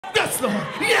Yes, Lord.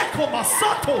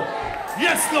 Yekomasato.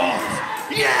 Yes, Lord.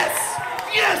 Yes.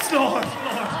 Yes, Lord.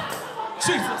 Lord.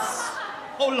 Jesus.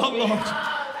 How long, Lord?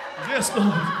 Yes,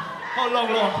 Lord. How long,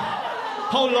 Lord?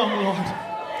 How long, Lord?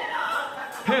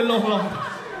 How long, Lord?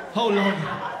 How long?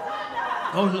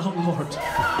 How long, Lord?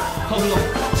 How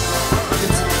long?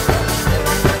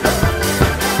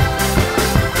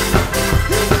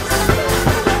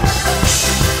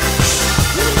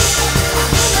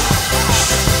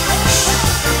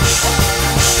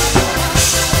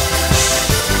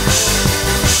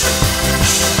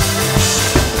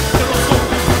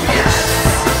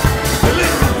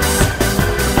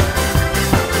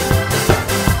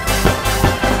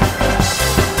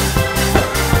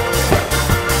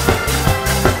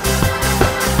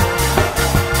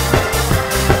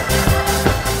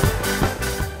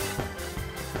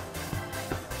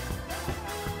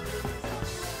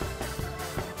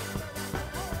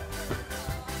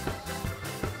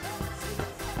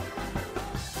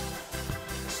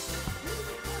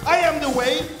 I am the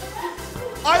way,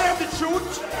 I am the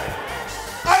truth,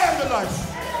 I am the life.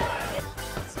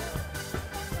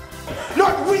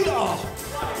 Lord, we are.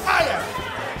 I am.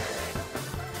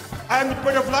 I am the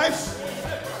bread of life.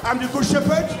 I'm the good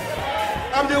shepherd.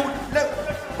 I'm the,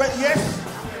 but yes,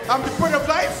 I'm the bread of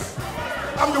life.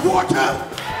 I'm the water.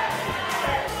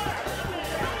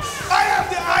 I am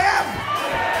the I am.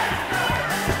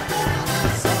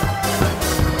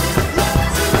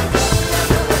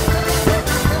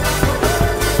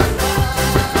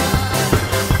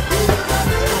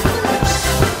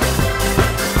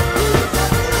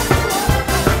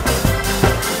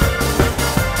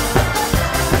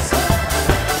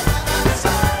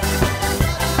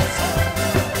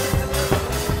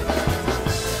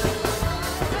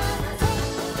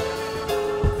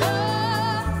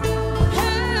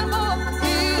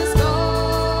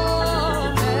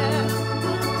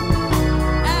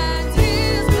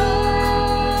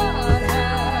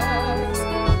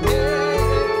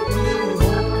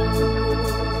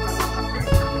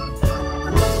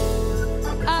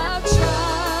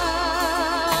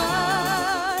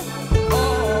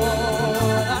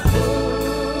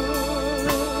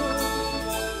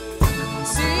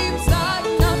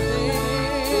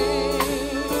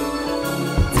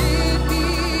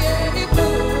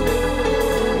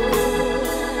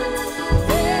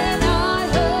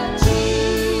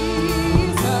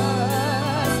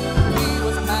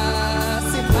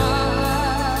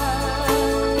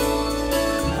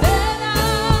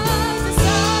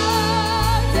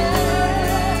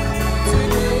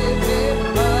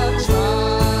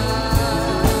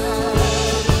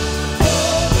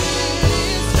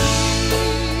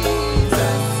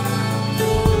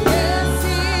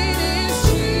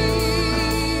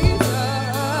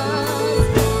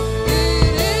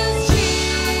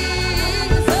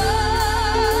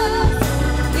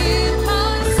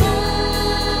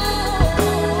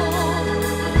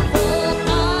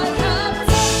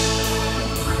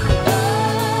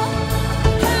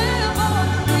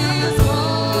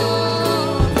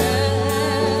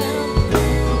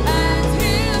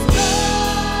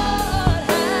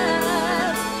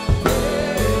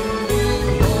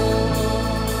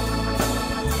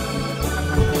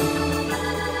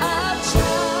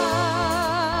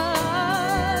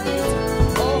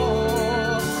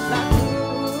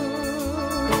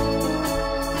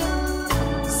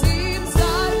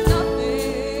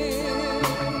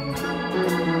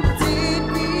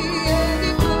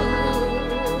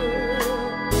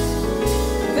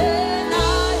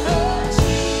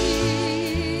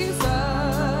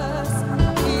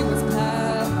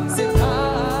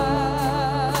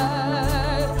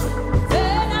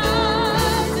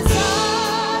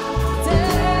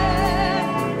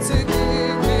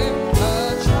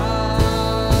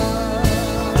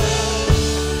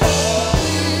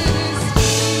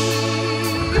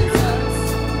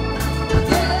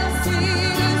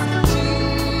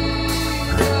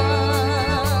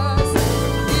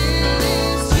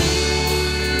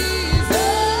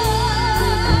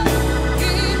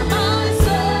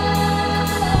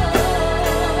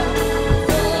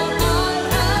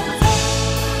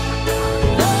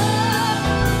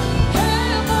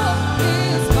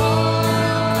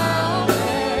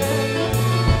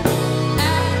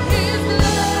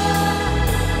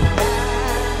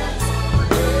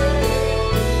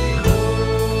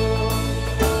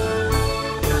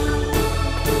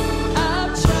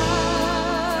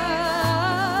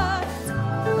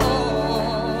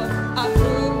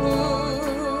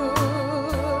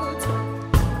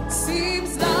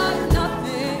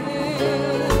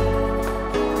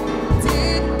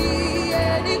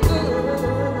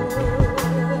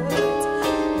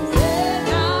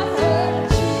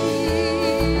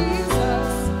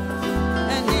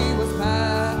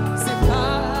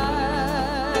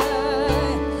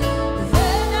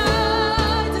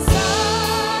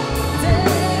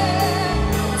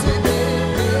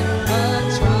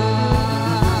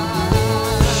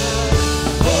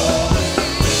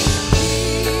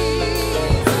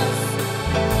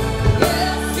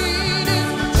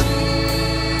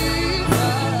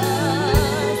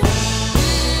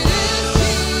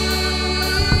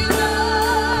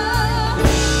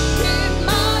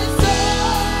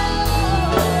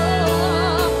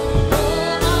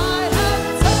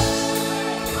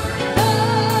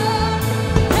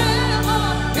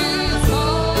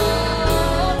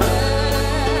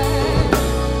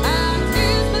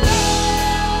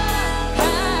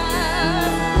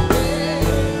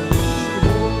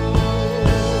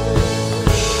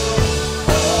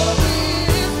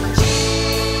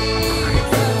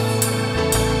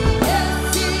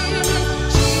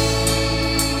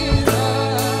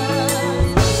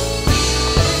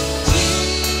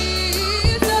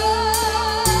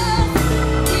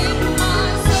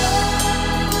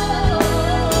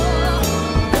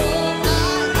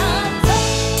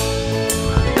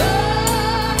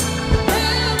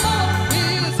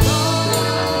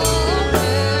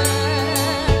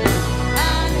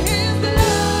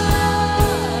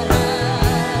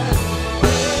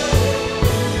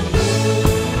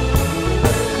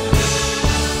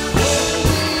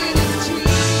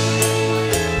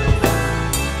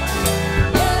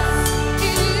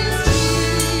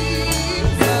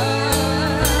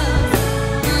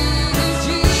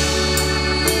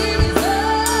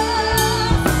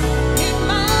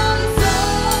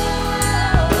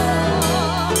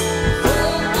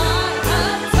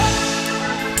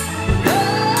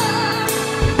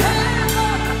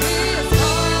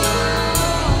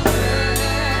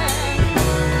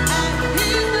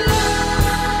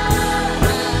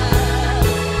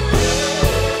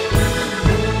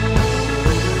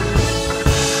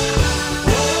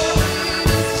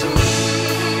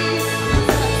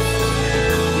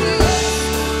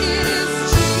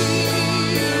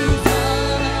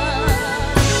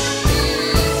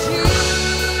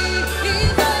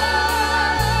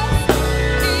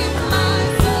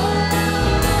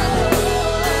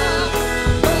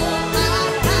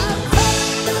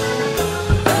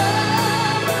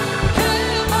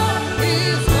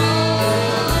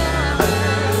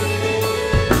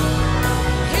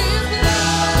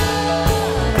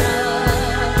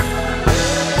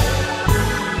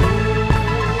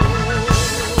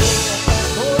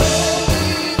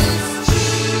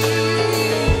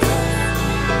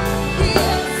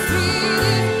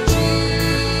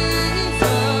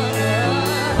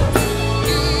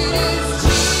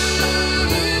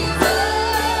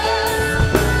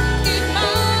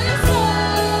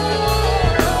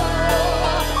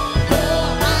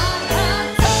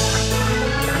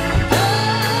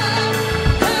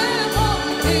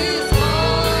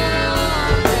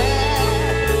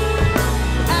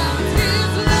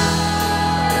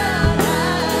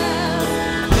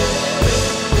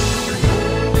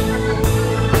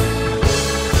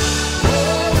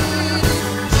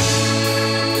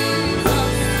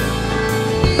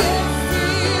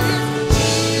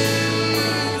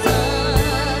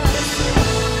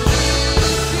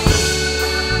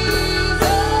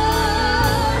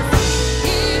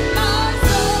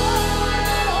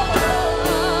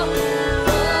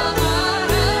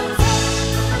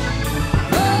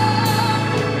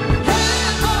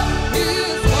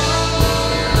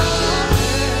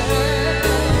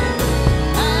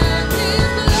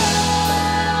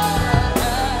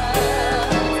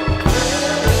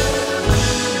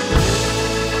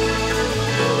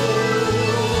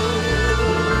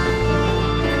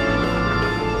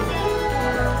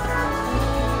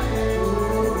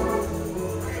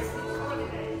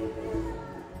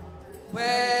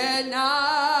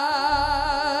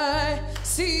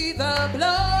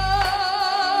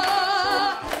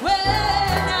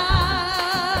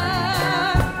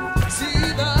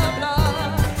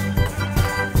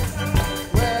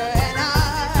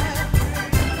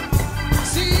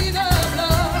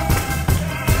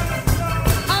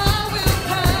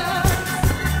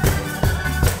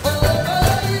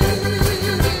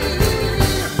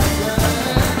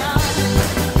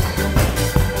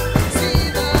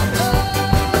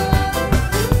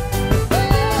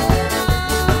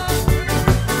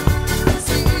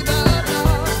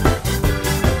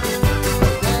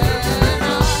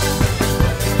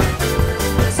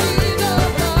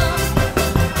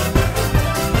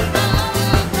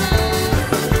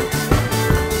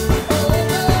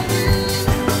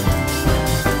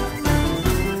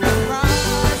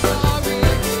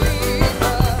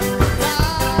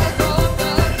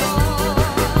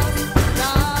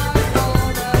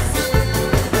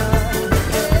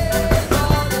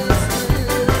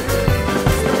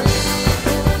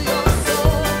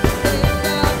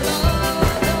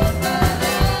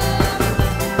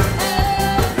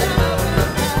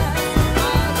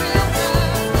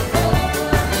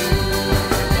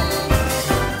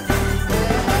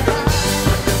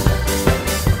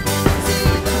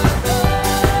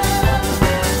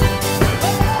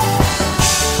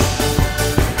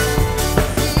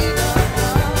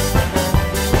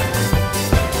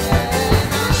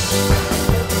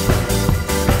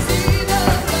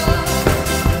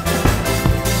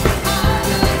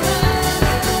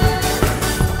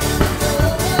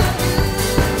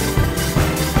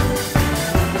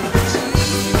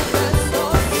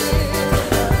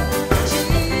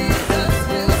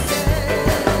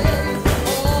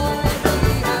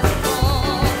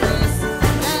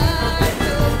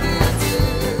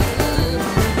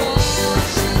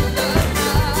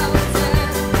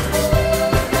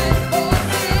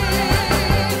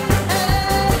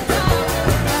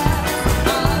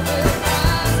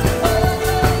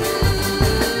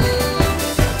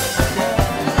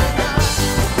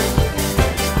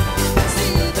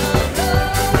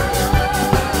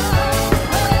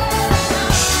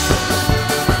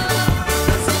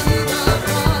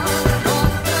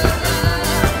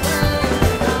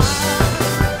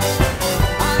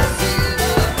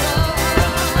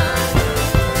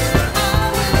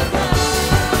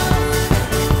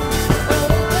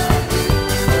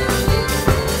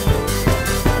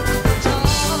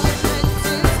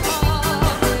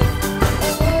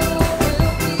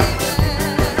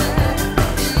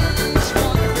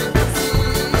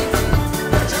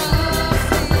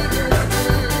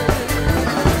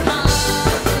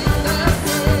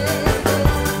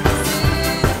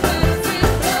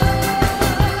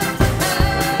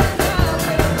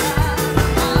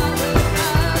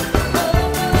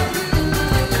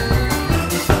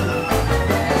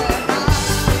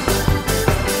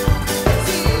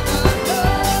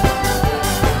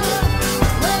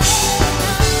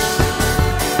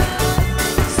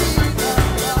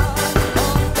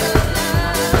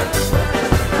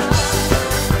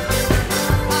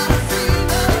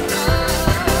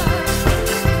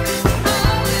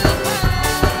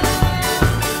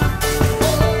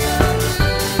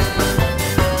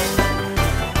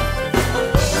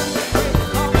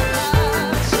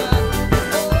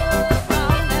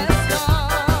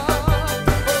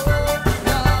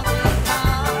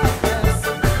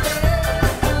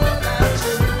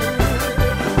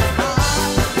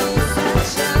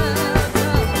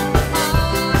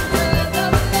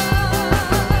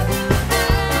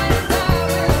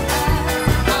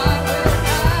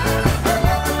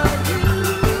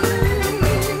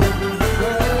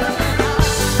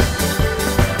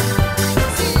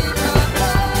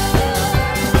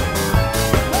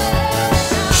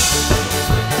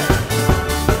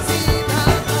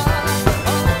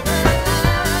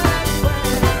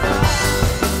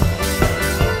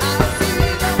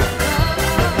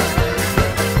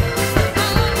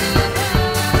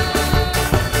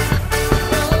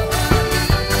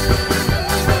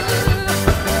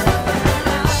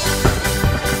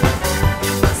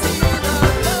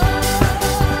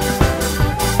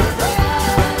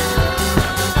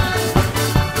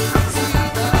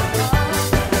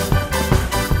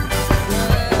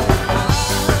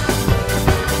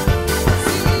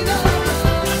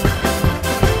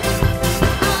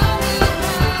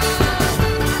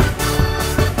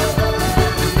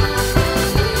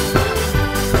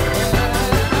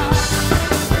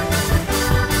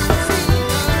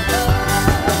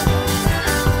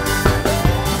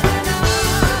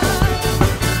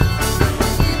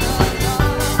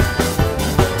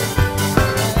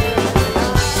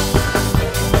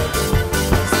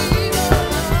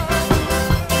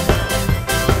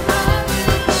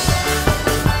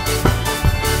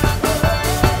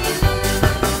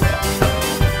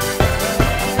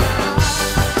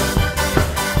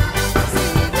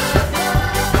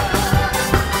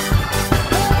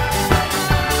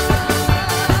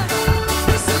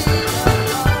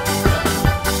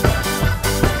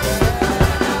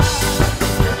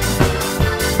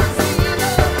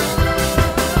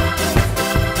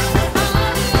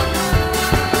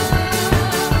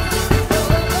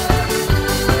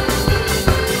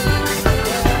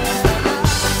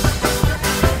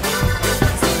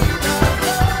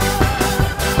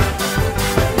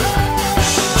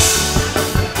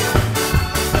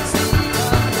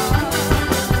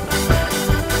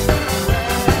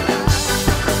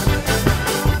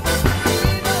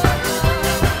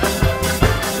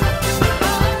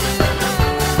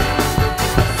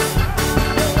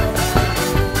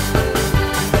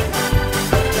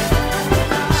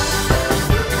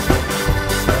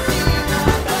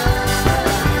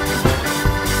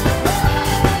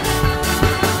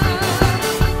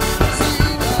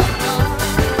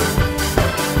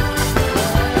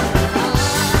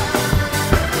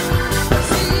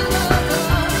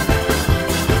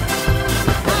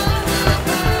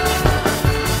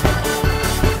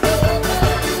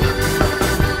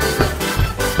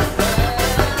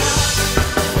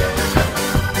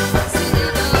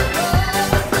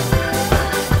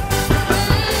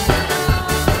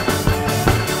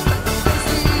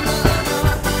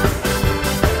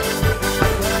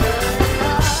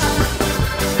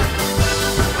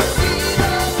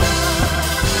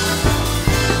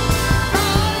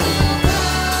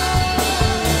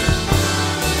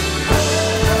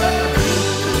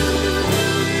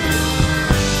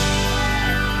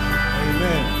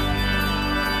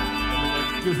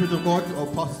 Spirit of God, our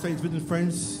pastor, saints, and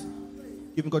friends,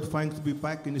 giving God thanks to be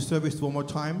back in the service one more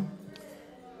time.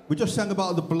 We just sang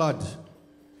about the blood.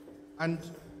 And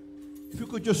if you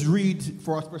could just read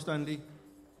for us, Brother Stanley,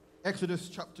 Exodus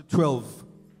chapter 12,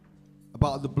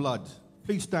 about the blood.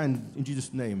 Please stand in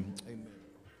Jesus' name. Amen.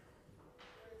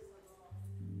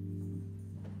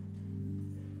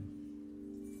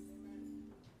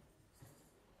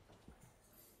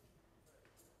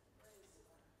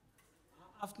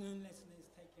 Our afternoon lesson is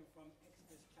taken from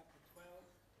Exodus chapter 12.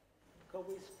 Could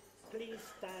we please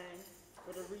stand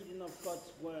for the reading of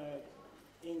God's word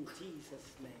in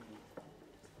Jesus' name?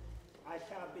 I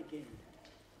shall begin.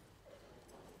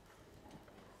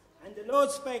 And the Lord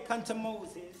spake unto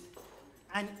Moses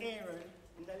and Aaron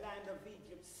in the land of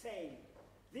Egypt, saying,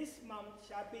 This month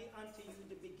shall be unto you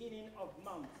the beginning of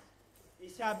months.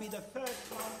 It shall be the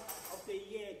first month of the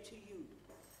year to you.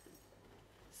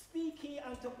 Speak ye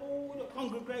unto all the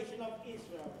congregation of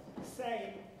Israel,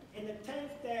 saying, In the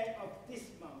 10th day of this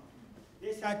month,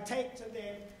 they shall take to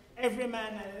them every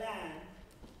man a lamb,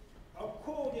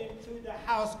 according to the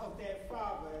house of their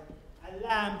father, a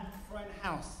lamb for an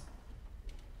house.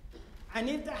 And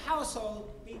if the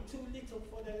household be too little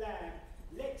for the lamb,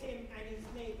 let him and his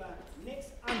neighbor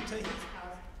next unto his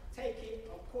house take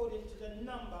it according to the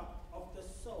number of the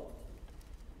soul.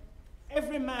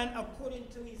 Every man according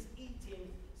to his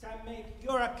eating shall make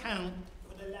your account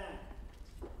for the lamb.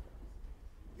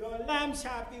 Your lamb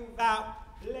shall be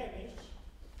without blemish,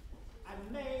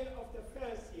 a male of the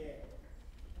first year.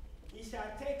 He shall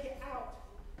take it out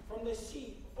from the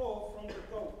sheep or from the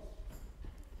goat,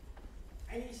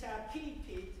 and he shall keep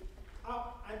it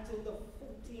up until the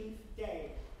 14th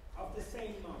day of the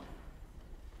same month.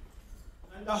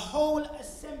 And the whole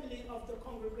assembly of the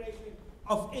congregation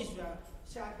of Israel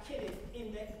shall kill it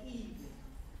in the evening.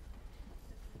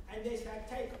 And they shall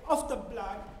take off the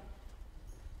blood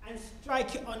and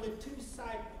strike it on the two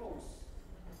side posts,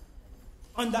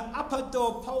 on the upper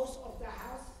door posts of the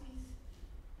houses,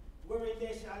 wherein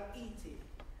they shall eat it.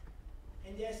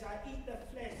 And they shall eat the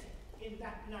flesh in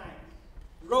that night,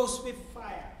 roast with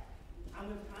fire, and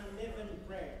with unleavened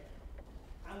bread,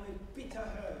 and with bitter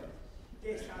herbs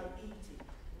they shall eat it.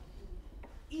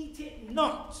 Eat it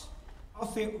not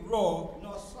of it raw,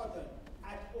 nor sodden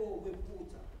at all with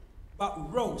water,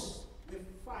 but roast with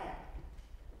fire,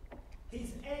 his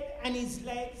head and his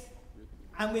legs,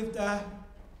 and with the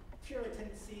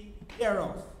puritancy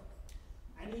thereof.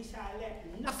 And he shall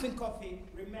let nothing of it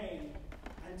remain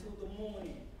until the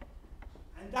morning.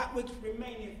 And that which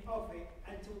remaineth of it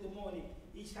until the morning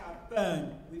he shall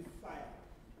burn with fire.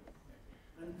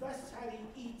 And thus shall he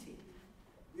eat it,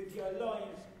 with your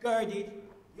loins girded,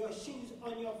 your shoes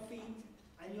on your feet,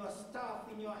 and your staff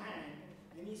in your hand,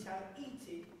 and he shall eat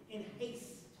it in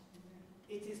haste.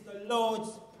 It is the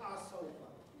Lord's Passover.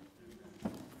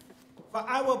 For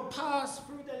I will pass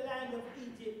through the land of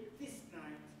Egypt this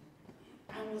night,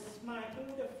 and will smite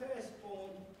all the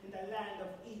firstborn in the land of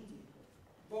Egypt,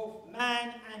 both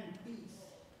man and beast,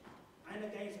 and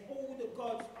against all the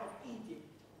gods of Egypt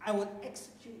I will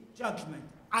execute judgment.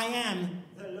 I am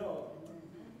the Lord.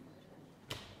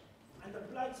 And the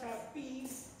blood shall be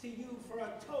to you for a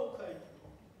token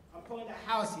upon the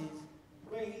houses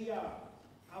where ye are.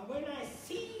 And when I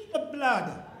see the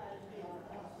blood,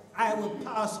 I will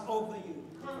pass over you.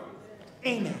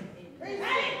 Amen.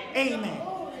 Amen.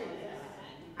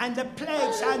 And the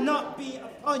plague shall not be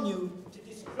upon you to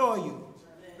destroy you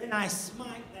when I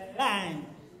smite the land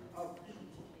of Egypt.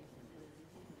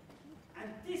 And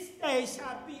this day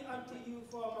shall be unto you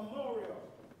for a memorial,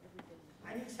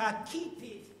 and you shall keep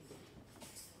it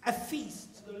a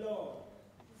feast to the Lord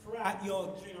throughout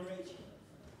your generation.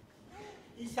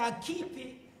 You shall keep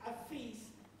it a feast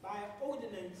by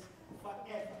ordinance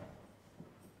forever.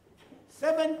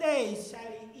 7 days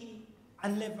shall he eat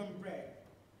unleavened bread.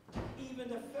 Even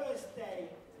the first day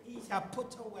he shall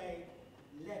put away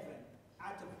leaven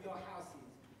out of your houses.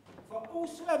 For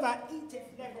whosoever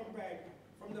eateth leavened bread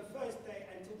from the first day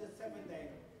until the 7th day,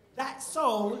 that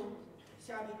soul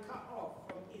shall be cut off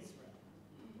from Israel.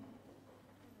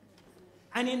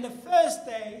 And in the first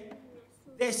day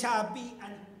there shall be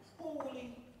an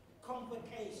holy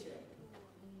convocation.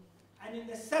 And in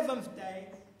the 7th day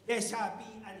there shall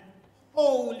be an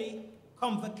holy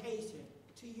convocation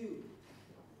to you.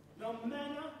 No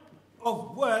manner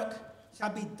of work shall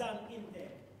be done in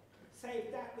them,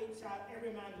 save that which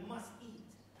every man must eat,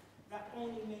 that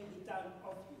only may be done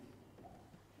of you.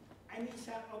 And ye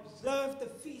shall observe the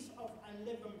feast of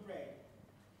unleavened bread.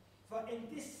 For in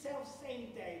this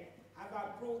selfsame day have I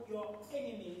brought your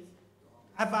enemies,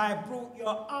 have I brought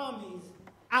your armies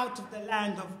out of the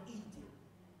land of Egypt.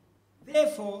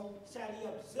 Therefore shall ye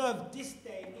observe this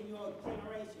day in your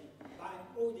generation by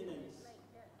ordinance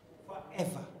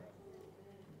forever.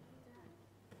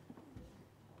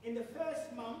 In the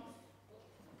first month,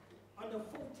 on the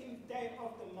 14th day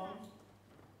of the month,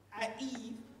 at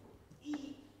eve,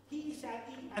 he shall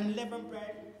eat unleavened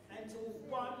bread until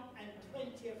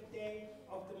 21st day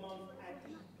of the month at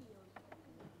eve.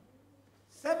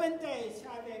 7 days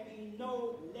shall there be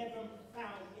no leaven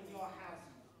found in your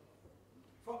houses.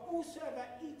 For whosoever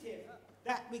eateth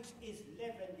that which is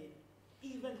leavened,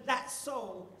 even that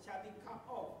soul shall be cut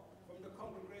off from the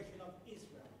congregation of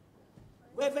Israel,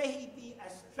 whether he be a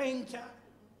stranger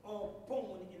or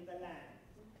born in the land.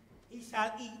 He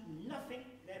shall eat nothing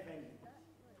leavened.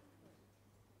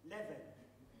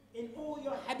 In all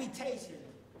your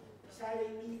habitations shall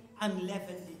he eat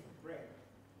unleavened bread.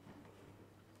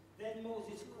 Then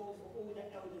Moses called for all the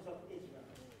elders of Israel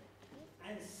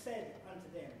and said unto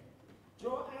them,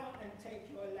 draw out and take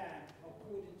your lamb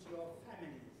according to your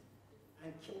families,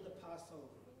 and kill the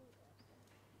Passover.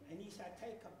 And ye shall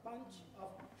take a bunch of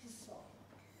hyssop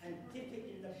and dip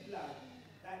it in the blood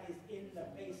that is in the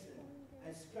basin,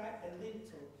 and strike the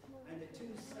lintel and the 2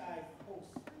 side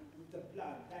posts with the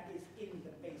blood that is in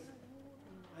the basin.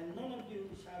 And none of you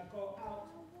shall go out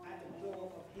at the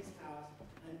door of his house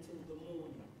until the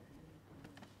morning.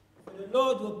 For the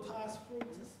Lord will pass through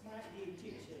to smite the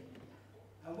Egyptian,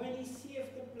 and when he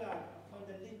seeth the blood upon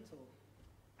the lintel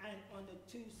and on the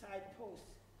 2 side posts,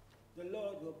 the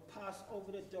Lord will pass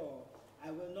over the door,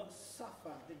 and will not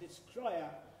suffer the destroyer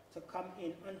to come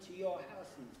in unto your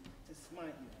houses to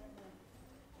smite you.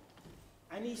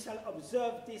 And he shall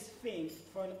observe this thing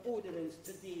for an ordinance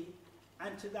to thee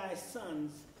and to thy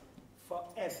sons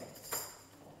forever.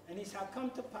 And it shall come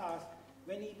to pass,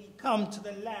 when ye be come to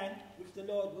the land which the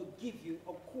Lord will give you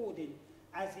according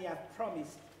as he hath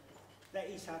promised, that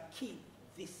ye shall keep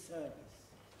this service.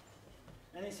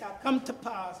 And it shall come to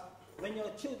pass, when your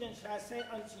children shall say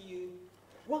unto you,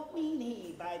 what mean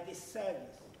he by this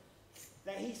service?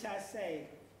 That he shall say,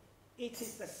 it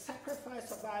is the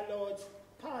sacrifice of our Lord's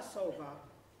Passover,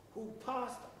 who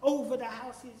passed over the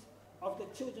houses of the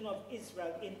children of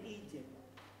Israel in Egypt,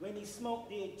 when he smote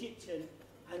the Egyptian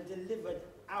and delivered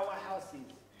our houses.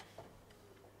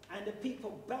 And the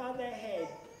people bowed their head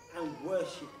and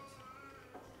worshipped.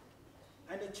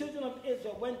 And the children of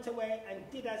Israel went away and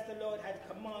did as the Lord had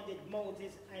commanded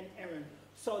Moses and Aaron.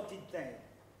 So did they.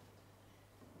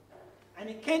 And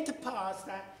it came to pass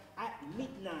that at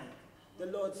midnight the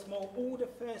Lord smote all the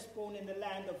firstborn in the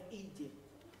land of Egypt,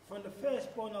 from the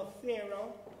firstborn of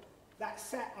Pharaoh that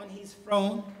sat on his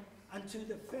throne, unto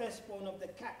the firstborn of the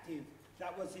captive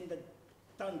that was in the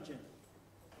dungeon,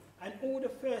 and all the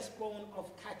firstborn of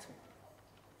cattle.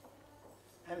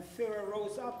 And Pharaoh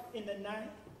rose up in the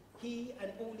night, he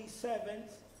and all his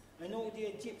servants, and all the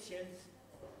Egyptians,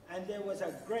 and there was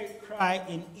a great cry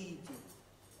in Egypt.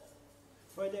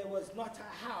 For there was not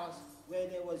a house where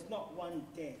there was not one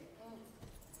dead.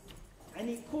 And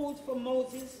he called for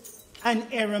Moses and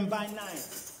Aaron by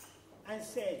night, and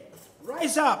said,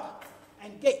 rise up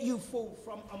and get you forth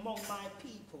from among my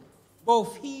people,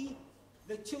 both he,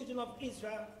 the children of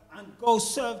Israel, and go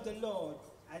serve the Lord,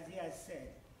 as he has said.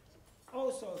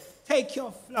 Also take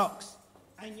your flocks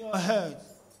and your herds,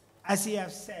 as he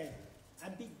has said,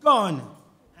 and be gone,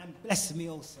 and bless me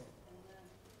also.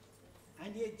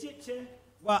 And the Egyptians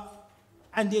were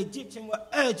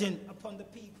urgent upon the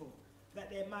people, that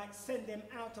they might send them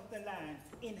out of the land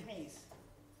in haste.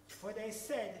 For they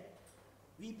said,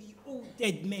 we be all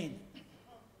dead men.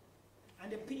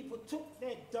 And the people took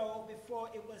their dough before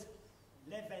it was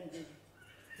leavened,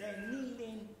 their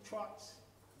kneeling trots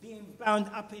being bound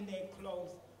up in their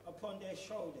clothes upon their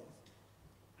shoulders.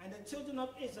 And the children of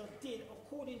Israel did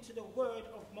according to the word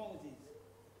of Moses.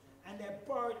 And they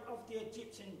borrowed of the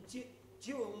Egyptian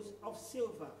jewels of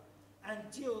silver and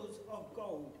jewels of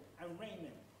gold and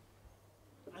raiment.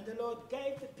 And the Lord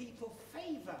gave the people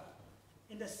favor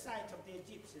in the sight of the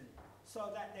Egyptians,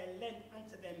 so that they lent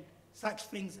unto them such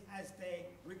things as they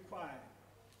required.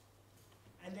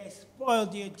 And they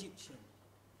spoiled the Egyptian.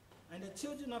 And the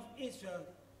children of Israel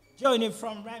journeyed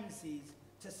from Ramses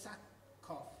to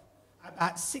Succoth,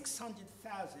 about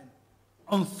 600,000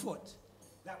 on foot,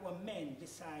 that were men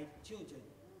beside children.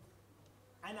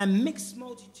 And a mixed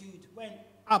multitude went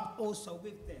up also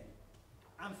with them,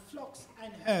 and flocks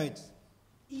and herds,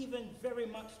 even very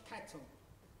much cattle.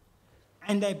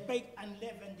 And they baked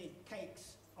unleavened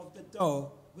cakes of the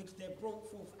dough which they brought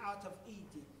forth out of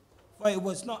Egypt, for it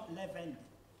was not leavened,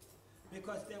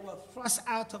 because they were thrust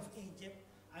out of Egypt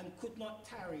and could not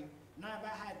tarry, neither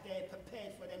had they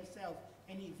prepared for themselves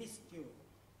any victual.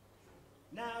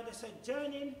 Now the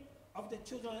sojourning of the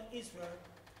children of Israel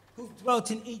who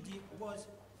dwelt in Egypt was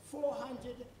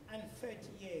 430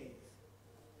 years.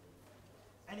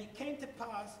 And it came to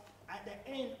pass at the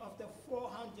end of the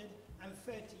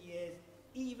 430 years,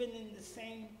 even in the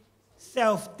same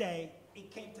self-day,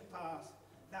 it came to pass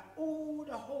that all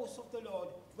the hosts of the Lord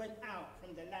went out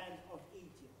from the land of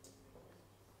Egypt.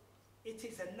 It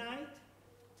is a night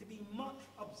to be much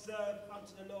observed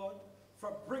unto the Lord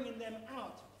for bringing them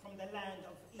out from the land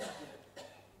of Egypt.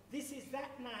 This is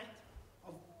that night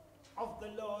of the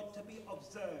Lord to be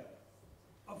observed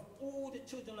of all the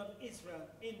children of Israel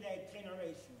in their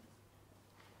generations.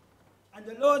 And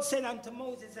the Lord said unto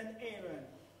Moses and Aaron,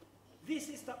 this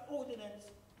is the ordinance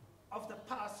of the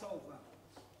Passover.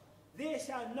 There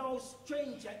shall no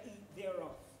stranger eat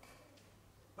thereof,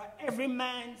 but every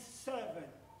man's servant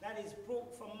that is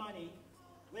brought for money,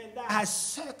 when thou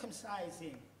hast circumcised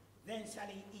him, then shall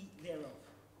he eat thereof.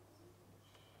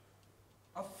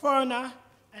 A foreigner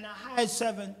and a hired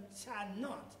servant shall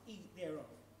not eat thereof.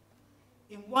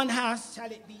 In one house shall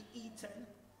it be eaten.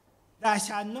 Thou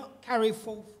shalt not carry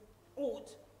forth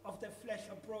aught of the flesh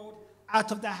abroad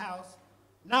out of the house,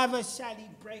 neither shall he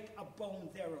break a bone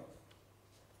thereof.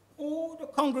 All the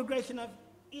congregation of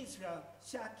Israel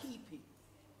shall keep it.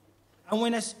 And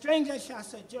when a stranger shall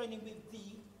sojourn with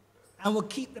thee, and will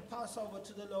keep the Passover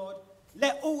to the Lord,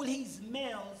 let all his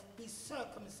males be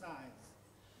circumcised,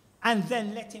 and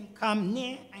then let him come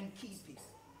near and keep it.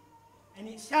 And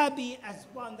it shall be as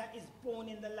one that is born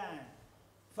in the land.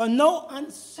 For no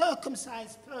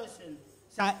uncircumcised person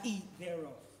shall eat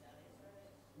thereof.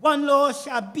 One law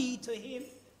shall be to him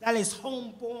that is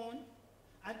homeborn,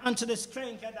 and unto the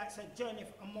stranger that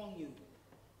sojourneth among you.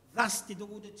 Thus did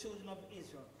all the children of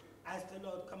Israel, as the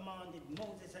Lord commanded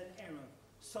Moses and Aaron,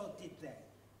 so did they.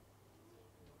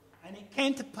 And it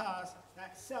came to pass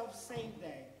that self-same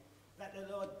day that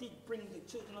the Lord did bring the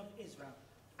children of Israel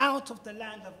out of the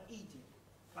land of Egypt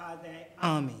by their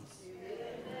armies. Amen.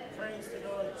 Praise the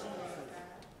Lord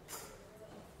Jesus.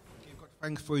 Give God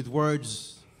thanks for his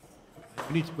words.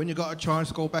 When you got a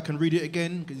chance, go back and read it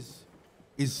again, because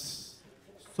it's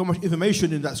so much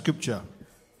information in that scripture.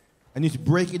 And you need to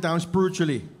break it down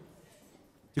spiritually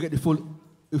to get the full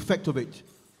effect of it.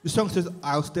 The song says,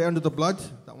 I'll stay under the blood.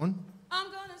 That one.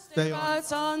 I'm gonna stay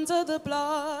right under the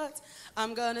blood.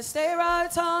 I'm gonna stay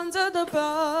right under the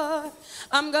blood.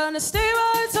 I'm gonna stay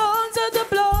right under the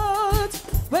blood,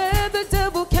 where the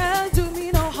devil can't do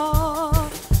me no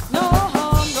harm. No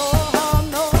harm, no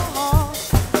harm, no harm.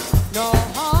 No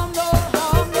harm, no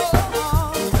harm, no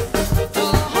harm. No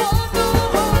harm, no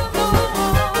harm, no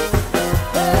harm.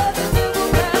 Where the devil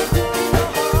can't do me no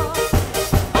harm.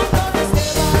 I'm gonna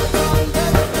stay right under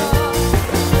the blood.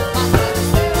 I'm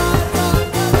gonna stay right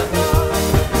under the blood.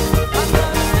 I'm gonna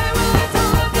stay right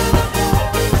under the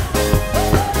blood.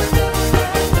 Where the devil can't do me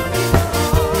no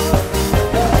harm. No harm,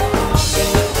 no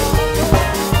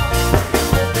harm, no harm.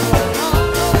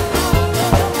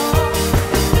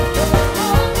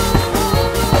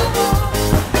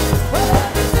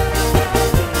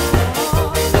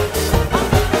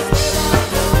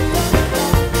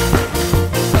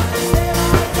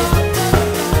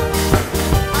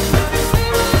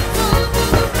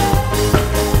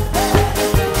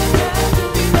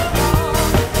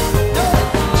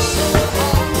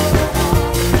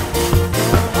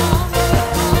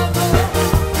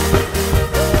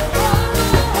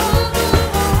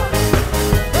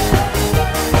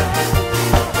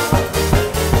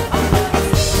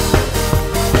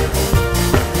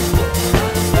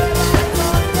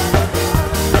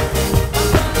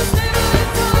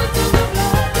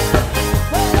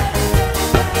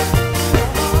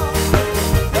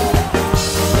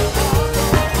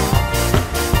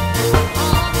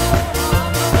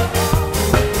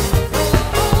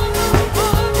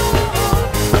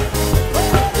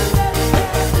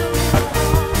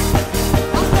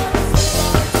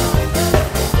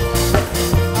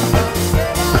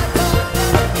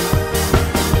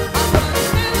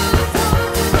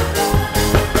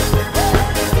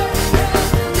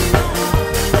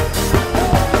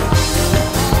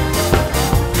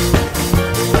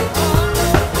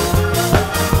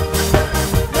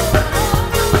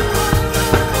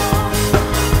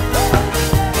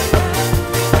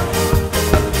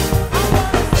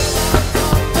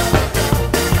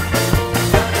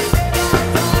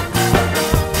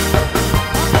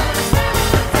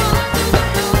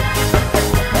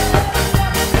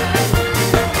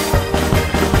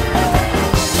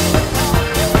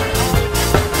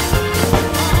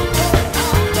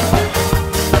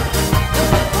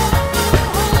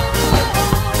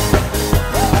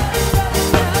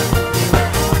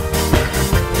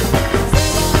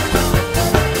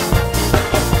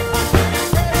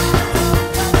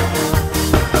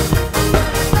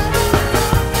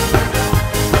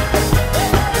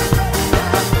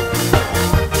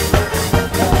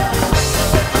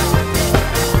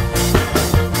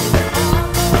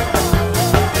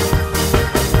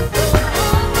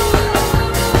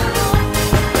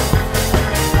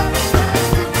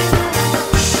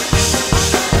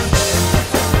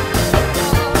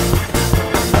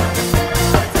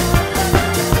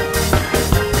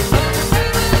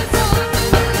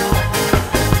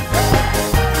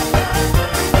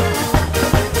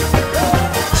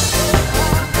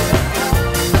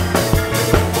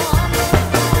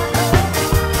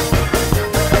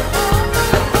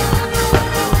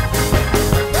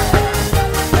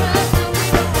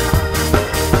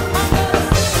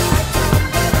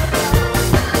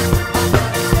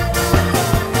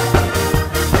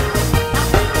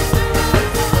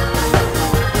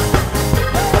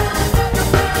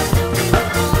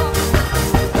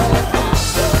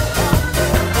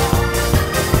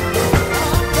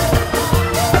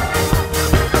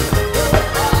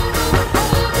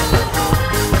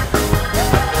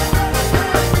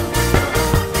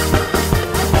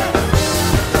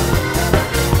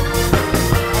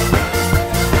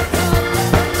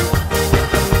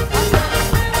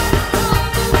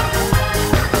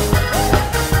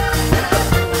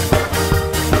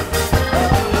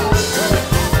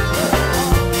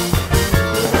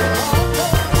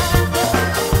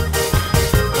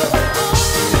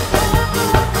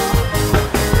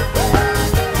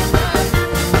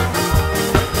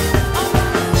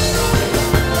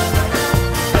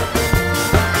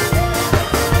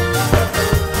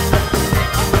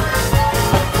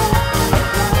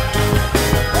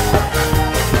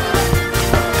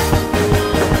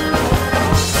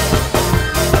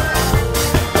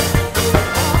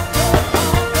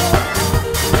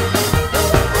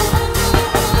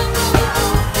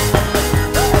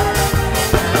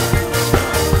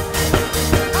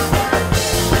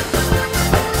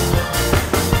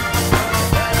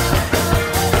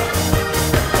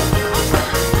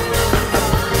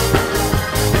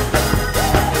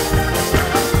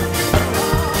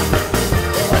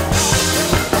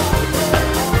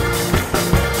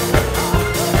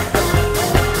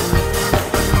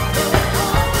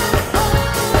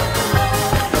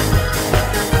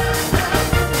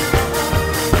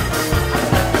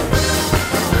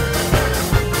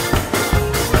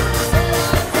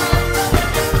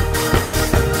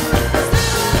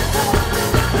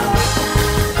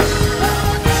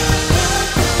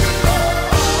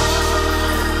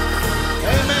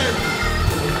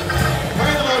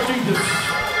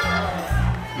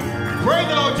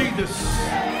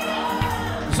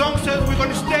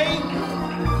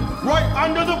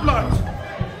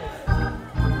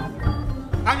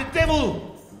 And the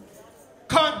devil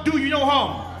can't do you no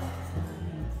harm.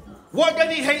 Why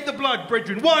does he hate the blood,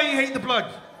 brethren? Why he hate the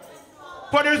blood?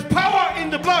 But there's power in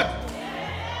the blood.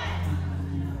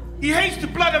 He hates the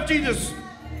blood of Jesus,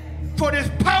 for there's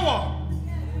power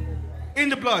in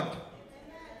the blood.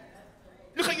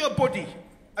 Look at your body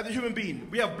as a human being.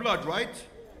 We have blood, right?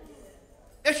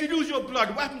 If you lose your blood,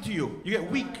 what happens to you? You get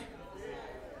weak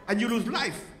and you lose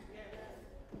life.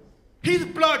 His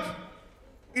blood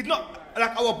is not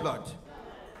like our blood.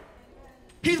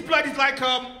 His blood is like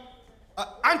an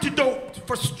antidote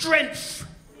for strength.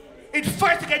 It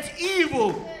fights against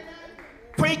evil.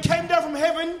 When he came down from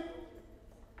heaven,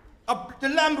 the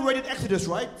lamb we read in Exodus,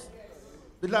 right?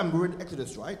 The lamb we read in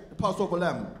Exodus, right? The Passover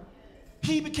lamb.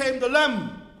 He became the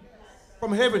lamb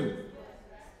from heaven.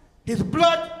 His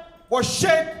blood was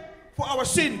shed for our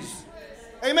sins.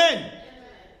 Amen.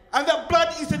 And that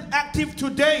blood isn't active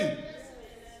today.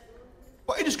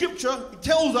 But in the scripture, it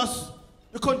tells us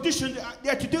the condition they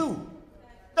had to do.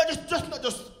 Not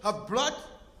just have blood.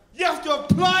 You have to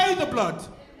apply the blood.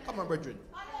 Come on, brethren.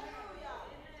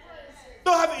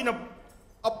 Don't have it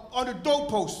on the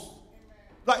doorpost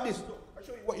like this. Look, I'll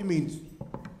show you what it means.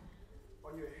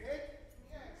 On your head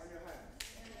and your hand.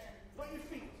 Not your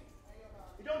feet.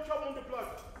 You don't trouble on the blood.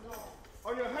 No.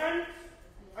 On your hands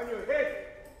and your head.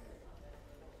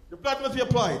 The blood must be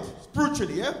applied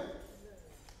spiritually, yeah?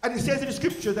 And it says in the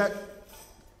scripture that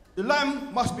the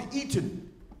lamb must be eaten.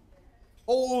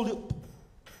 All the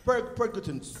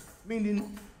percutants,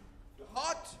 meaning the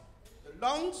heart, the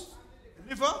lungs, the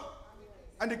liver,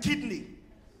 and the kidney.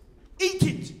 Eat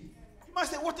it. You might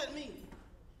say, what does that mean?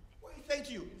 What is he saying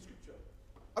to you in scripture?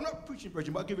 I'm not preaching,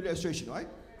 brethren, but I'll give you an illustration, right?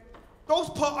 Those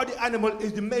part of the animal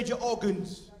is the major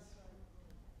organs.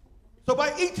 So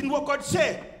by eating what God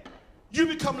said, you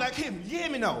become like him. You hear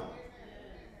me now?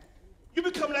 You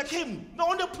become like him. Not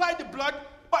only apply the blood,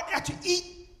 but actually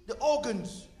eat the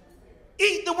organs.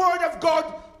 Eat the word of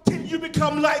God till you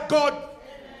become like God.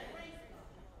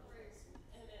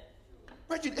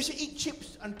 Brethren, if you eat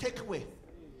chips and takeaway,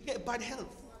 you get bad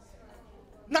health.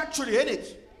 Naturally, isn't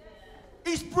it?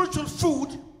 Eat spiritual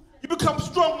food, you become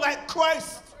strong like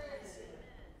Christ.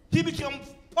 He becomes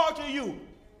part of you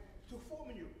to form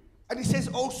you. And he says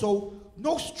also,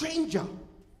 no stranger.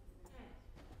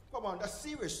 Come on, that's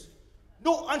serious.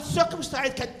 No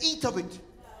uncircumcised can eat of it.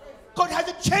 God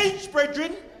hasn't changed,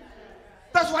 brethren.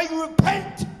 That's why you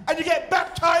repent and you get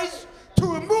baptized to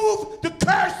remove the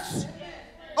curse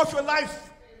of your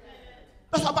life.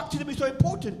 That's why baptism is so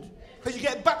important. Because you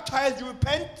get baptized, you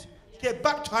repent, you get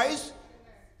baptized,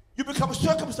 you become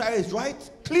circumcised,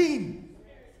 right? Clean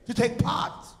to take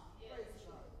part.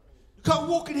 You can't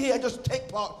walk in here and just take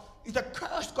part. It's a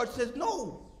curse. God says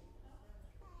no.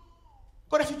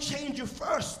 God has to change you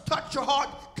first, touch your heart,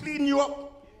 clean you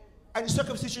up. And the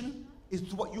circumcision is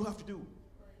what you have to do.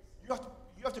 You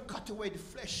have to cut away the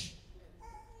flesh.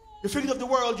 The things of the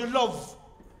world you love.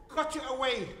 Cut it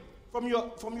away from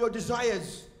your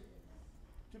desires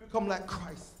to become like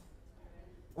Christ.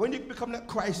 When you become like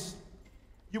Christ,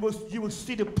 you will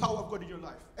see the power of God in your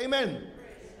life. Amen.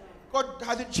 God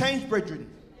hasn't changed,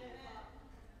 brethren.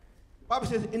 The Bible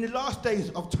says in the last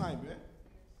days of time, yeah,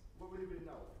 what we're living in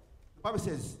now, the Bible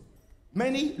says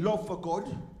many love for God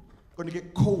are going to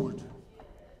get cold.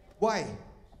 Why?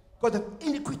 Because of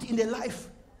iniquity in their life.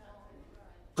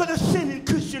 Because of sin in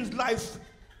Christians' life.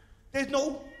 There's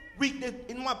no weakness,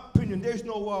 in my opinion, there's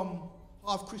no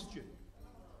half Christian.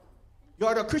 You're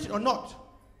either Christian or not.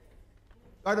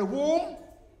 Either warm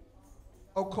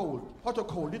or cold. Hot or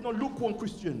cold. There's no lukewarm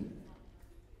Christian.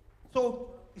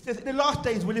 So it says in the last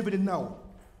days we're living in now,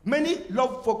 many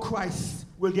love for Christ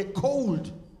will get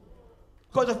cold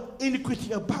because of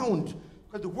iniquity abound.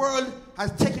 Because the world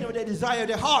has taken away their desire,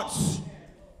 their hearts.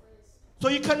 So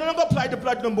you can no longer apply the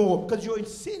blood no more because you're in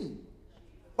sin.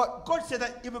 But God said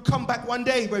that He will come back one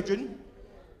day, brethren,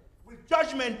 with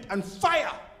judgment and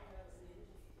fire.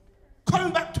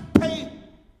 Coming back to pay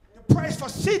the price for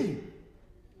sin.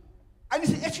 And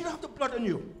He said, if you don't have the blood on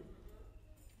you,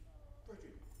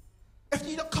 if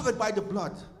you're not covered by the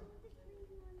blood,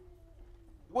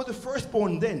 you were the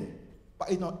firstborn then,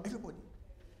 but it's not everybody.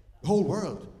 The whole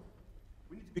world.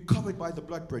 We need to be covered by the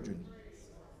blood, brethren.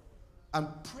 And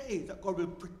pray that God will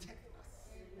protect us.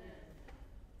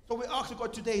 So we ask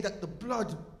God today that the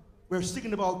blood we're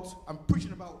singing about and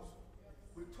preaching about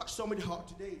will touch somebody's heart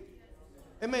today.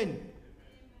 Amen.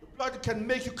 The blood can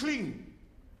make you clean.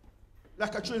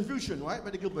 Like a transfusion, right,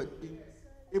 Brother Gilbert?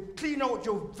 It clean out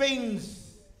your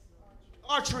veins,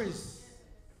 arteries.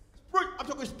 I'm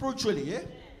talking spiritually, yeah?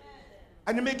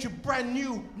 And it makes you brand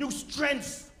new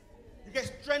strength. You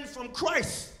get strength from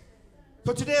Christ.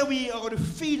 So today we are going to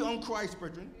feed on Christ,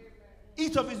 brethren.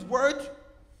 Eat of his word,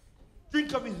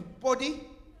 drink of his body,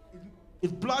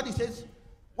 his blood. He says,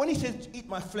 when he says, eat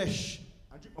my flesh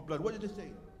and drink my blood, what did he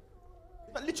say?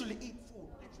 It's not literally eat food.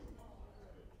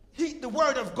 Literally. Eat the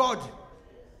word of God.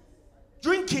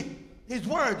 Drink it, his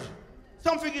word.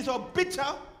 Something is so bitter,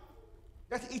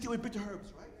 let's eat it with bitter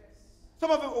herbs, right?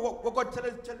 Some of it, what God tells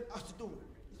us to do,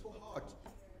 is so hard.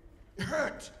 It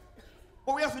hurts.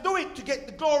 But we have to do it to get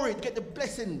the glory, to get the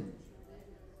blessing.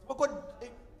 But God,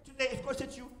 today, if God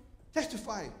said to you,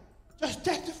 testify. Just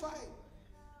testify.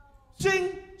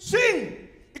 Sing.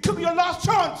 It could be your last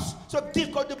chance. So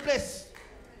give God the bless.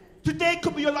 Today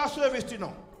could be your last service, you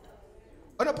know.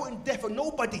 I'm not putting death on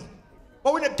nobody.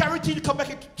 But we're not guaranteed to come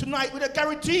back tonight. We're not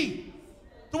guaranteed.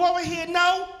 So while we're here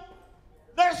now,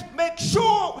 let's make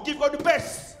sure we give God the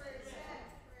best.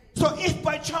 So if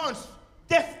by chance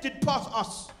death did pass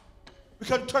us, we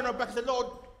can turn our back and say, Lord,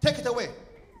 take it away.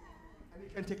 And he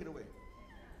can take it away.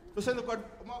 So, Saints of God,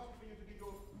 I'm asking for you to give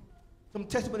you some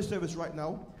testimony service right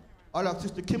now. I'll ask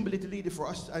Sister Kimberly to lead it for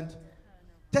us and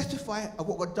testify of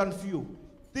what God done for you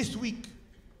this week.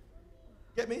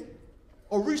 Get me?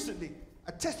 Or recently.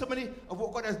 A testimony of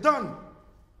what God has done.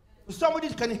 So somebody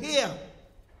can hear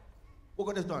what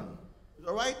God has done. Is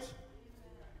that right?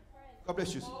 God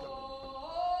bless you.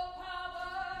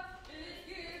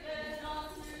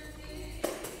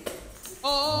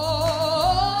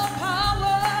 All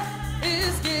power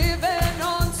is given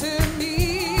unto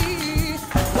me.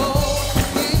 Go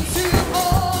into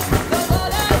all the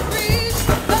world and preach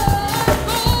the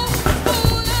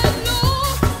gospel and know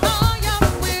I am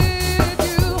with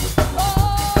you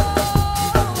always.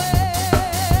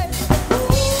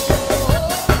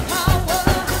 All power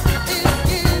is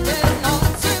given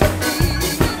unto me.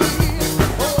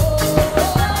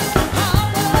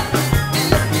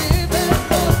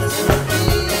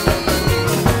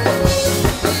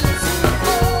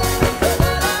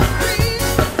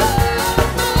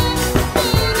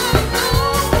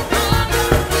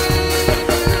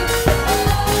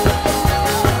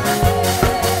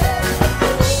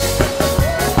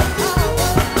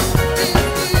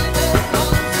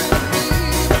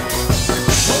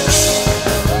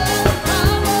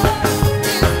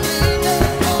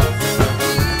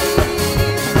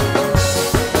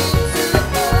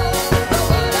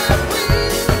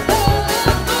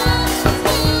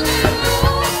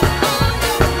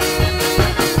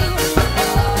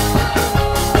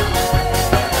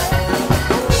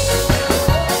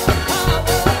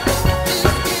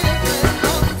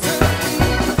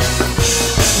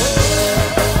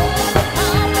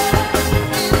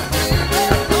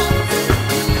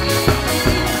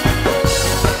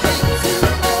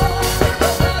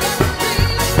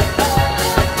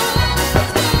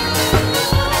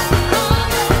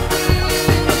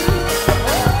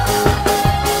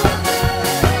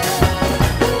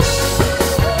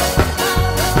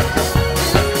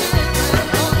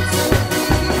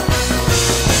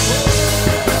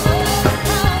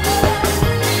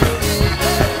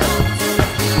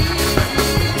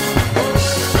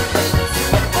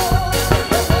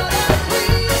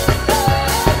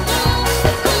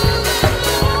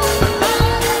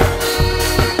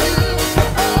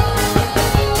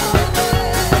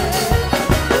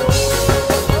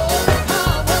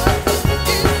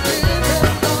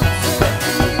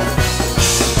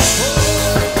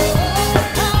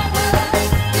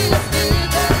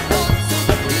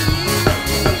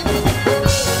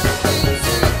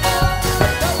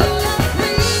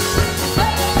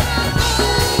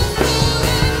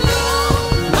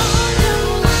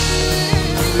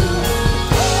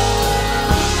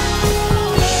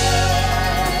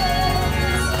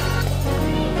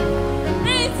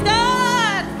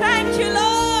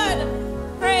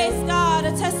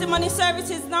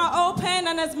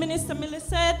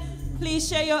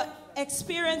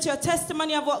 Experience your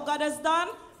testimony of what God has done.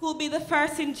 Who will be the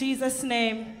first in Jesus'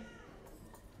 name?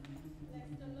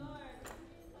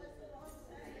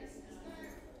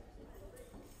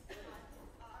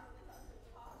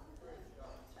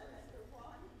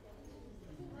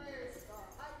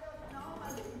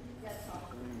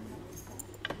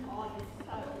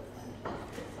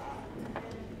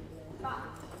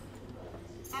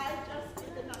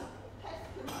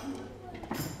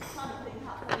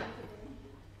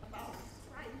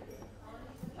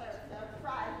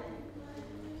 Friday,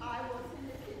 I was in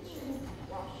the kitchen.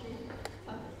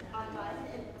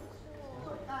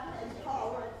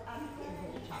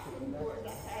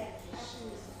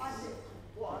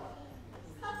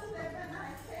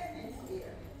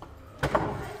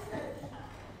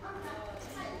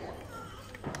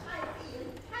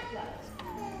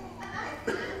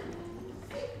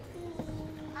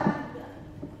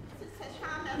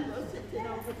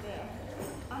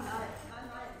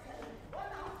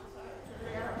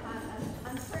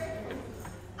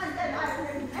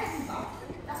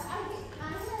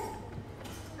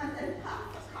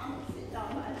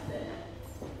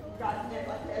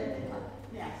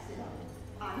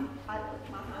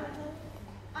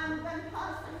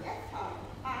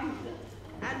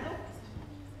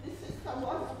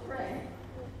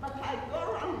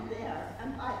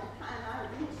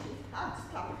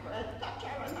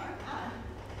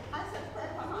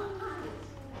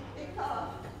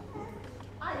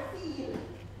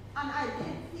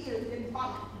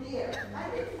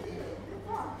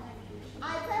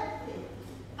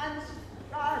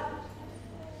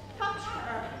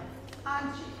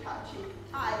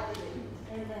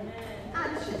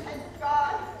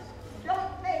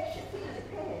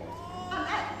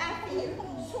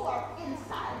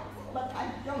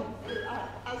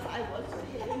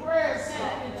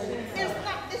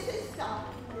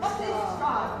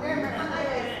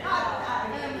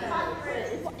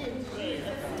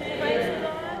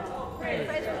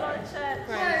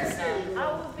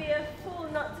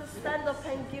 up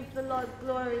and give the Lord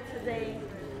glory today.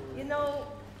 You know,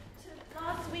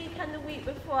 last week and the week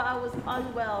before I was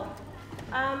unwell.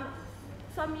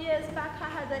 Some years back I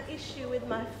had an issue with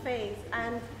my face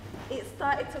and it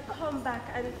started to come back,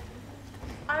 and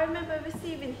I remember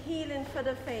receiving healing for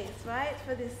the face, right,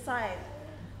 for this side.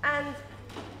 And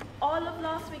all of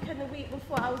last week and the week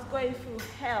before I was going through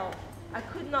hell. I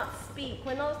could not speak.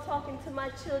 When I was talking to my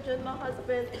children, my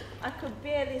husband, I could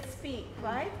barely speak,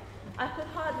 right? I could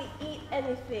hardly eat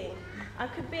anything. I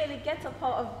could barely get up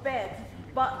out of bed.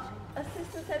 But a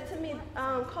sister said to me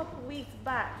a couple of weeks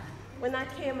back, when I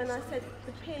came and I said,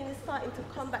 the pain is starting to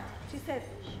come back, she said,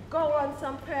 go on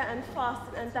some prayer and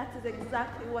fasting, and that is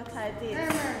exactly what I did.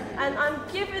 And I'm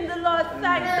giving the Lord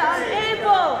thanks that I'm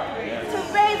able to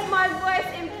raise my voice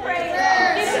in praise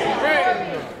and give Him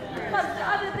glory. Because the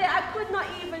other day I could not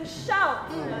even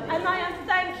shout, and I am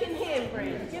thanking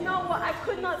Him. You know what? I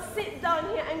could not sit down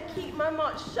here and keep my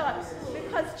mouth shut,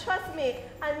 because trust me,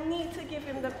 I need to give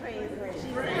Him the praise.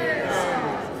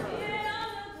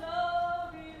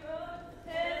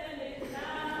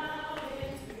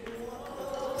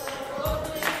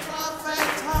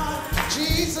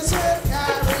 Jesus will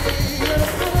carry you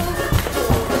through.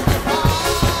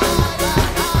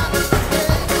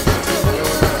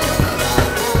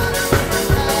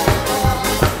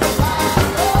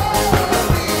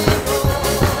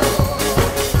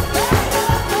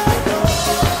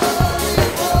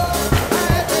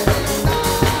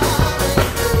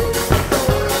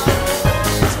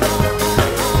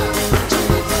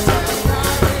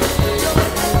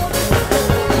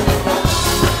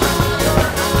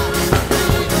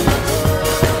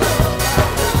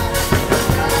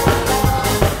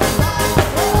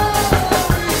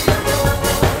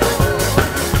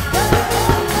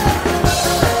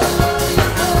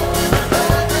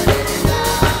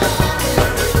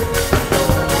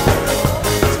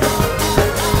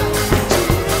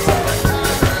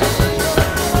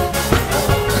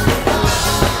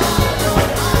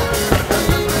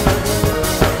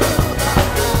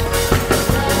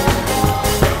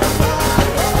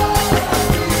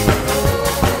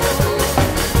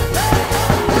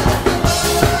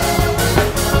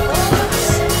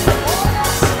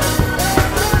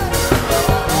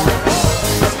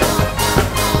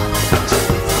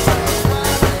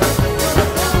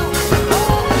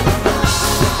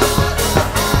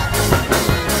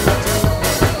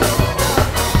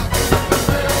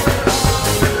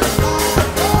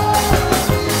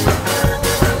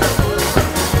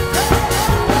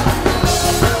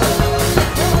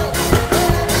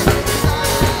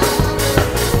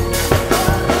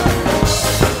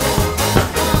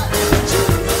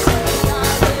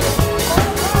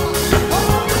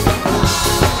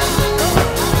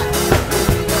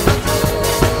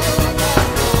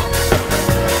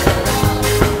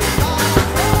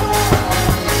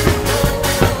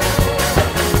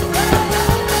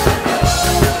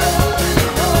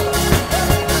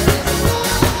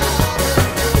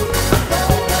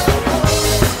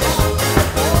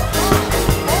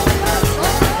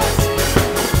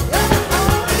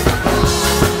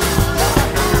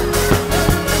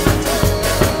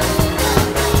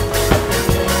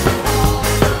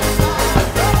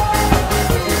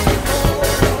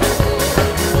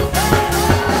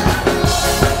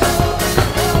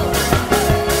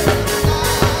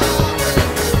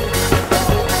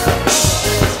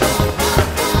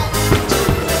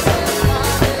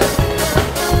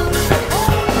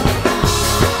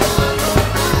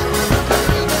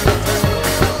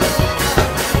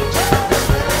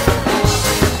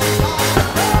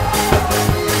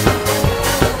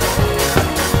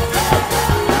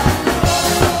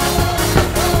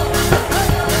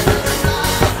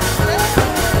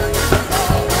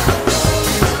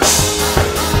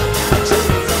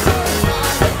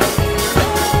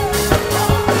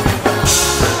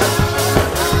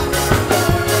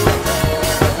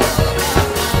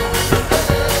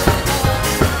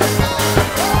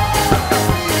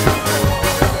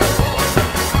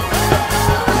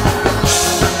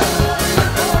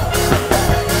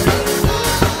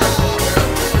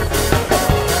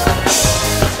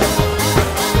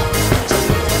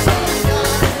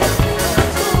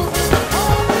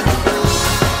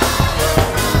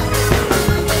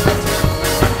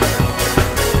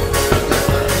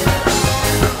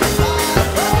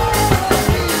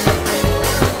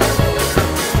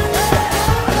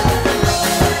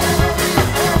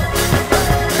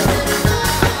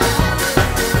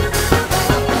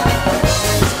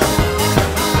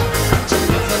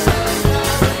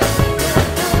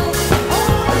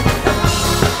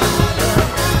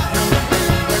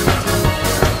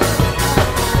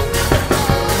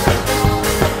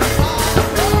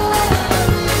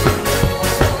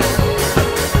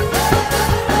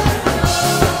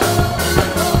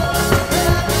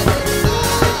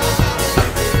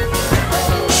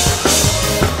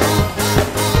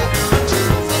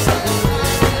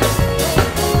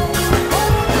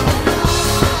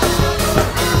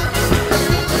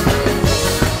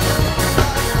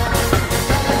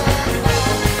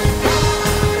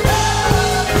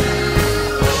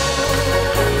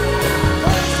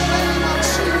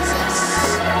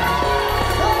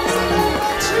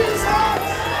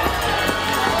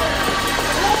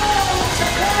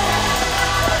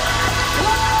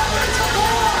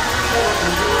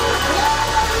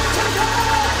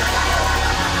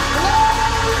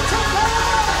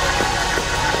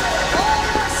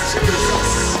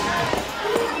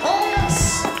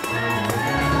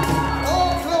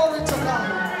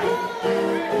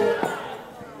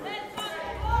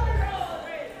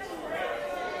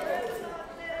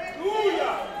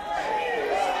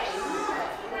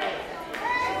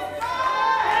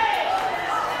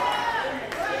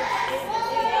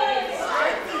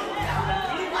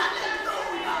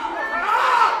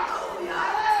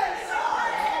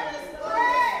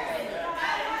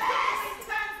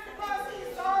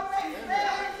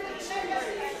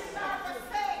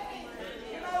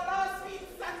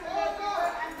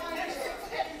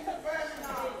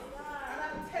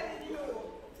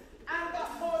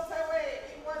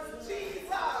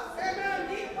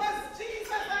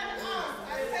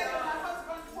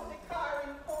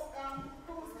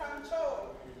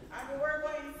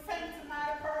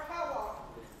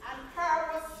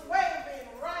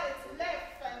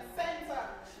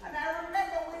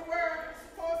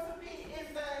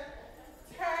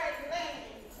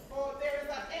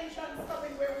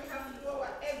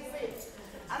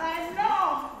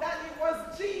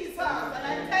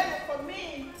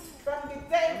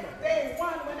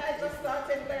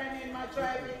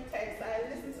 driving test, I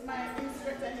listened to my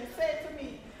instructor and he said to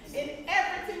me, in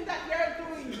everything that you're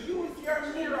doing, use your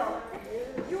mirror.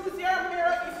 Use your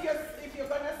mirror if you're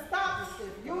going to stop.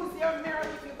 Use your mirror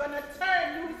if you're going to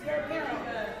turn. Use your mirror.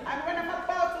 And when I'm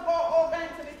about to go over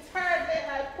into the third lane,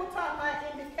 I put on my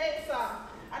indicator.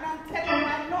 And I'm telling you,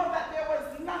 I know that there was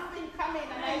nothing coming.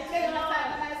 And I take my time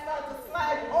and I start to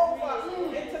slide over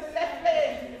into the left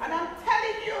lane. And I'm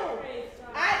telling you,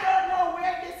 I don't know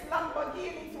where this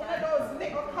Lamborghini is, one of those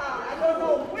little cars. I don't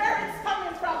know where it's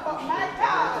coming from, but my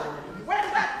God, when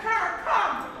that car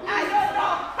comes, I don't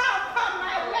know how come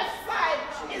my left side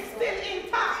is still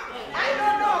intact. I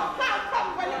don't know how come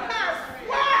when the car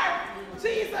swerves,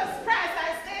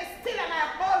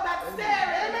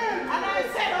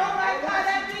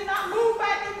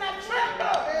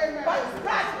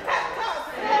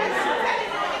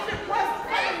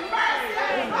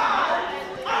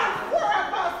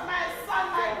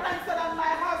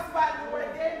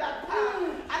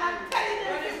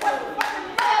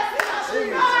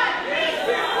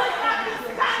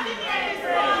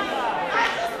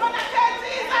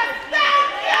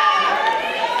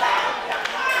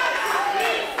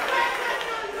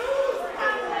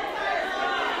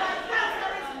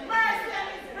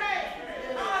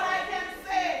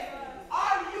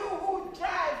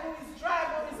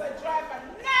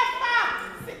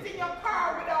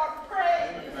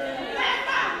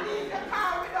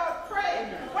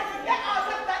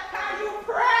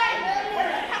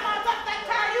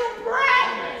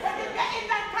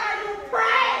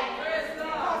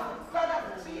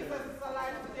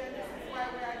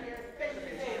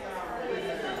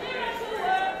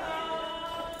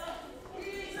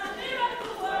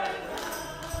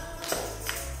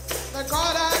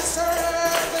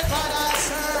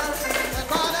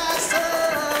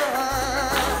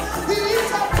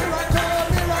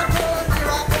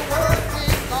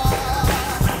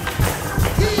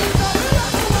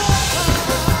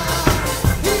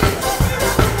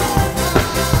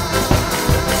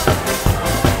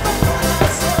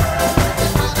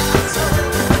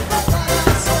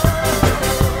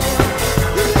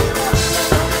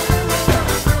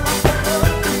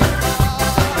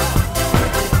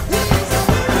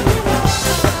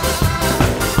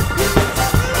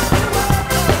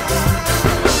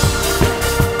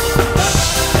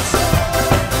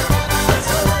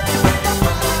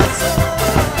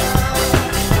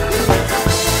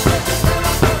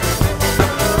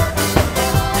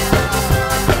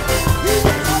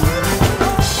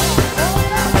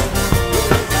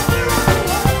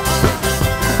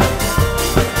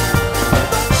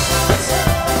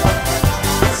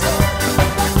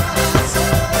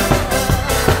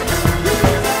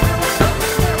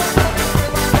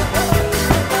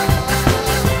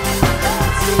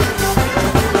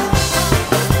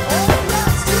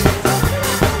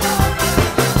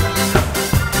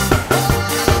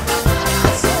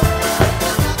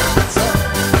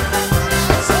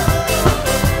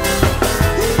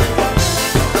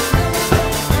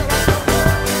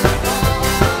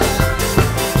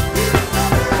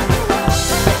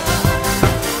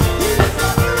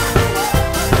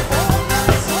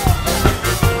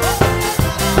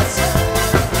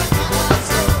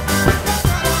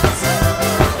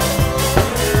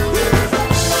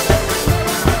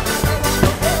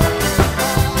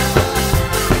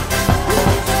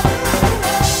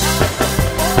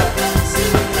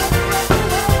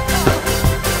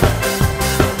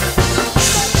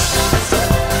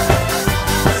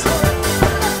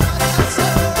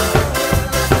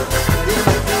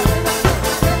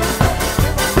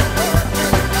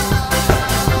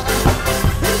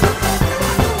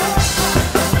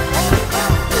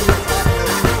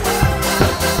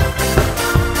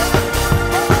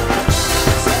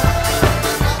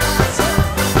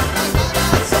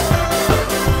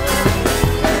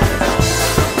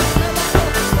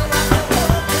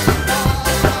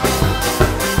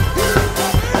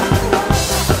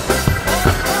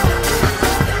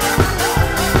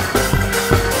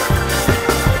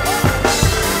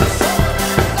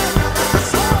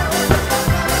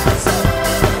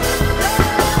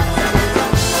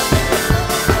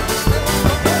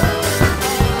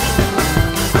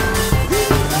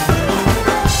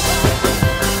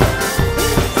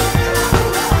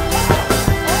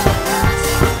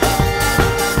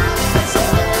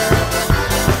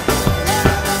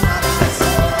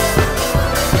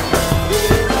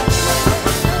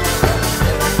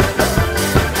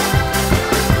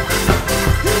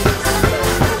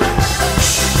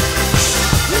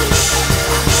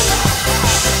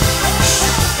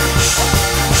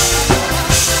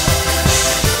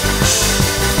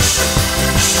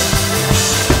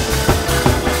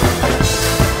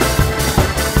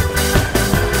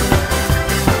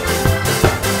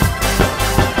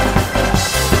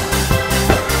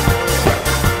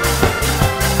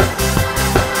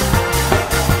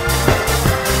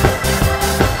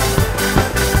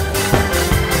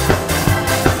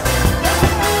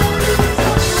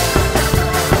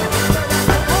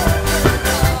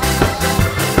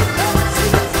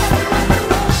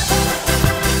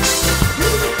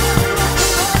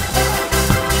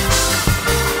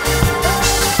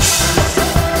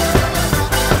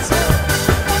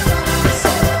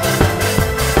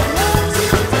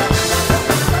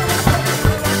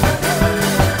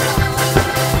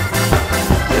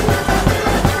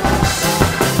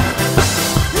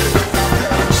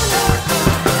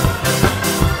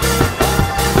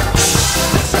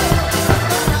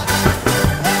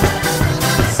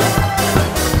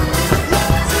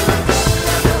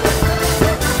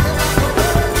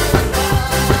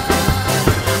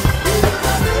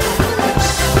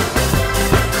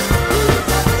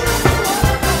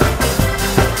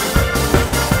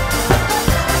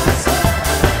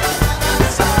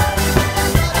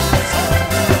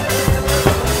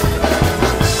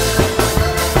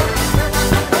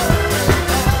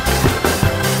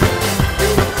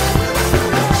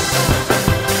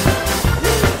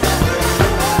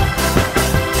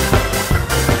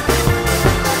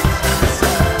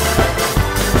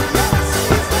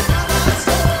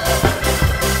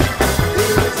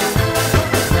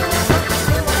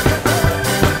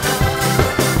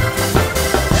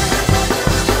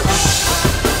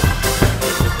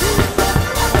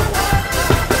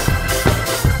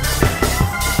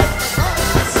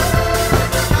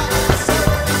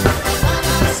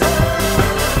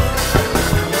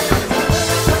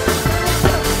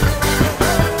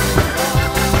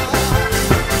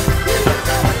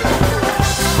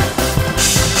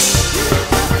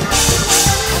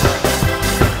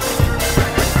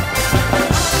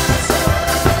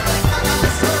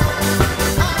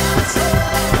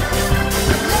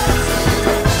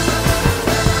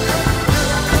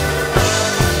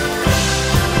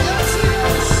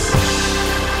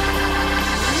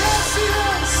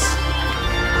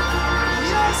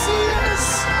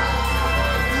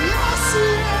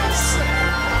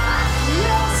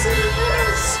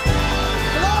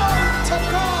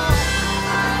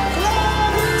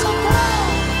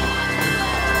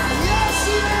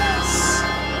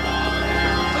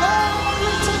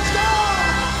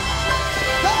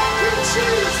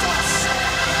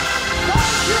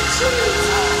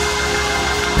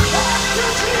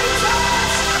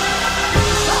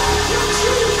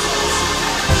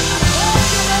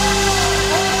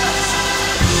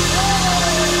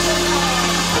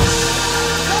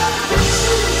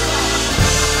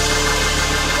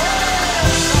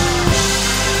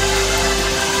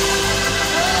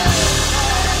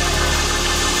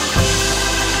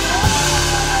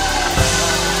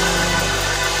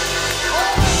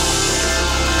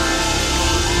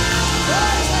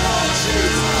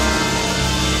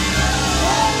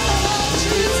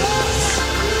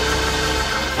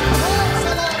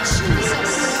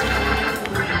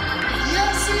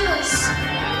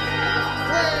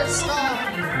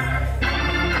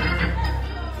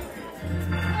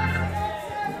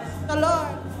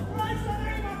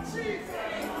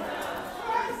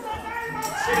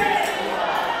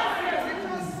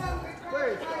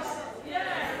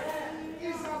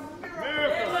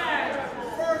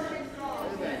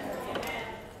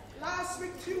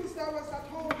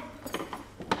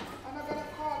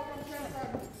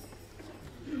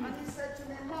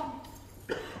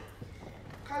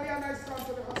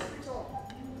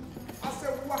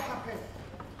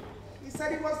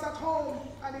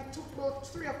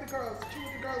 three of the girls, two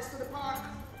of the girls to the park.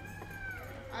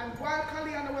 And while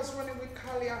Kaliana was running with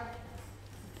Kalia,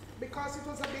 because it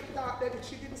was a bit dark there,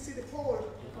 she didn't see the pole.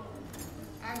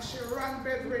 And she ran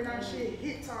Brethren and she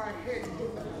hit her head in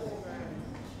the pole.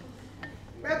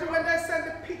 Brethren, when they sent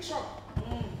the picture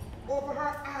over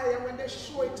her eye and when they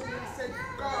showed it to me, I said,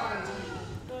 God,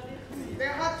 they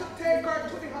had to take her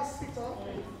to the hospital.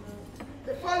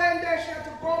 The following day, she had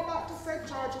to go back to St.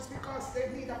 George's because they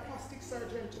need a plastic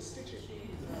surgeon to stitch it.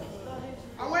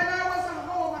 And when I was at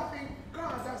home, I think,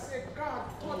 God, I said, God,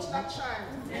 touch that child.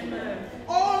 Amen.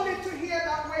 Only to hear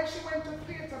that when she went to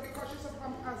theater, because she's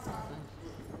from cancer,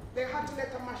 they had to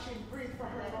let a machine breathe for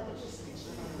her in order to stitch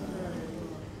it.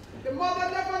 The mother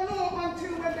never knew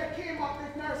until when they came up,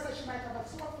 the nurse said she might have a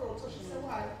sore throat. So she said,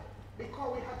 why?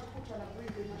 Because we had to put her on a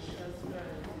breathing machine.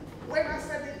 When I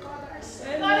said it, God, I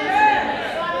said,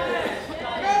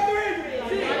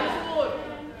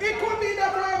 it could be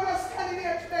that I was standing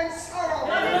here today in sorrow.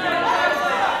 But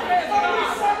we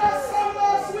sang a song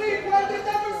last week when the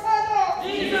devil said, oh,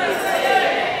 Jesus.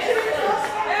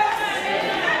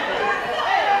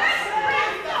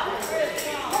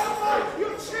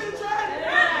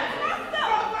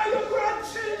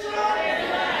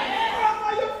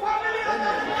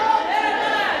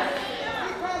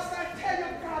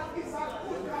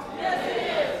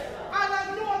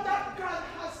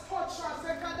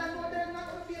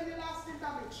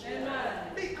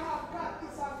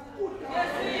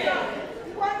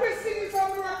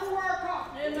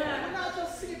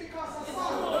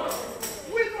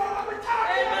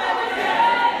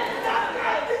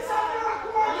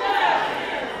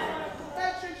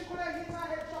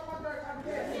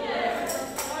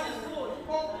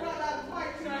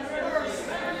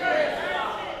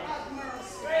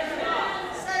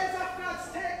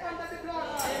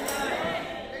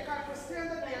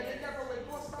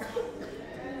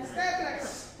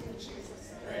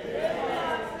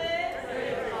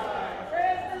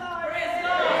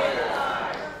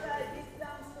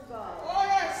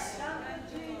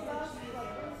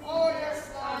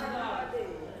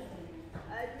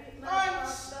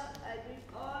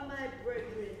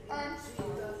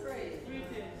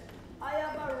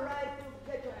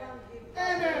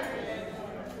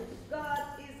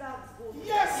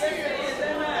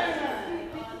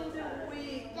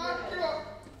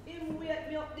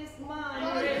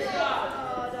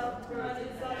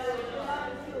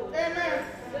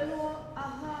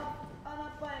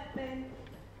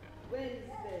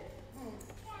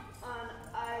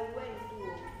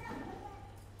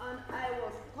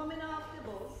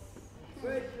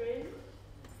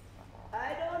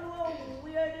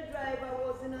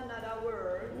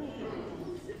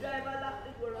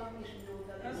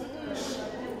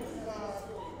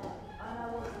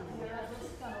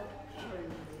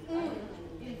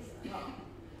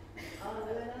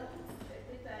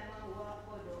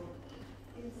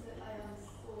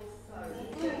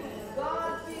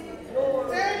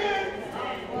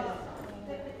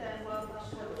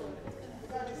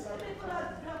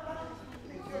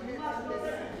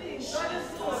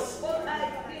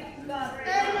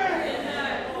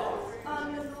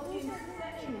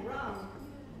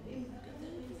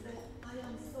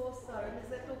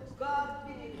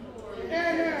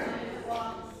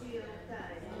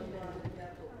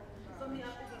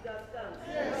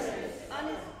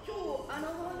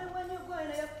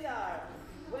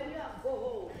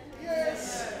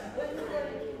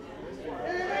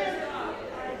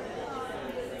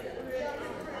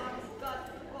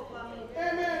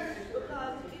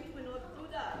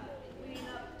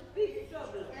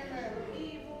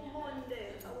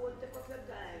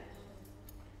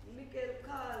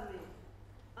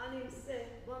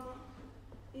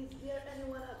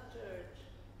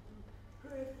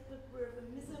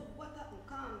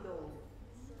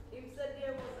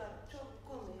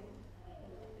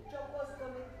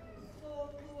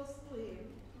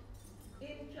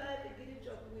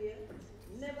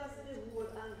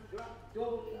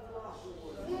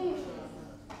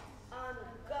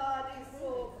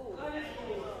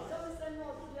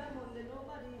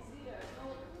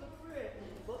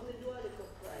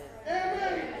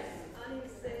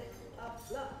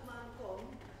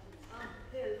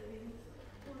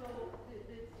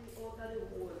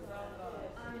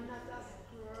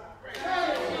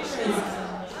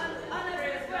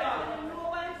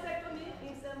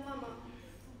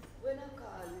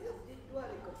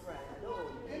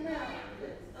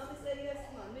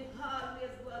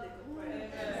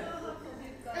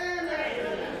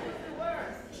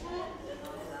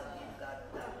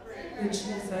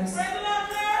 Jesus.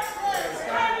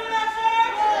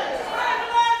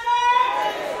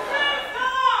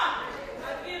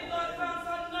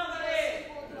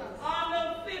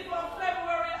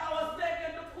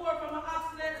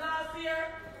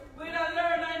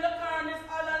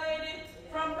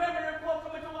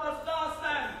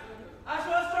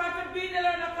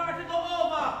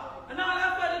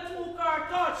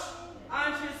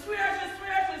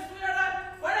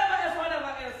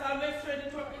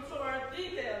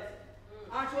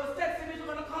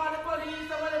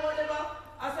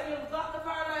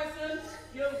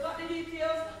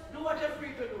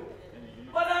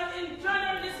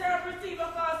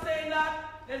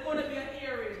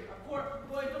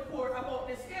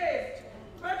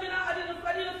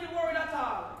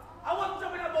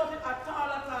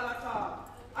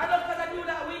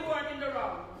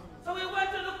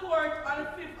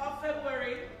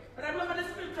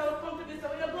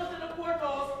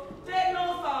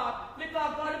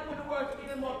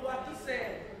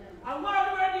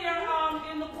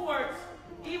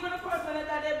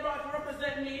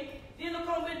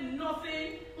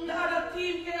 doing. The other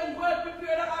team came well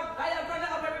prepared, have diagram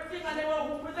of everything, and they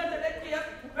were presented their case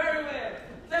very well.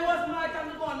 So it was my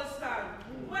time to go understand.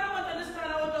 When I went to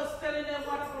understand, I was just telling them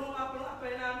what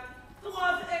happened, and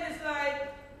towards the end, it's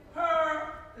like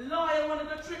her lawyer wanted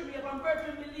to trick me. If I'm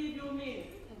virgin, believe you me.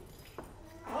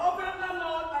 I opened up my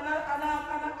mouth, and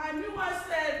I knew I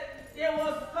said there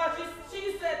was, because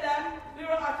she said that we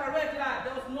were at a red light.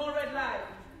 There was no red light.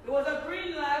 It was a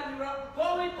green light. We were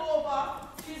going over.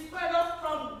 She spread us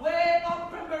from way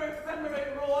up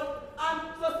Pemberley Road and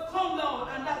just come down,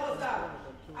 and that was that.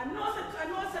 I know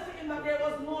I said to him that there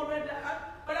was no red light,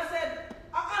 but I said,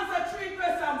 I answered 3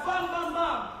 questions, bam, bam,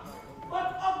 bam.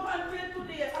 But up until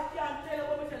today, I can't tell you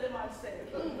what we tell him I said.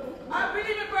 I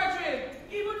believe it, brethren.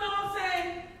 Even though I'm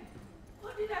saying,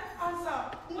 what did I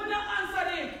answer? When I answered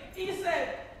him, he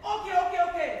said,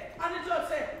 okay. And the judge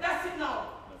said, that's it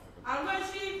now. And when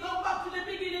she go back to the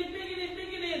beginning,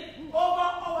 over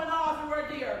an hour and a half we were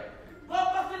there. Go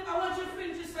back to, and when she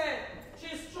finished, she said,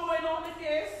 she's throwing out the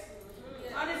case,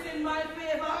 and it's in my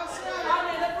favor, and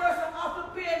then the person has to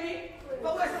pay me,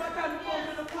 but where's my time to come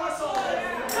to the court?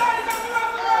 God is a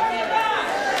miracle working God.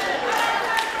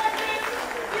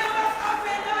 You're a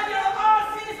prophet God, you're an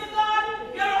all-season God,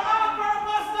 you're an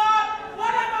all-purpose God,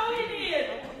 whatever we need,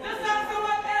 just answer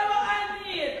whatever I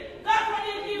need. That's what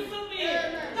he gives to me.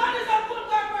 God is a good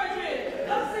God, brethren.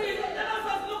 Don't see, let us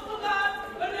just look to God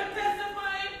when we're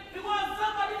testifying. We want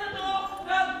somebody to know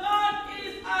that God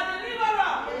is a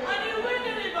deliverer, and he will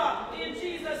deliver in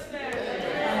Jesus' name.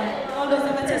 All those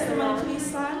have a testimony, please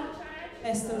stand.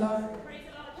 Bless the Lord. Praise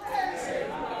the Lord.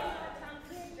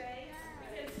 Today,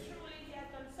 because truly he has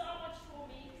done so much for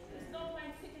me. There's no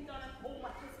point sitting down and hold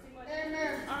my testimony.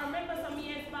 Amen. I remember some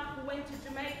years back we went to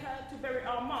Jamaica to bury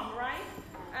our mom, right?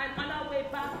 And on our way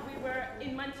back we were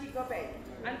in Montego Bay.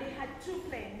 And they had 2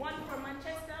 planes, one for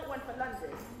Manchester, one for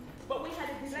London. But we had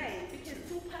a delay because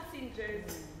 2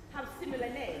 passengers have similar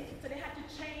names. So they had to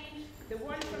change. The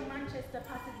one from Manchester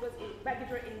baggage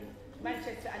were in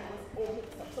Manchester, and it was all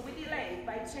mixed up. So we delayed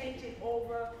by changing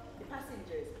over the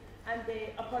passengers, and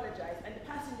they apologized. And the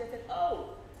passenger said,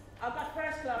 oh, I've got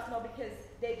first class now because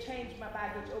they changed my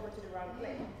baggage over to the wrong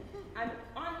plane. And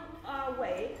on our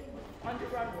way, on the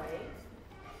runway,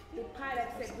 the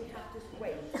pilot said we have to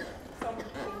wait. Something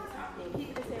is happening. He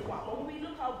didn't say what. But when we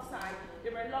look outside,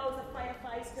 there were loads of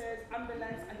firefighters,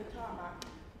 ambulance, and the tarmac.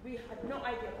 We had no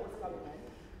idea what was going on.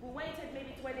 We waited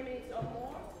maybe 20 minutes or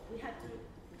more. We had to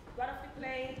got off the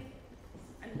plane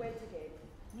and went again.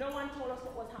 No one told us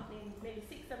what was happening. Maybe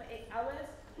 6, 7, 8 hours.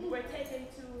 We were taken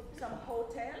to some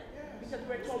hotel because we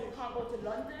were told we can't go to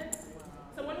London.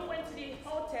 So when we went to the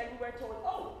hotel, we were told,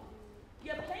 oh,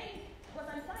 your plane was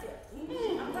on fire.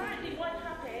 Apparently what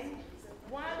happened,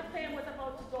 while the plane was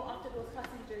about to go after those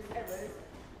passengers' errors,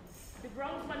 the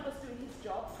groundsman was doing his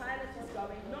job, pilot was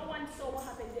going, no one saw what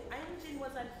happened. The engine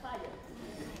was on fire.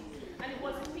 And it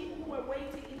was the people who were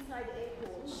waiting inside the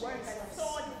airport that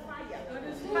saw the fire.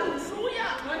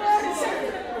 Hallelujah!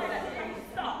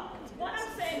 Stop. What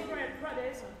I'm saying,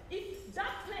 brothers, if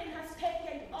that plane has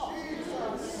taken off,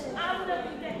 I would have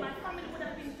been dead, my family would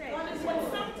have been dead. But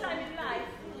sometime in life,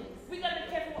 we got to be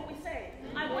careful what we say.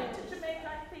 I went to Jamaica,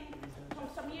 I think,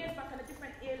 some years back on a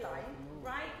different airline,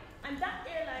 right? And that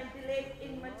airline delayed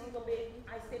in Montego Bay.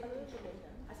 I stayed back in Jamaica.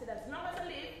 I said, as long as I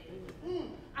live,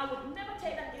 I would never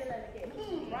take that airline again,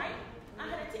 right? I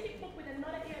had a ticket booked with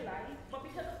another airline, but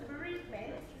because of the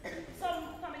bereavement,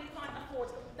 some family can't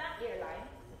afford that airline,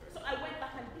 so I went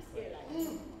back on this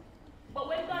airline. But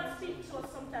when God speaks to us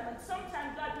sometimes, and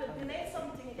sometimes God will delay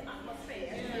something in the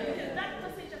atmosphere, because that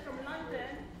passenger from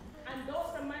London and those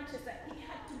from Manchester, he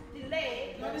had to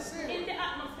delay in the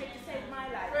atmosphere to save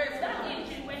my life. That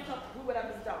engine went up, we would have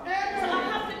been down. So I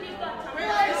have to give God time.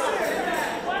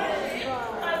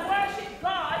 I worship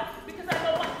God because I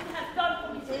know what he has done for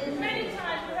me. Many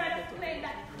times we heard of a plane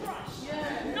that crashed.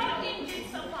 No engine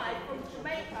survived from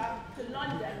Jamaica to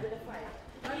London with a fire.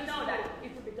 We know that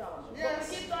it will be done. But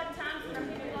we give God thanks and I'm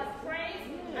giving God praise,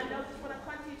 and I just want to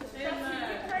continue to trust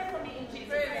you. Pray for me in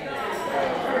Jesus' name.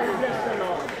 Bless the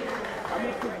Lord. I'm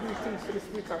introducing to the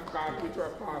Spirit of God, which are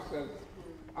pastors,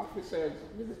 officers,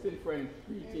 visiting friends,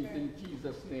 greetings in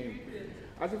Jesus' name.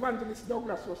 As Evangelist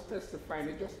Douglas was testifying,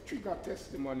 it just triggered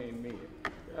testimony in me.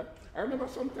 I remember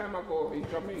some time ago in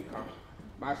Jamaica,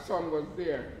 my son was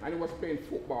there and he was playing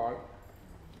football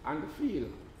on the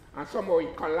field. And somehow he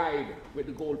collided with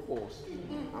the goalpost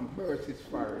and burst his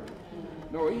forehead.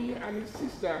 Now he and his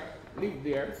sister lived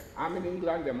there. I'm in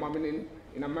England, their mom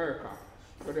in America.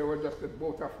 So they were just the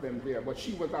both of them there, but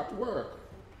she was at work.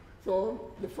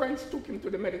 So the friends took him to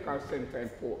the medical center in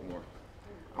Portmore.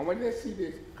 And when they see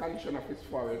the condition of his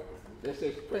forehead, they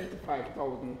said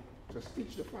 25,000 to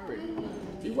stitch the forehead.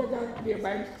 He was out there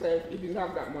by himself, he didn't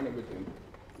have that money with him.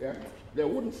 Yeah? They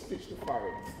wouldn't stitch the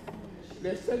forehead.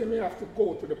 They said me have to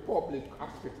go to the public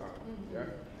hospital. Yeah?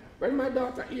 When my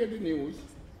daughter heard the news,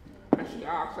 and she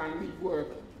asked and leave work,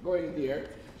 going there,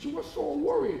 she was so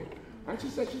worried. And she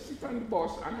said she sits on the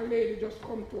bus, and a lady just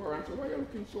come to her and said, why are you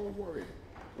looking so worried?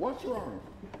 What's wrong?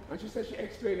 And she said she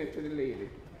explained it to the lady.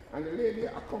 And the lady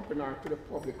accompanied her to the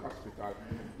public hospital.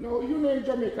 Now, you know in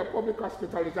Jamaica, public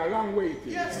hospital is a long waiting.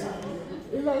 Yes.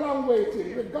 It's a long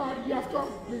waiting. With God, you have to...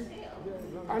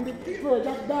 And the people are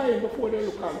just dying before they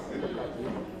look at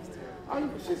you.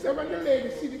 And she said, when the lady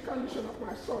see the condition of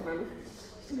my son and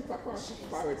slip across his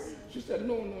forehead, she said,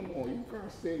 no, you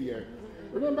can't stay here.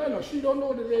 Remember, no, she don't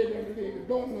know the lady and the lady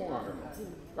don't know her.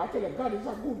 I tell her, God is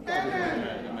a good God.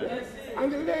 Yes.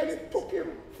 And the lady took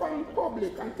him from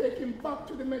public and take him back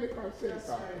to the medical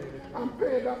center and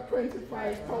paid that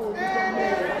 25,000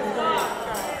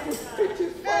 to stitch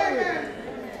his forehead.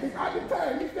 At the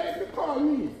time, if they called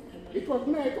me, it was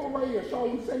night over here, so I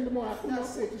wouldn't send the money. I could not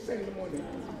afford to send the money.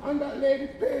 And that lady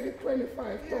paid the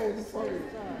 25,000 for it.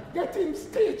 Get him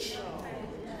stitched.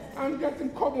 And get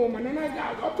him come home, and then I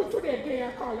got up to today,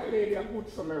 I call that lady a good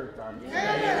Samaritan.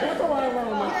 That's how I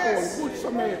run my phone, good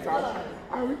Samaritan.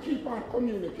 And we keep on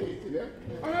communicating.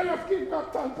 And I just give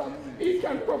God thanks that He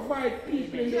can provide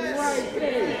people in the right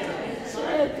way to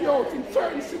help you out in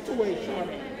certain situations.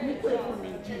 We pray for me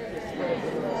in Jesus' name.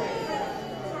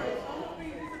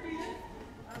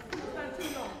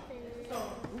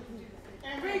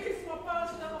 And greetings to my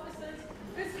pastor officers,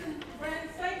 listen,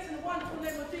 friends, saints in the wonderful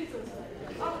name of Jesus.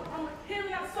 I'm hearing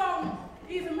that song,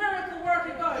 He's a miracle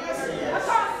working God. Yes, I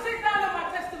can't sit down on my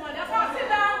testimony. I can't sit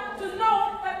down to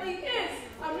know that He is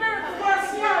a miracle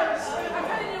working God. I'm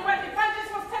telling you, when the evangelist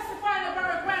was testifying about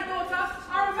her granddaughter,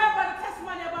 I remember the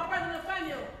testimony about Brother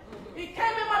Nathaniel. He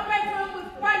came in my bedroom with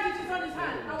bandages on his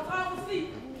hand. I was half asleep.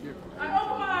 I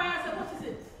opened my eye, I said, what is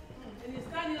it? And he's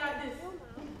standing like this.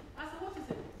 I said, what is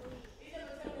it? He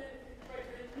never told me anything,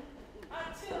 brethren,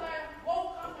 until I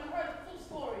woke up and heard the full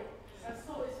story and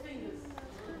saw his fingers.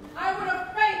 I would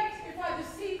have fainted if I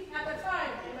deceived at the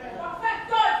time. But thank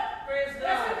God, if it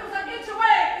was an inch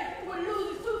away, he would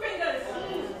lose his two fingers.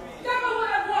 Devil would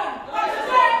have won. But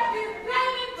today, he's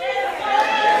playing in Jesus.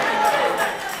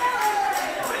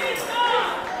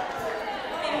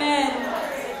 Amen.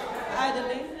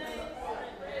 Idly.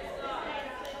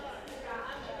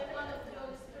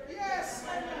 Yes.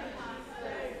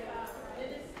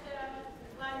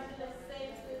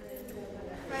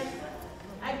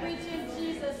 I greet you in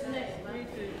Jesus' name.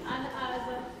 And as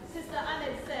Sister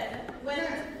Annette said, when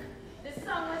the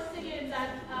song was singing that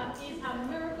He's a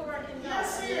miracle working God,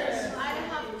 Yes. I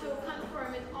have to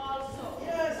confirm it also.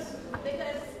 Yes.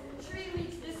 Because 3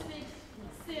 weeks this week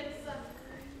since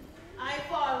I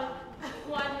fall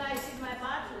one night in my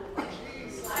bathroom,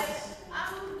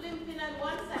 I'm limping on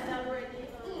one side already,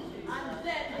 and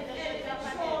then the enemy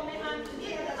showed me on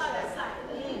the other side.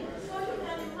 So you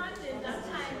can imagine that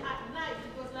time at night,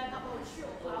 it was like about 3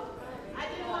 o'clock. I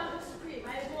didn't want to scream.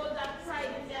 I hold that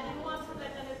pride in me. I didn't want to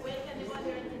let anyone wake anyone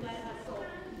or anything like that. So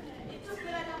it took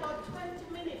me like about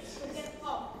 20 minutes to get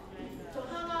up, to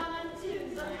hang on until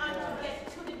and to get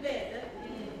to the bed.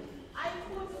 I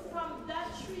put from that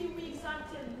 3 weeks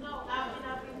until now, I've been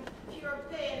having pure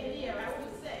pain here, I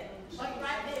would say, but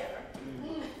right there.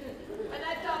 When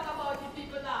I talk about it,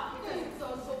 people laugh because it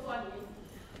sounds so funny.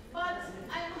 But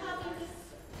I'm having this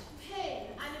pain,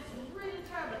 and it's really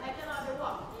terrible. I cannot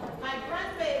walk. My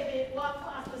grandbaby walked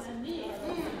faster than me.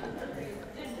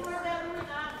 The doorbell ring,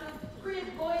 I have to creep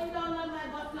going down on my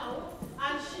butt now,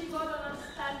 and she got on and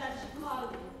stand and she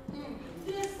called me.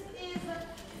 This is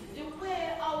the way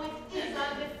how it is,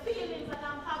 and the feelings that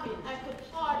I'm having. I could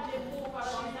hardly move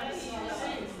around my feet.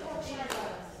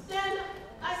 Then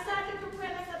I started to pray,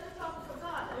 and I started to talk to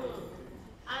God.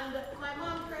 And my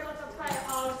mom prayed out a prayer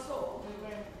also,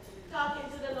 talking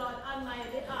to the Lord on my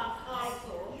behalf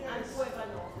also, and whoever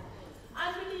knows.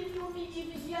 And believe you me,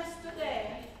 even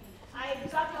yesterday, I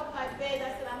got up my bed, I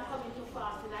said, I'm coming to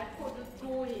fast, and I couldn't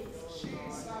do it.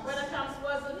 Brother Thomas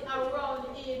wasn't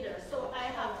around either, so I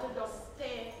have to just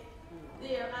stay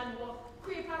there and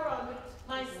creep around with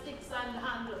my sticks and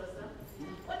handles.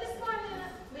 But this morning,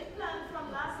 we planned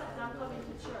from last night, I'm coming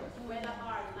to church, whether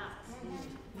or not.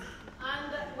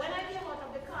 And when I came out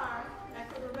of the car, I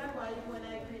could remember when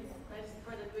I greeted my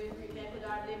brother doing greeting, I could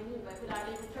hardly move, I could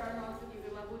hardly even turn around to give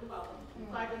him a good hug.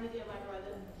 Pardon me, dear my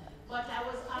brother. But I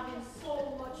was having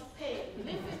so much pain,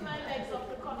 lifting my legs up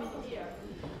to come in here.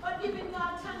 But giving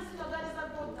God thanks, you know, God is a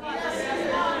good God. Yes. And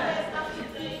we always have to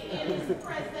be in His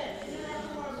presence.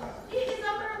 He is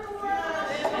a miracle worker.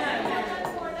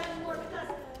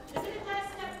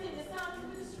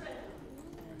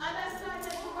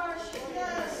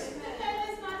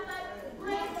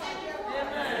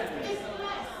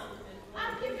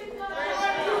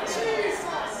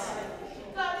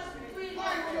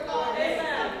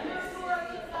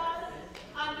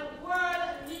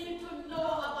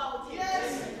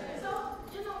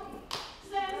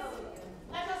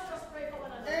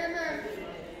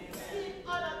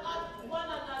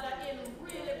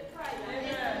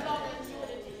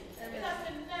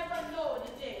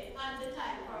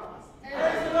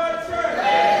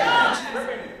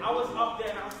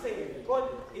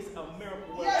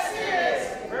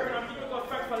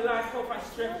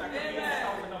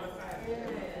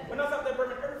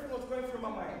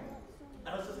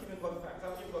 I was just giving God thanks. I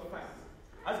was giving God thanks.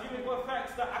 I was giving God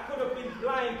thanks that I could have been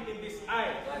blind in this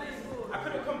eye. I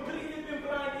could have completely been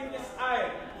blind in this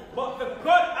eye. But the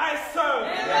God I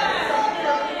serve is a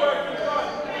miracle working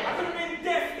God. I could have been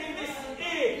deaf in this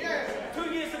ear.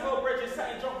 2 years ago, Bridget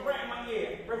sat and dropped right in my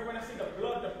ear. Brother, when I see the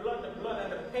blood,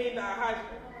 and the pain that I had,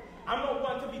 I'm not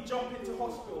one to be jumping to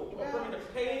hospital. But brother, the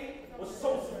pain was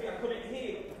so severe I couldn't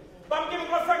hear. But I'm giving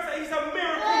God thanks that He's a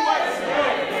miracle working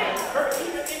God.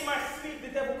 Even in my sleep, the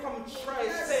devil come and try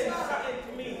to say something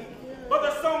to me. But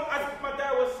the song, as my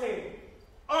dad was saying,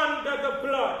 under the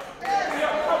blood. We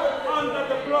are covered under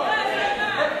the blood.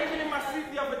 But even in my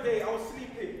sleep the other day, I was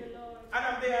sleeping. And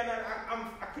I'm there and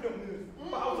I couldn't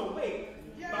move. But I was awake.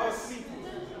 But I was sleeping.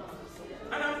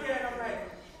 And I'm there and I'm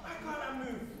like, why can't I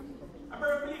move? I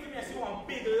better believe in me, I see one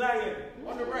big lion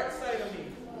on the right side of me.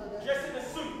 Dressed in a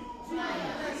suit.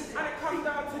 And it comes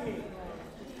down to me.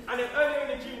 And then earlier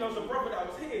in the dream, there was a brother that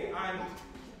was here. And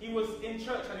he was in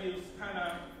church and he was kind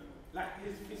of, like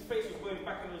his face was going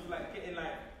back and it was like getting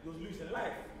like, he was losing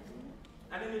life.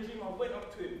 And in the dream I went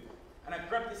up to him and I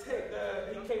grabbed his head,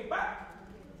 he came back.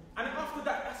 And then after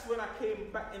that, that's when I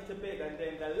came back into bed and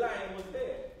then the lion was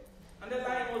there. And the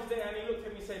lion was there and he looked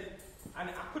at me and said, and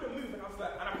I couldn't move and I was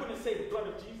like, and I couldn't say the blood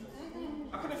of Jesus.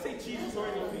 I couldn't say Jesus or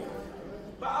anything.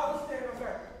 But I was there and I was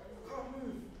like, I can't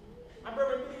move. And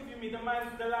brother, believe me, the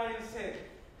lion said,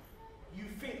 you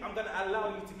think I'm going to allow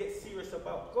you to get serious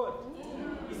about God?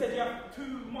 He said, you have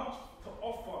too much to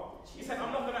offer. He said,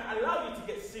 I'm not going to allow you to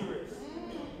get serious.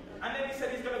 And then he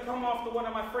said he's going to come after one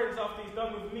of my friends after he's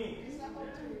done with me.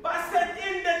 But I said,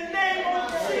 in the name of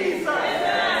Jesus,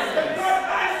 the God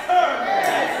I serve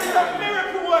is a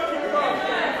miracle working God.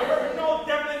 No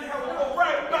devil in hell will go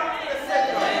right back to the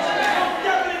center. No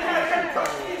devil in hell can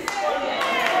touch this one.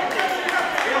 No devil in hell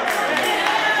can touch this.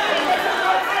 The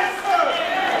God I serve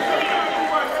is a miracle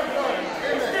working God.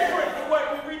 It's different the way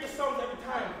we read the Psalms every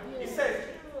time. He says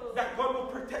that God will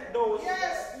protect those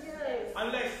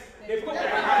unless they put their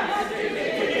hands in the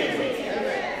iniquity.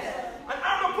 And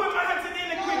I'm not putting my hands in the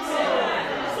iniquity.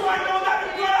 So I know that the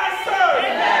God I serve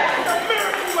is a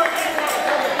miracle working God.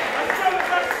 As well as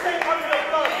I stay under the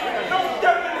blood, no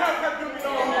devil in hell can do me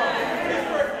no harm. This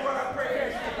word is what I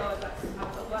pray. I was at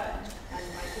work and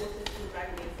my daughter still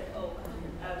rang me and said,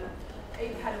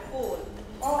 Amy had a fall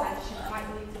and she might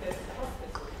need to go to the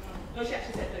hospital. No, she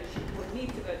actually said no, she would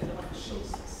need to go to the hospital.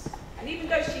 And even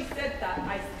though she said that,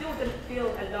 I still didn't feel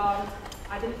alarmed.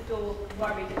 I didn't feel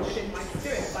worried within my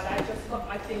spirit, but I just got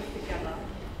my things together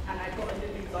and I got a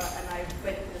new Uber and I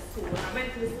went to the school. When I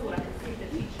went to the school, I could see the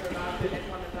teacher around and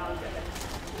everyone around her, and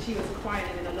she was crying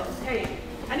and in a lot of pain.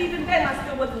 And even then, I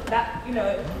still wasn't that,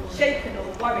 shaken or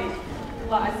worried.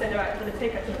 But I said, all right, I'm going to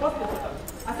take her to the hospital. But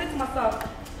I said to myself,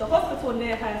 the hospital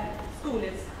near her school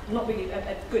is not really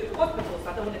a good hospital, so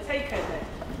I don't want to take her there.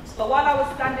 But while I was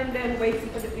standing there waiting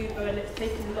for the Uber and it's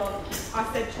taking long, I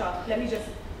said, Chuck, let me just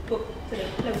book to the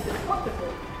closest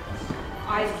hospital.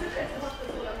 I took her to the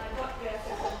hospital and I got there, I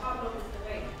said, how long is the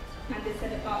wait? And they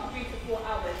said about 3 to 4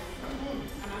 hours.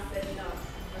 And I said,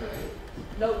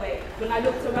 no way. When I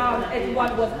looked around,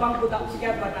 everyone was bundled up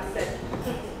together and I said,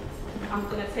 I'm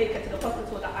going to take her to the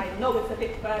hospital that I know it's a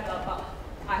bit further, but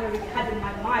I already had in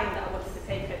my mind that I wanted to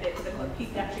take her there because they've got a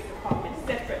pediatric department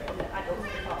separate from the adult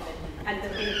department. And the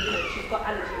thing is, she's got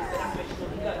allergies, so that's where she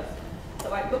normally goes.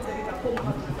 So I booked her, I called my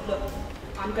husband and said, look,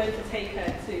 I'm going to take her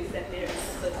to St. Mary's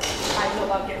because I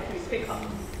know I'll get through pickup.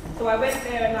 So I went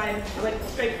there and I went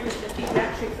straight through to the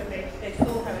pediatrics and they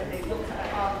saw her and they looked at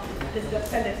her arm. This is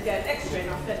send her to get an x-ray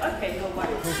and I said, okay, no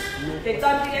worries. They've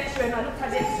done the x-ray and I looked at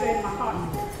the x-ray in my heart.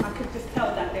 I could just tell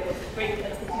that there was a break and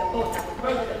I could see a bone that was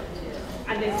broken.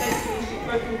 And they said to me, she's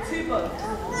broken 2 bones.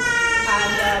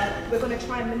 And we're going to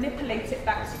try and manipulate it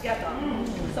back together.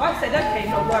 So I said, okay,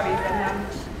 no worries. And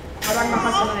I rang my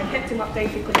husband and I kept him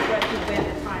updated because he was working away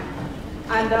at the time.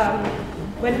 And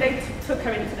when they took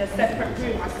her into the separate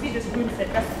room, I see this room said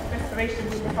restoration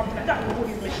room or something like that with all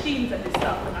these machines and this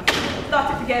stuff. And I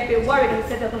started to get a bit worried and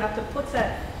said they're going to have to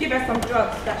give her some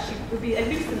drugs that she would be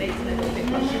hallucinating a little bit,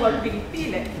 but she won't really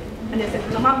feel it. And they said,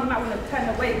 Mum, you might want to turn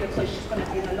away because she's going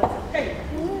to be in a lot of pain.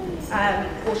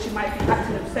 Or she might be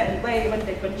acting a certain way.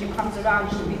 When she comes around,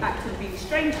 she'll be acting really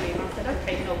strangely. And I said,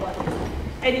 okay, no worries.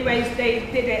 Anyways, they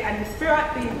did it, and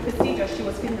throughout the procedure, she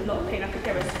was feeling a lot of pain. I could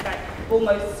hear her like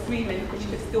almost screaming because she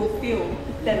could still feel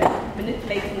them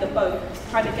manipulating the bone,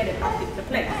 trying to get it back into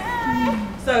place.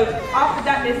 So after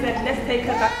that, they said, let's take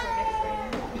her back for an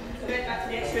x-ray. So we went back to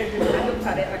the x-ray room, and I looked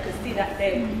at it, I could see that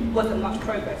there wasn't much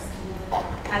progress.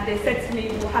 And they said to me,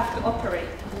 we'll have to operate.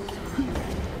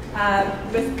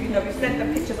 You know, we sent the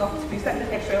pictures off, we sent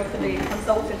the x-ray off to the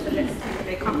consultants and let's see what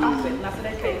they come back with. And I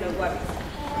said, okay, no worries.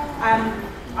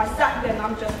 I sat there and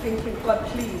I'm just thinking, God,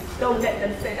 please don't let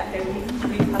them say that they will need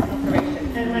to have an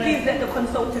operation. Please let the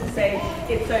consultant say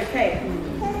it's okay.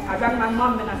 I rang my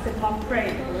mum and I said, Mum,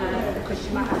 pray, because she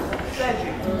might have to have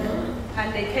surgery.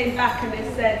 And they came back and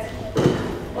they said,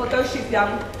 although she's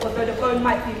young, although the bone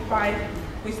might be fine,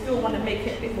 we still want to make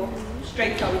it a bit more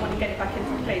straighter. We want to get it back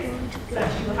into place so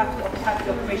that she will have to have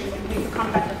the operation complete to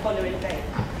come back the following day.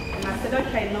 And I said,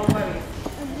 okay, no worries.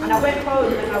 And I went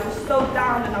home and I was so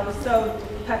down and I was so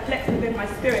perplexed within my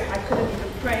spirit. I couldn't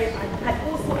even pray. I had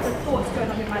all sorts of thoughts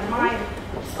going on in my mind.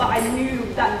 But I knew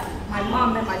that my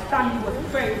mum and my family was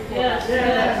praying for me.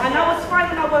 And I was fine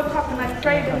when I woke up and I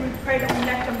prayed and we prayed and we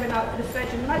left and went out to the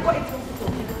surgeon. When I got into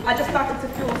hospital, I just started to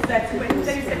feel dirty. When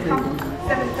they said come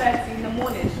 7:30 in the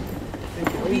morning,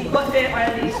 we got there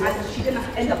early and she didn't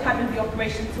end up having the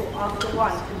operation till after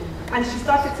 1. And she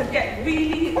started to get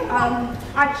really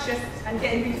anxious and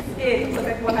getting really scared because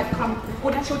everyone had come,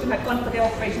 all the children had gone for their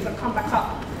operations and come back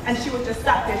up. And she was just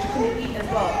sat there, she couldn't eat as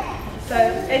well. So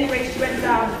anyway, she went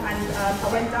down and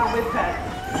I went down with her.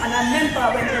 And I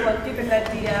remember when they were giving her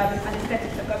the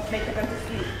anesthetic to make her go to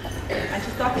sleep. And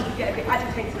she started to get a bit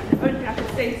agitated. And the only thing I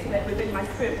could say to her within my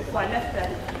spirit before I left her,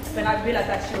 when I realized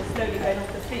that she was slowly going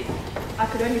off to sleep, I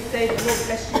could only say, the Lord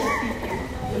bless you and keep you.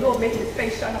 The Lord made his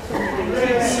face shine up on you and keep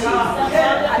you.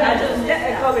 And I just let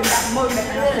her go in that moment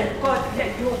and I said, God,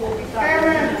 let your will be done.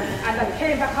 And I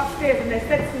came back upstairs and they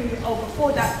said to me, oh,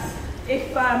 before that, if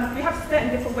we have certain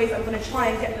different ways that we're going to try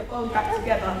and get the bone back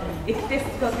together. If this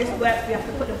works, we have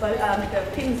to put the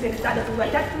pins in. If that doesn't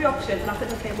work, that's 3 options. And I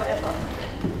said, okay, whatever.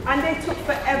 And they took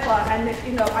forever. And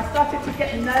you know, I started to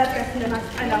get nervous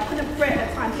and I couldn't pray at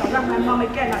the time. So I rang my mum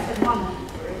again. I said, Mum,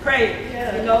 pray,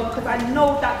 you know, because I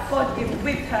know that God is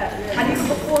with her. And even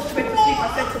before she went to sleep, I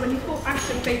said to her, when you feel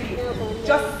anxious, baby,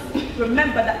 just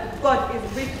remember that God is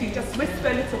with you. Just whisper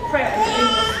a little prayer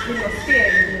when you're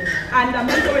scared. And I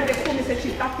remember when they called me, said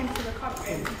she's back into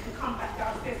recovery. You can come back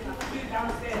downstairs. And I flew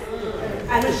downstairs.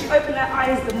 And when she opened her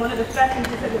eyes, one of the first things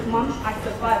she said was, Mum, I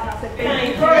survived. And I said,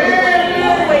 baby, you're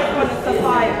always going to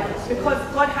survive because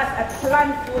God has a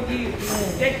plan for you.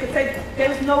 They could say, there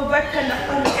is no weapon that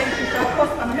formed against you shall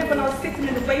prosper. I remember when I was sitting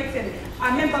in the waiting,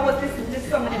 I remember I was listening to this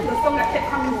song, and it was a song that kept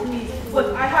coming to me,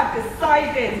 was I have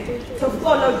decided to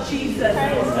follow Jesus.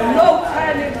 No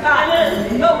turning back,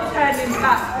 no turning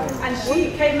back. And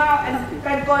she came out and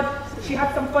thank God, she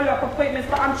had some follow-up appointments,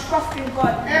 but I'm trusting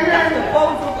God that the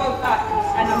bones will go back.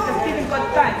 And I'm just giving God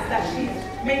thanks that she's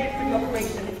made it through the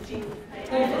operation in Jesus' name.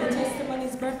 Pray for the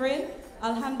testimonies, brethren.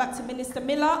 I'll hand back to Minister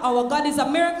Miller. Our God is a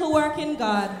miracle-working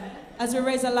God, as we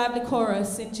raise a lively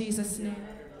chorus in Jesus' name.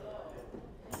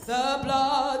 The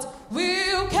blood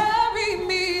will carry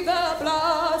me, the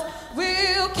blood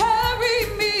will carry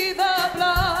me, the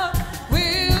blood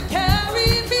will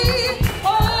carry me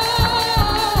over.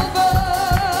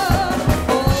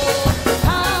 Oh,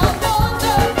 how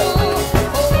wonderful,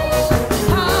 oh,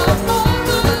 how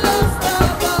marvelous the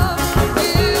blood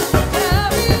will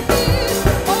carry me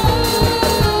over.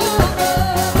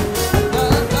 The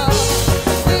blood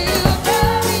will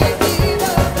carry me,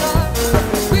 the blood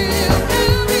will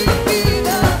carry me,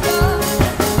 the blood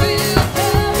will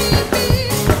carry me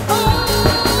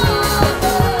over.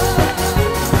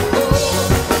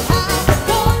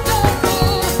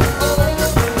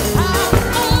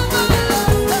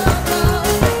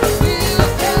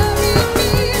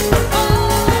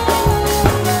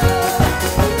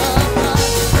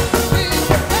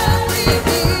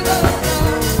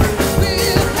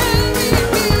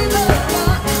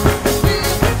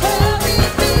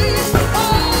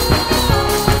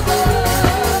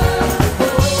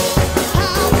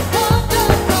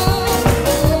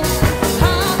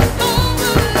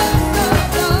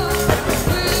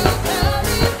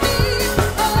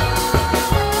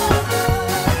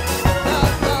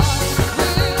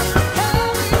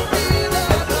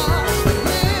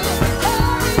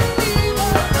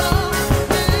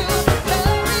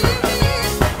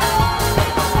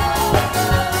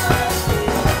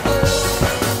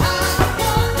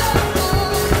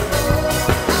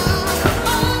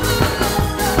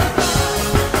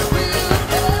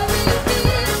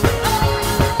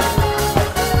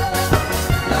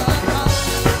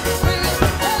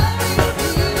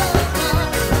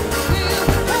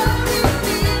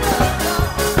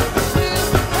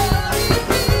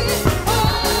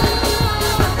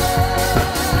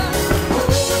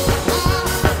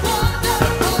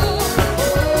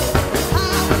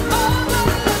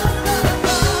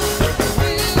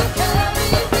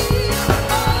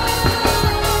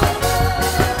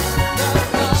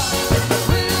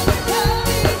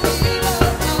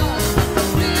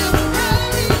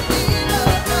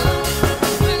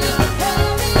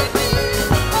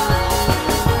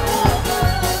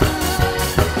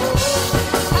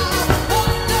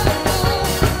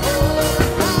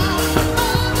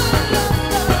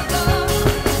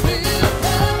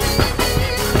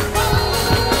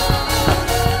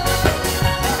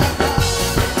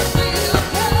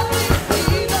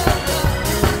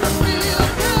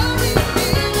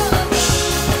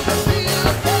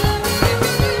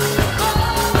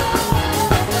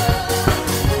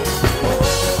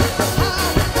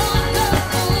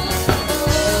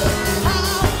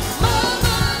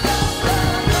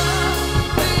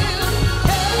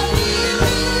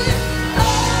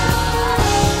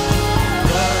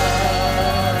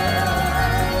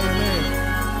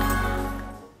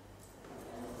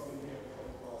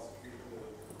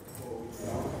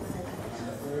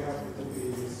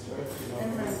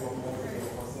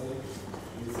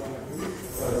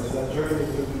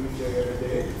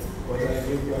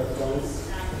 thanks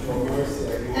for mercy.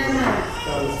 I give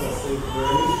thanks for safe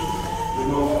journey. You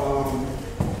know,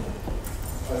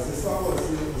 as the song was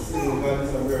singing, God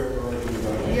is a miracle working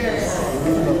God. Yes. I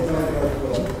really thank God for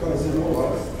that, because you know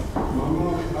what? My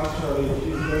mom actually,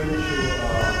 she's going through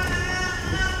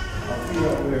a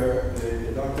period where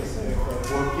the doctor said that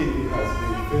one kidney has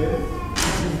been failed.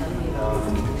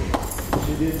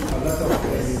 She did a lot of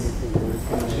tests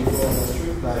and she was on a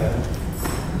strict diet.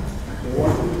 They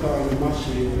wanted to put her on the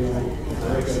machine, you know,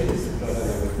 regulate the blood and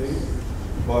everything.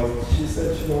 But she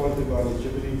said she don't want to go on it. She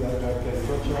believes that God can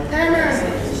touch her. She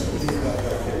believes that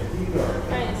God can heal her.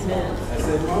 I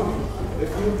said, Mom, if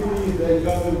you believe, then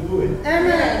God will do it.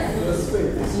 Amen. Just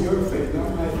faith. It's your faith,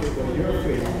 not my faith, but your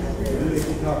faith will make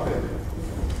it happen.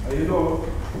 And you know,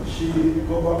 she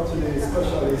go back to the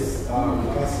specialist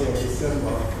last year,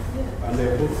 December, and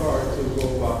they book her to go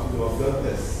back to do a blood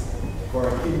test for a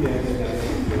kidney and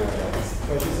everything like that.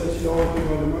 But she said she don't want to go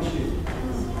on the machine.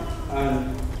 And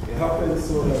it happened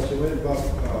so that she went back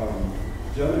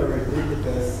January, did the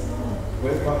test,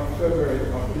 went back February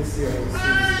of this year to see the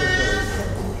specialist.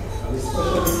 And the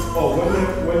specialist,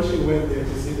 when she went there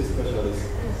to see the specialist,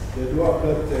 they do a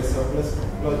blood test. Her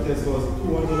blood test was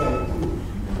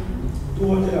 202,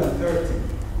 230.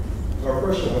 Her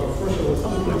pressure was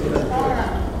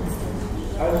 230.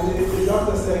 And the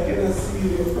doctor said, I cannot see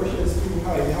your pressure is too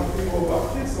high. You have to go back,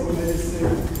 take some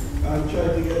medicine, and try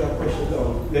to get that pressure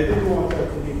down. They didn't want her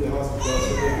to leave the hospital,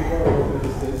 so they gave her more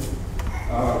medicine.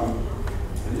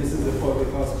 And this is the public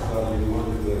hospital in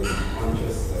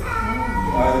Manchester.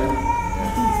 And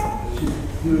she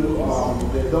do,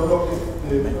 they double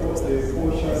the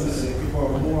portions, they give her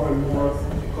more and more.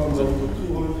 It comes up to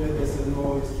 200. They said,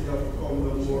 no, it still have to come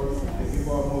down more. They give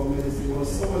her more medicine. There was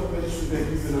so much medicine they're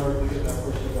giving her to get that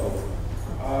pressure down.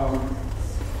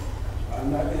 And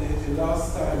the last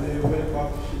time they went back,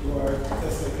 she got her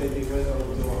test again, they went down to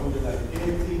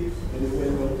 180, and they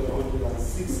went down to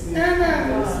 160. And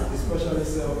the specialist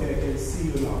said, okay, I can see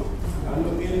you now. And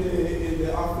in the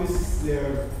office,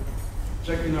 they're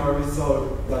checking her result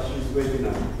that she's waiting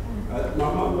at. My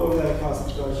mom don't like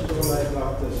hospital, she don't like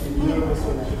doctors, she's nervous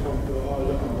when she comes to all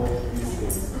about these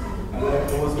things. And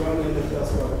there was one in the class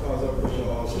where because of pressure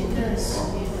also.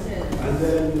 And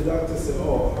then the doctor said,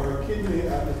 oh, her kidney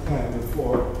at the time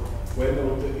before went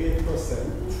down to 8%. It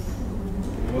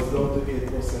was down to 8%,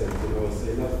 you know, so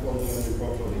not functioning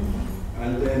properly.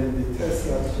 And then the test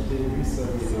that she did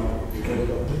recently now, it went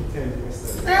up to 10%.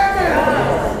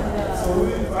 So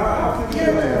I have to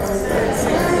give her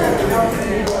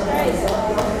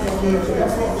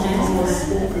that's what my mom was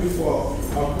hoping for,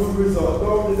 a good result.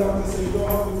 Now the doctor said, you don't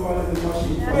have to go on the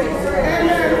machine.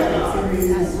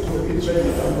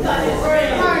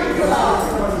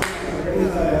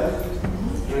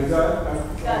 And God,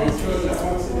 I'm sure that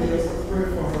once you just pray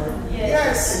for her,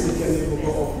 yes, we can even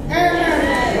go up.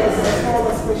 Because I called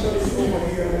a specialist over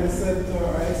here and I said to her,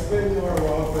 I explained to her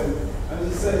what happened, and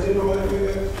she said, you know, if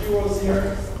she was here,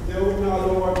 they would not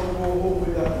allow her to go home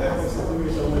with that type of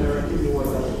situation when her kidney was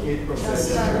at 8%.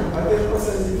 At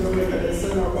 8% in Jamaica, they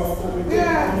send her back home with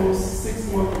almost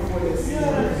 6 months before they see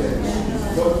her again.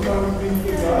 But now we think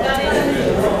it's a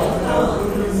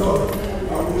good result.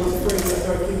 I'm just praying that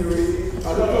her kidney, a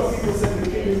lot of people say the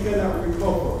kidney cannot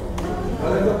recover. A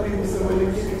lot of people say when the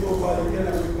kidney goes bad, it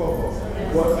cannot recover.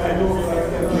 But I know that I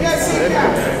can. Yes, it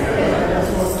can. That's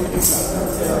what I think.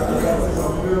 That's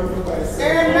a miracle by itself.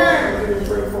 Amen.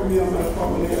 Pray for me and my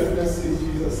family and bless you in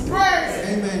Jesus' name.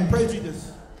 Amen. Praise Jesus.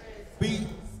 Be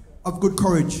of good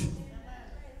courage.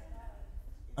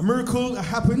 A miracle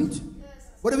happened.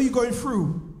 Whatever you're going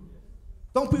through,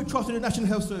 don't put your trust in the National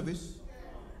Health Service.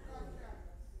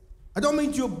 I don't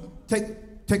mean you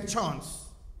take chance.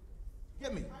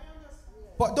 Get me?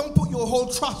 But don't put your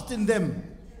whole trust in them.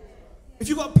 If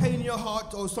you got pain in your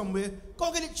heart or somewhere,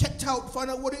 go get it checked out,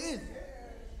 find out what it is.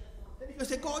 Then you can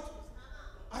say, God,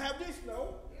 I have this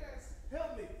now.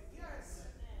 Help me.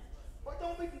 But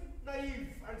don't be naive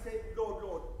and say, Lord,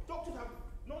 Lord. Doctors have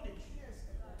knowledge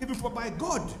given from by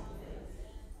God.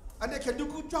 And they can do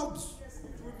good jobs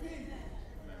to repair.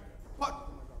 But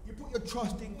you put your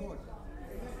trust in God.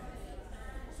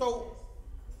 So,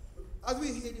 as we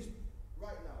hear this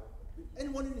right now,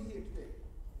 anyone in here today,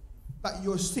 that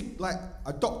you're sick, like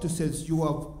a doctor says you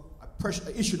have a pressure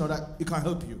issue or that it can't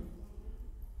help you.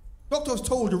 Doctor was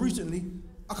told you recently,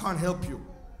 I can't help you.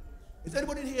 Is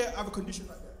anybody in here have a condition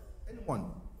like that?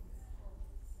 Anyone?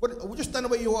 Well, just stand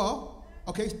where you are.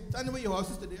 Okay, stand where you are,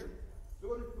 sister there. We're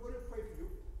going to pray for you.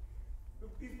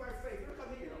 It's by faith. Don't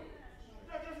come here.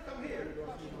 Don't come here. You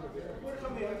want to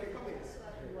come here? Okay, come here.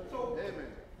 So,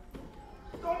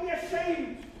 don't be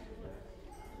ashamed.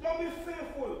 Don't be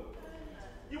fearful.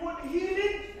 You want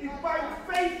healing? It's by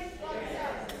faith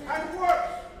and works.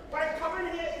 By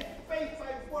coming here, it's faith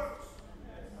by works.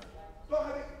 Don't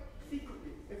have it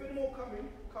secretly. If any more coming,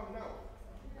 come now.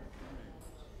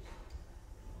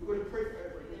 We're going to pray for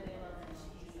everybody.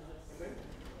 Amen.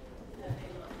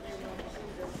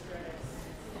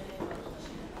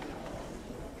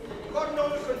 God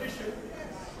knows the condition.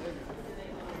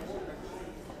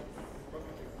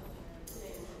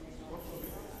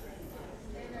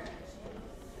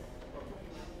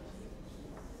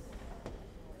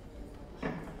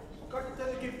 God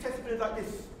doesn't give testimonies like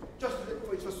this just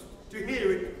to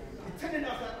hear it. He's telling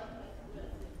us that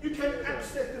you can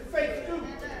access the faith too.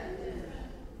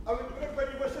 I mean, when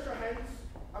you shake your hands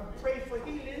and pray for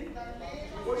healing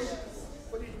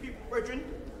for these people, brethren.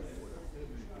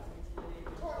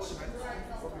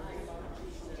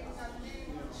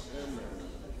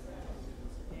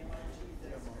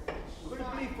 We're going to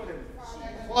believe for them.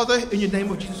 Father, in your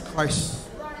name of Jesus Christ,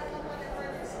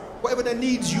 whatever their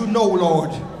needs, you know,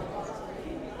 Lord.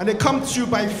 And they come to you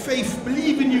by faith,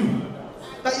 believe in you,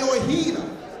 that you're a healer.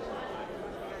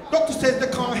 Doctor says they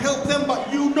can't help them,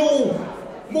 but you know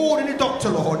more than the doctor,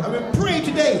 Lord. And we pray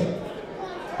today,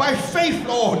 by faith,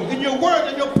 Lord, in your word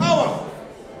and your power,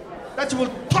 that you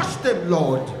will touch them,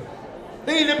 Lord.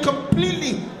 Heal them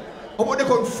completely of what they're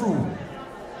going through.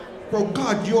 For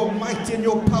God, you're mighty and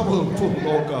you're powerful,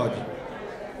 Lord God.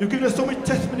 You've given us so many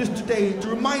testimonies today to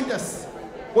remind us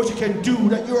what you can do,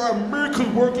 that you are a miracle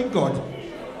working God.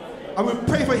 And we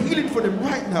pray for healing for them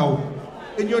right now.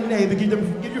 In your name, we give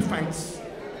you thanks.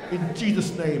 In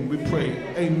Jesus' name we pray.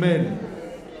 Amen.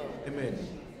 Amen.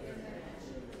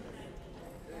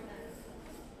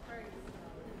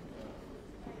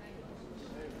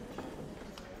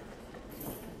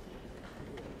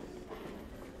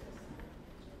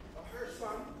 Her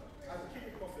son has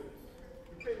kidney problems.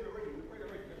 We prayed already. We prayed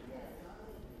already.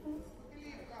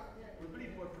 We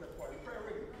believe God for that part. We pray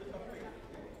already. Just have faith.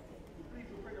 We believe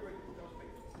we prayed already. Just have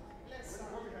faith. When you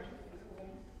rub your hand,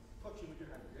 touch him with your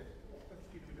hand. Yes? Touch his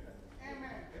kidney with your hand.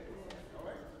 Amen. All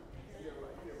right?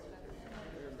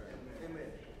 Amen.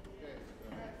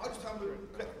 I just have to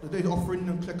collect the day's offering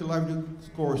and collect the lively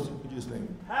scores in Jesus' name.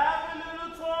 Have a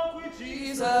little talk with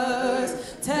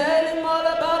Jesus, tell him all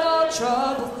about our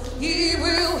trouble. He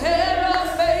will hear our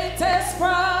faintest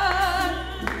cry,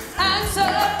 answer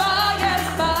by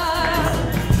and by.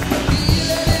 Feel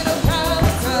a little crowd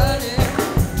running,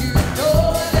 you know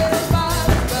a little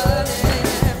fire burning.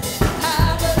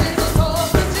 Have a little talk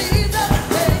with Jesus,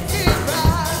 make it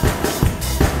right.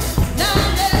 Now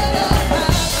let us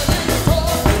have a little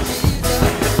talk with Jesus.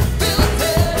 We'll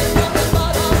tell him all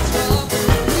about our trouble.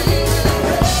 He will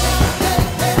hear our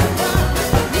faintest cry.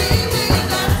 He will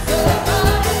answer by.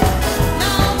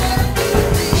 Now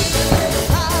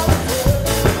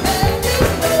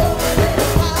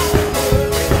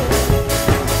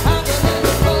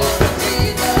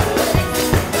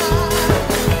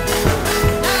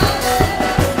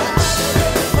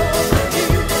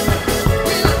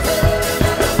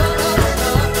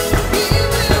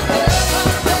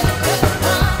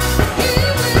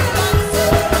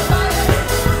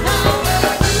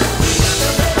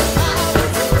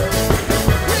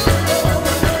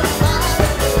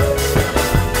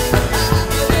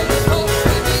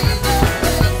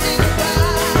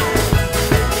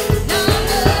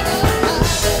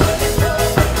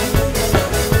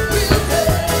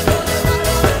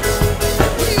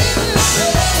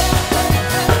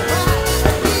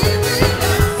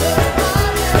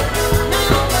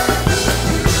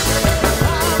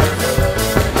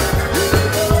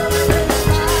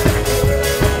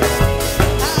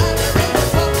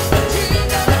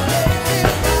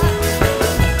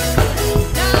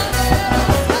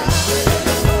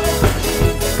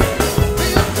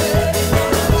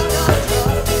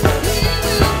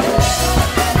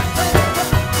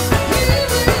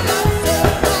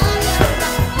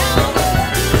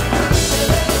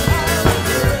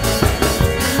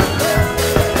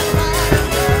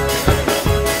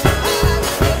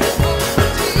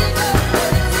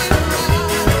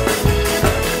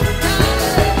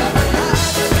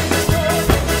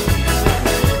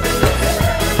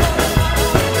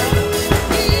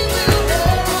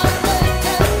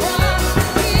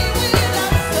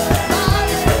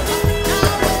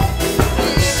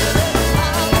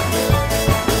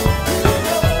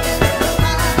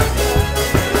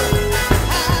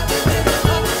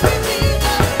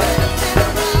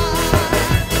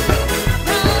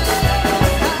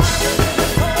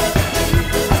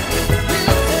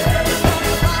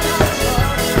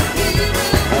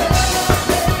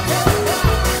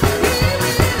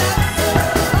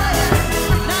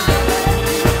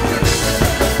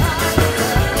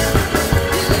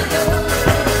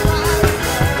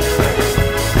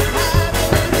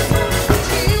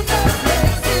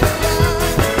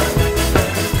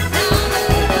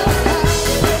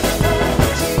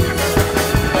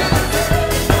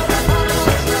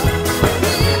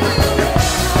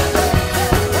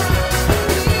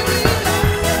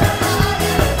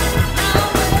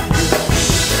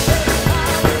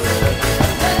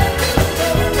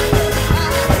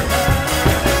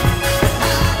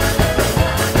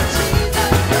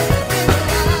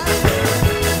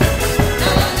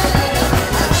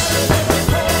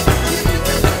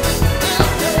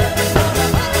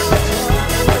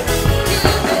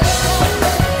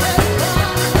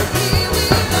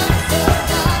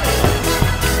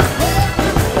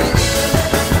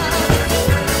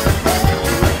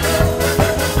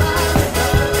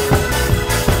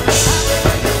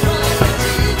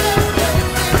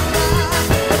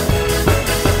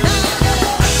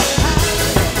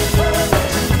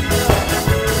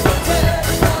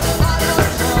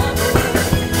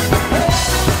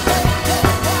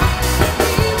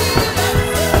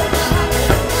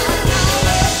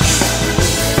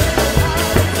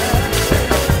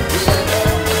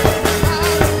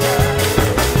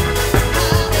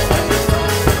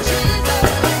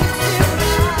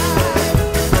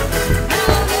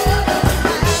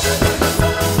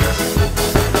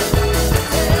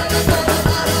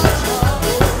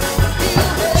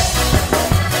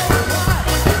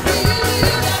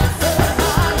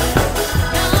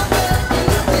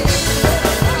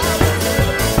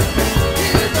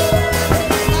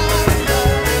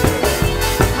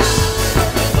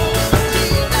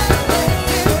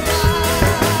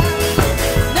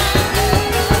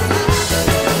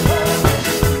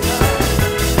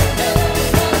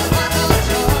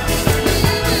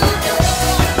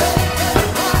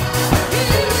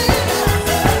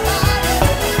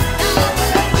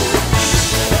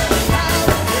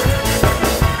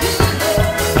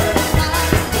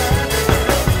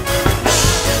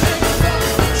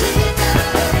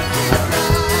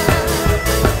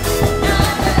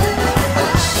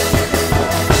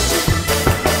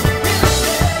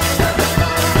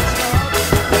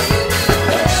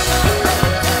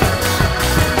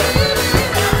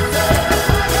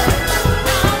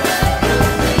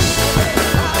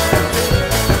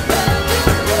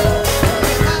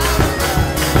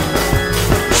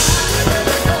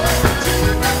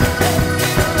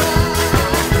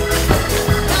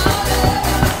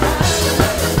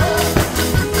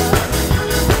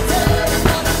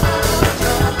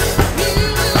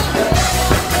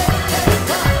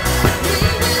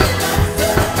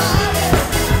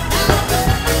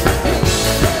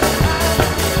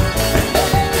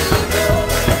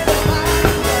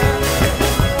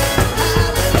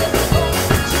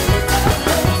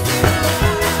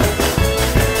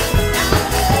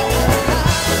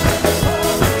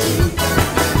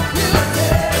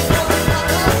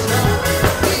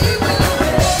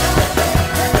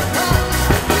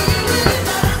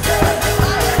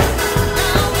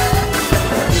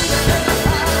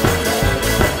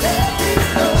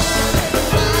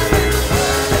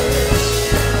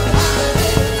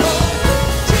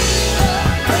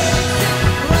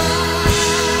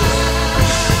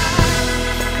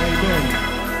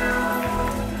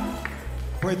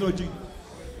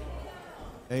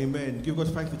Amen. Give God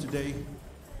thanks for today.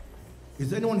 Is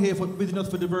there anyone here visiting us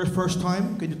for the very first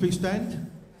time? Can you please stand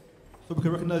so we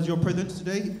can recognize your presence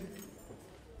today?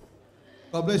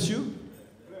 God bless you.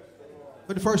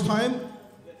 For the first time,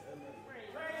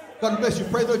 God bless you.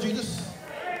 Praise Lord Jesus.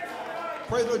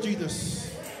 Praise Lord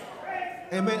Jesus.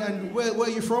 Amen. And where are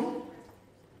you from?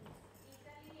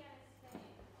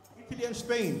 Italy and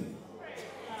Spain.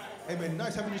 Amen.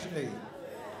 Nice having you today.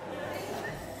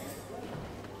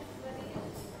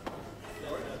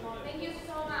 Thank you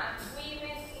so much. We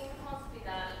met in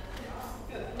hospital.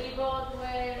 We both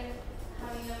were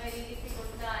having a very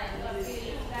difficult time. We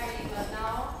feel tired, but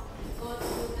now God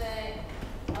put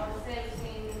ourselves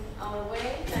in our way.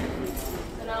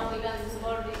 So now we can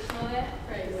support each other.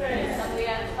 And we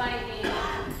are fighting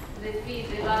the feet,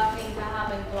 the bad things that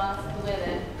happen to us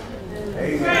together.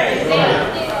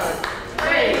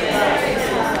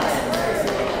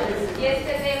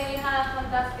 Yesterday we had a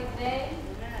fantastic day,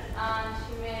 and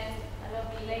she met a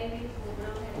lovely lady who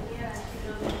brought her here, and she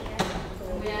brought me here.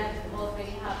 So we are both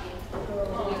very happy. We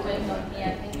welcome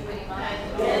here. Thank you very much.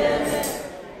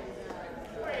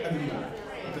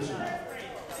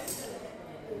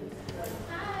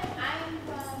 Hi, I'm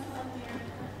from America.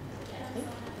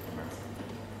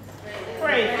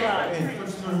 Praise God.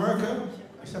 And from America,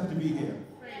 it's happy to be here.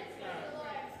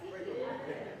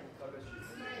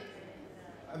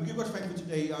 I'm giving God thank you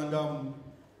today, and I'll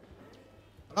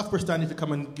ask for Stanley to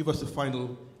come and give us the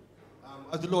final.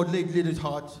 As the Lord laid his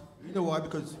heart, you know why?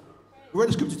 Because we read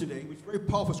the scripture today, which is a very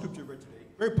powerful scripture we read today.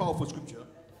 Very powerful scripture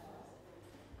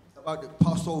about the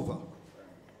Passover.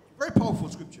 Very powerful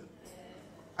scripture.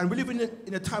 And we live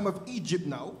in a time of Egypt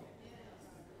now.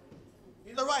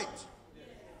 Is that right?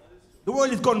 The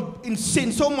world has gone in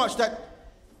sin so much that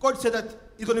God said that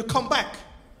he's going to come back.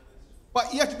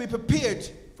 But you have to be prepared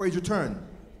for his return.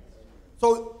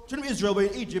 So children of Israel were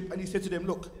in Egypt, and he said to them,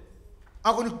 look,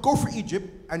 I'm going to go for Egypt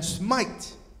and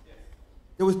smite.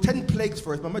 There was 10 plagues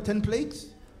first. Remember 10 plagues?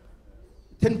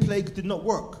 10 plagues did not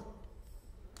work.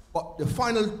 But the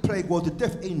final plague was the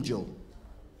death angel.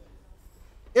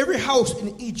 Every house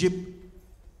in Egypt,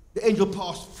 the angel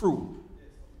passed through.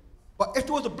 But if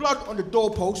there was blood on the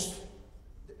doorpost,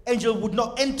 the angel would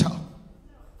not enter.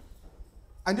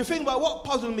 And the thing about what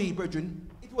puzzled me, brethren,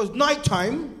 it was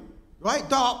nighttime, right?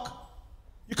 Dark.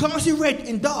 You can't see red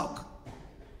in dark.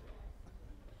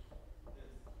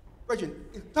 Brethren,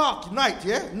 it's dark, night,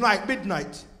 yeah? Night,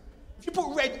 midnight. If you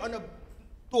put red on a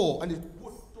door, and it's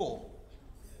wood door,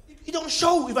 it don't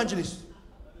show, evangelist.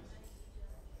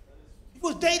 If it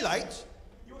was daylight,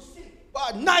 you will see it. But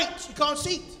at night, you can't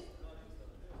see it.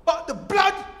 But the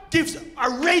blood gives a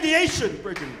radiation,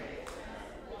 brethren.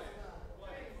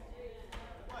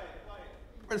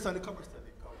 Brother Sandy, come.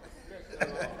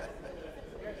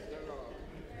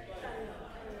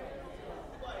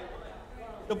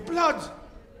 The blood,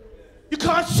 you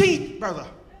can't see it, brother,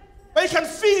 but you can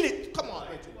feel it. Come on,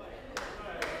 brethren.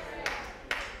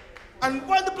 And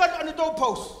when the blood on the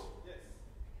doorpost,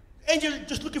 the angel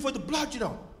just looking for the blood, you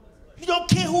know. You don't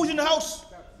care who's in the house.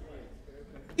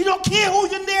 You don't care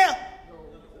who's in there.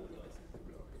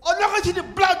 As long as you see the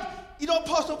blood, you don't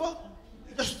pass over.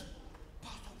 You just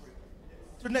pass over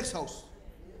it to the next house.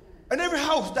 And every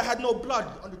house that had no blood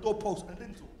on the doorpost and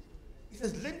lintel, it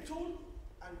says lintel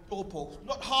and doorpost.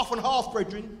 Not half and half,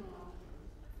 brethren.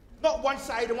 Not one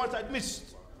side and one side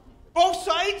missed. Both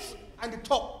sides and the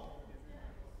top.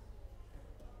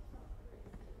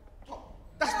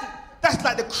 That's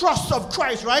like the cross of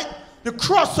Christ, right? The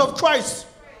cross of Christ.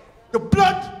 The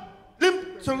blood,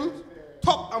 lintel,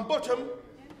 top and bottom,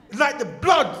 is like the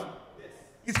blood.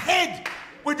 His head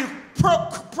with the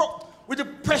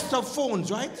press of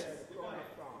thorns, right?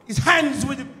 His hands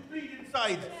with the bleeding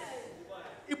side.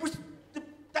 It was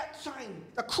that sign,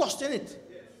 the cross in it.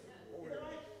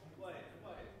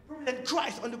 And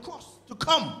Christ on the cross to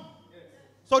come.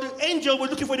 So the angel was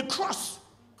looking for the cross.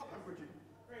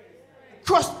 The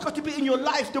cross got to be in your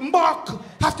life. The mark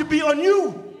have to be on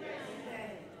you.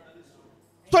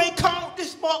 So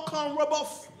this mark can't rub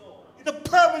off. It's a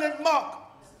permanent mark.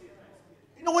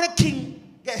 You know when a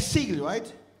king gets sealed,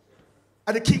 right?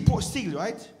 And the king puts seal,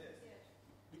 right?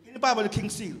 In the Bible, the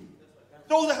king's seal.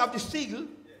 Those that have the seal,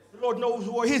 the Lord knows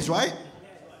who are his, right?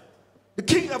 The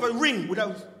king have a ring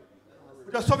without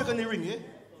something on the ring, yeah?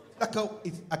 Like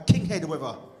a king head or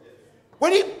whatever.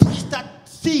 When he puts that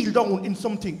seal down in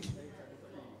something,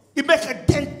 he makes a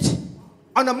dent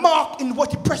on a mark in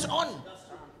what he pressed on.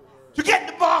 To get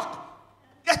the mark,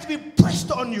 it has to be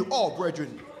pressed on you. Oh,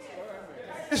 brethren.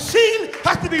 The seal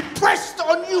has to be pressed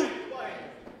on you.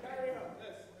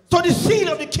 So the seal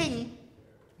of the king,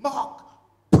 mark,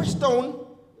 pressed down,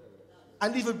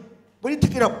 and leave a when you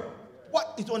take it up,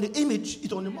 what is on the image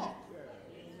is on the mark.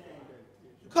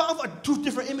 You can't have two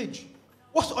different images.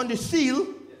 What's on the seal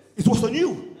is what's on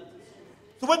you.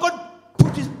 So when God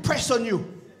puts his press on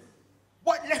you,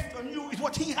 what left on you is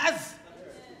what he has.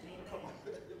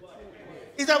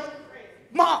 It's a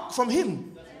mark from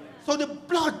him. So the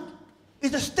blood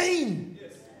is a stain.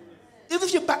 Even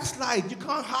if you backslide, you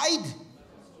can't hide.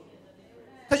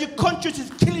 Because your conscience is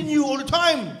killing you all the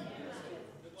time.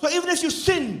 So even if you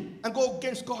sin and go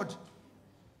against God,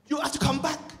 you have to come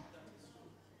back.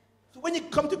 So when you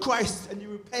come to Christ and you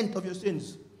repent of your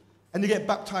sins and you get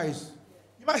baptized,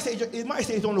 you might say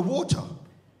it's on the water.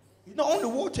 It's not on the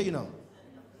water, you know.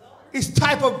 It's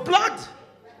type of blood.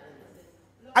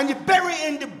 And you bury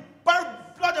it in the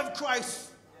blood of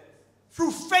Christ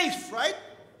through faith, right?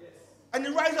 And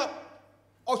you rise up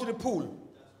out of the pool.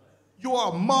 You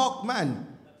are a marked man.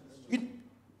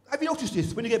 Have you noticed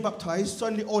this? When you get baptized,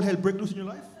 suddenly all hell breaks loose in your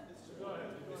life?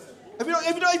 Have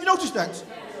you noticed that?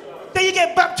 Then you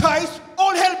get baptized,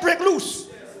 all hell breaks loose.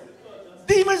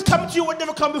 Demons come to you what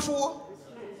never come before.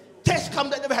 Tests come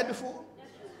that never had before.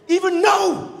 Even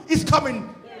now it's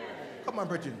coming. Come on,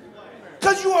 brethren.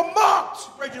 Because you are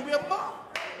marked, brethren. We are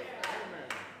marked.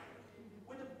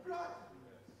 With the blood.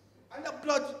 And that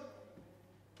blood,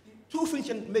 two things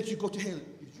can make you go to hell.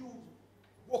 If you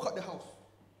walk out the house.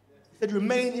 He said,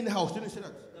 remain in the house. Didn't he say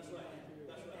that?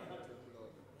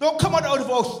 Don't come out of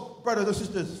the house, brothers and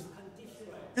sisters.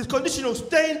 It's conditional.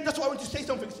 Stay. That's why I want to say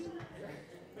something. See?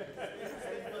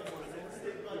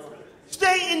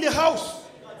 Stay in the house.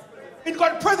 In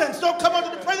God's presence. Don't come out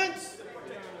of the presence.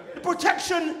 The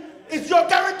protection is your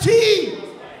guarantee.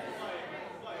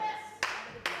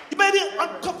 You may be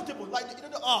uncomfortable. Like, you know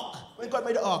the ark. When God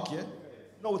made the ark, yeah?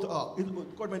 No, it's the ark.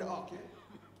 God made the ark, yeah?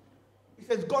 He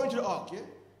says, go into the ark, yeah?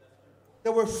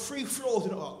 There were 3 floors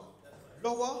in the ark.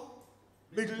 Lower,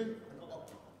 middle, and up.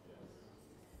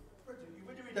 You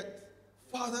really read that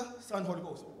Father, Son, Holy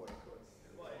Ghost.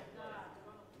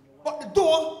 But the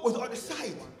door was on the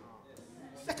side.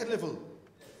 Second level.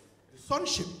 The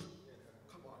sonship.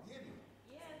 Come on, hear me.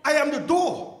 I am the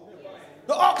door.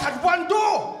 The ark had one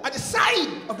door at the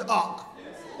side of the ark.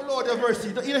 Oh, Lord have mercy.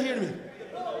 You don't hear me?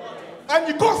 And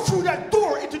you go through that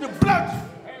door into the blood.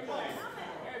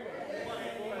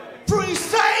 Through his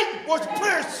side was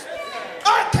pierced.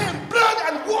 Out came blood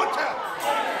and water.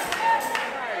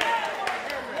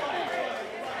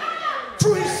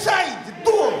 Through his side, the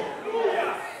door.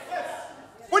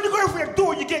 When you go through the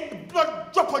door, you get the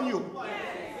blood drop on you.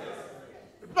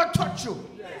 The blood touch you.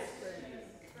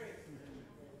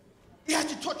 He has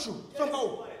to touch you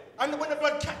somehow. And when the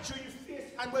blood catch you, you feel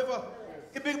it, and whether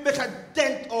it make a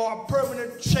dent or a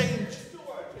permanent change.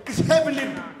 It's heavenly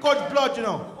God's blood, you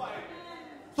know.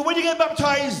 So when you get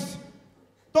baptized,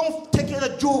 don't take it as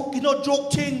a joke. It's not a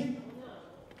joke thing.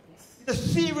 It's a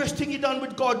serious thing you done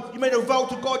with God. You made a vow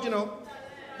to God, you know.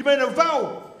 You made a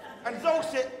vow. And thou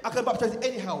said, I can baptize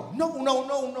anyhow.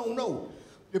 No.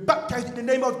 You're baptized in the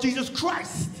name of Jesus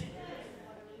Christ.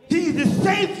 He is the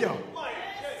Savior.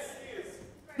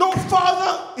 No,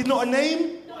 Father is not a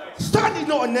name. Son is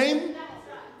not a name.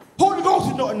 Holy Ghost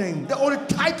is not a name. They're all the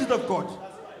titles of God.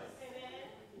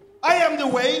 I am the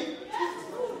way.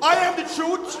 I am the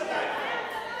truth.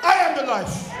 I am the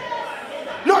life.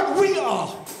 Not we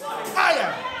are. I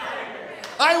am.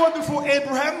 I was before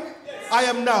Abraham. I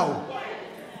am now.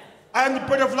 I am the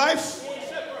bread of life.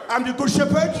 I'm the good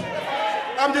shepherd.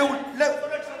 I'm the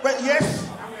yes.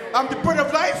 I'm the bread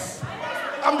of life.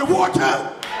 I'm the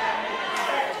water.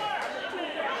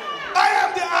 I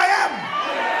am the I am.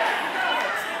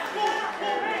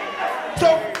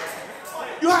 So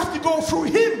you have to go through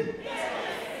him.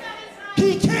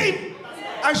 He came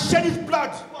and shed his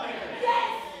blood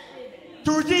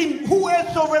to redeem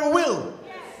whoever will.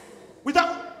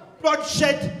 Without blood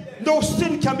shed, no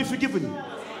sin can be forgiven.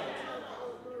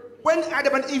 When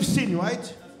Adam and Eve sinned,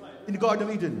 right, in the Garden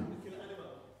of Eden,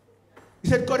 he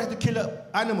said God had to kill an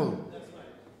animal.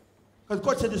 Because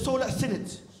God said the soul that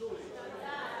sinneth,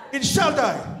 it shall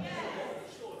die.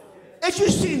 If you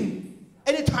sin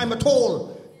any time at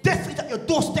all, death is at your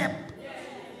doorstep.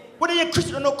 Whether you're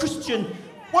Christian or not Christian,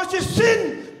 once you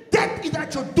sin, death is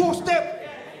at your doorstep.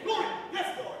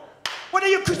 Whether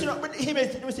you're Christian or not, let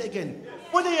me say it again.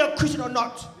 Whether you're Christian or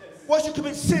not, once you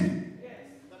commit sin,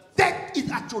 death is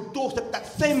at your doorstep that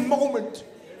same moment.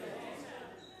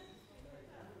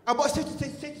 And what Satan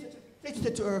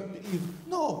said to her, Eve,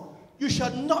 no, you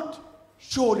shall not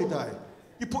surely die.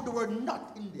 You put the word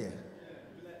not in there.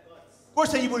 God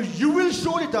said you will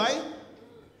surely die.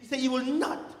 He said you will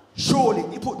not surely.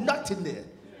 He put not in there.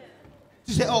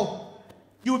 He said, oh,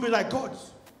 you will be like God.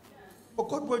 But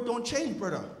God's word don't change,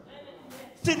 brother.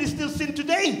 Sin is still sin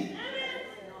today.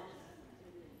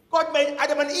 God made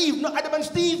Adam and Eve, not Adam and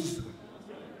Steve.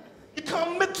 You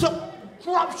can't mix up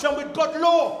corruption with God's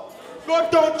law.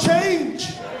 God don't change.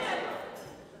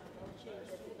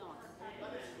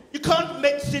 You can't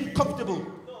make sin comfortable.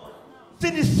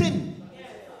 Sin is sin.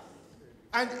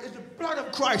 And it's the blood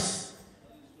of Christ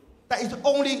that is the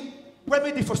only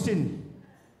remedy for sin.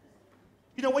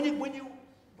 You know, when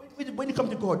you come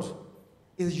to God,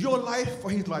 it's your life for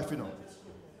his life, you know.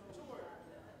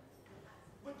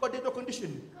 With God, there's no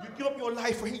condition. You give up your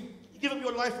life for him. You give up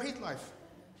your life for his life.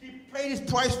 He paid his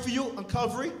price for you on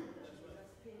Calvary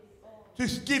to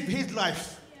give his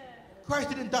life. Christ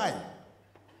didn't die.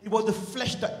 It was the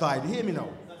flesh that died. You hear me now?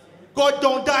 God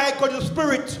don't die, God is a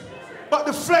spirit. But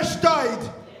the flesh died.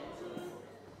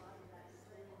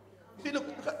 You see, look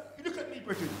at me,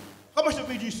 brethren. How much of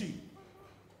me do you see?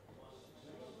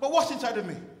 But what's inside of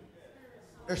me?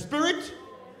 There's spirit,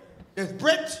 there's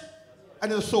breath,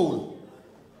 and there's a soul.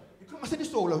 You can't see the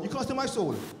soul, you can't see my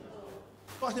soul. You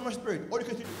can't see my spirit. Or you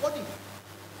can see the body.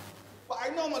 But I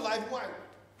know my life, why?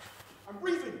 I'm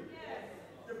breathing.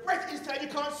 The breath inside you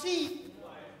can't see.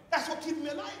 That's what keeps me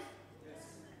alive.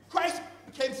 Christ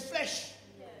became flesh.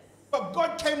 But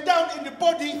God came down in the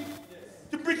body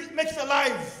to make us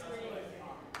alive.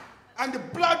 And the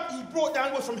blood he brought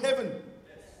down was from heaven.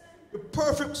 The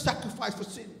perfect sacrifice for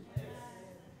sin.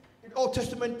 In the Old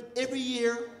Testament, every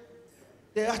year,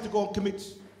 they have to go and commit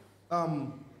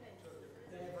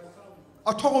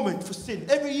atonement for sin.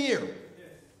 Every year.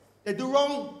 They do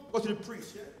wrong, go to the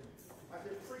priest. Yeah? And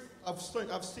the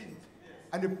priest, I've sinned.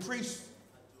 And the priest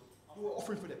do an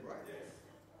offering for them, right?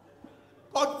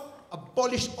 God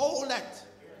abolished all that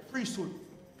priesthood.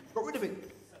 Got rid of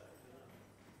it.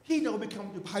 He now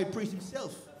became the high priest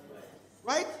himself.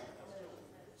 Right?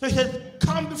 So he says,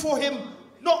 come before him,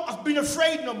 not of being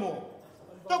afraid no more.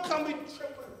 Don't come in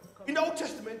trembling. In the Old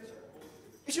Testament,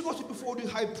 if you go to before the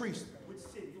high priest with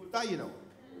sin, you will die, you know.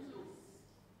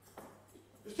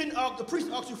 The priest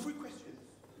asks you 3 questions.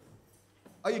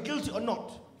 Are you guilty or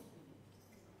not?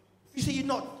 If you say you're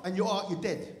not, and you are, you're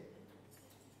dead.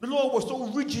 The law was so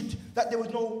rigid that there was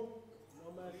no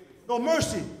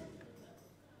mercy.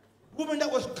 The woman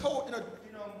that was caught was found to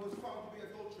be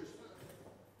adulterous.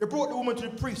 They brought the woman to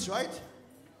the priest, right?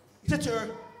 He said to her,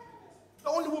 the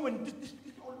only woman, this is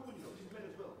the only woman, she's men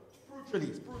as well.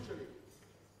 Spiritually.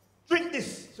 Drink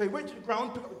this. So he went to the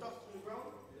ground, took up the dust from the ground,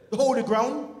 the holy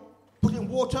ground, put it in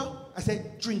water, and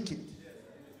said, drink it.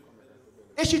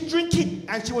 If she drink it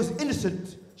and she was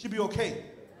innocent, she'd be okay.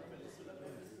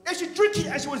 If she drink it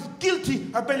and she was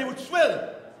guilty, her belly would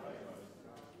swell.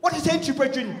 What is saying to you,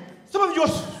 brethren? Some of you are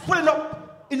swelling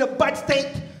up in a bad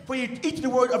state for you eating the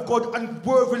word of God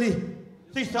unworthily.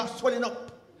 So you start swelling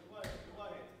up.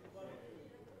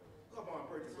 Come on,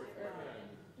 brethren.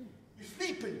 You're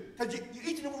sleeping because you're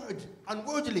eating the word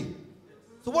unworthily.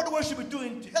 So what the word should be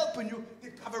doing to helping you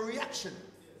is to have a reaction.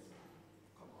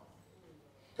 Come on.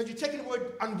 Because you're taking the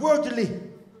word unworthily.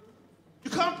 You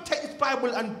can't take this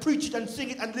Bible and preach it and sing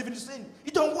it and live in sin.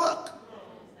 It don't work.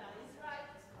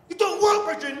 It don't work,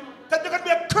 brethren. That there's going to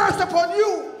be a curse upon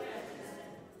you.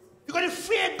 You're going to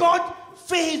fear God,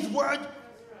 fear his word,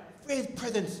 fear his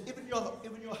presence. Even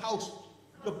your house,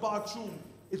 your bathroom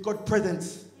is God's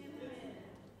presence.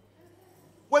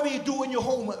 Whatever you do in your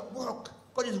home, at work,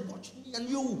 God is watching me and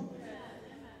you.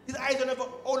 His eyes are over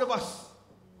all of us.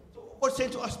 So God's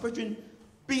saying to us, brethren,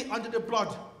 be under the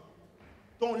blood.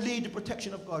 Don't leave the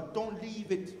protection of God. Don't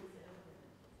leave it.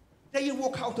 Then you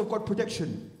walk out of God's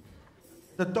protection.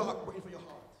 The dark waiting for your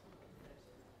heart.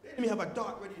 The enemy have a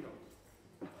dark ready, you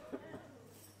know.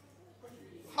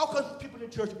 How come people in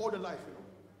church all their life, you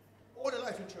know? All their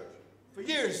life in church. For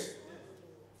years.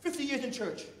 50 years in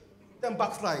church. Then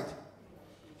backslide.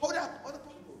 Hold up. What's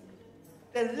possible?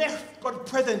 They left God's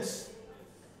presence.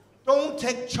 Don't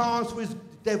take chance with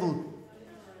the devil.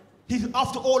 He's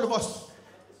after all of us.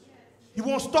 He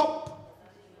won't stop.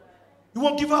 He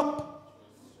won't give up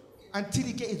until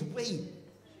he gets his way.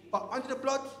 But under the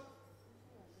blood,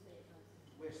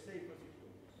 we're safe.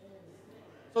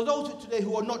 So those today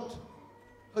who have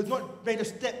not made a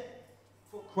step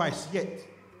for Christ yet,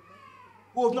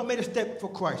 who have not made a step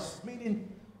for Christ, meaning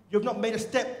you have not made a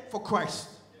step for Christ,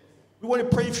 we want to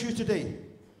pray for you today.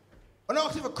 I'm not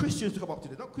asking for Christians to come up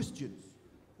today, not Christians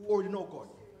who already know God.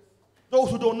 Those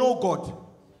who don't know God.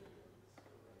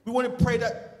 We want to pray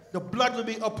that the blood will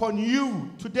be upon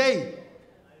you today.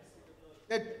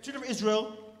 The children of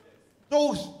Israel,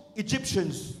 those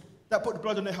Egyptians that put the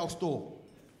blood on their house door,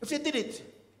 if they did it,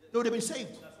 they would have been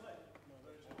saved.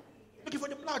 Looking for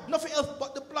the blood, nothing else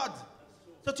but the blood.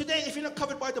 So today, if you're not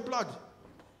covered by the blood,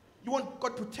 you want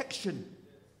God's protection.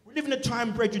 We live in a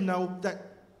time, brethren, now that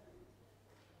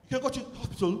you can go to the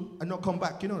hospital and not come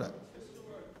back. You know that?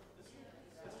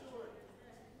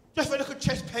 Just for a little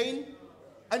chest pain,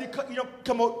 and you don't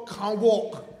come out, can't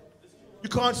walk. You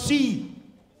can't see.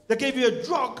 They gave you a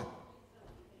drug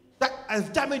that has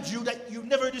damaged you, that you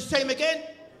never do the same again.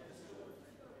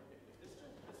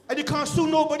 And you can't sue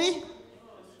nobody.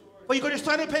 But you're going to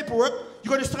sign a paperwork,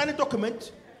 you're going to sign a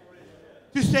document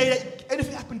to say that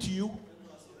anything happened to you,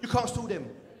 you can't sue them.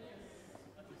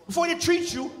 Before they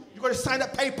treat you, you've got to sign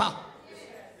that paper.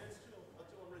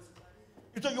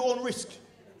 It's at your own risk.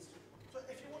 So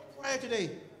if you want prayer today,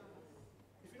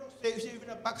 if you're not saved, if you're even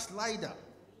a backslider,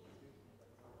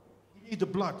 you need the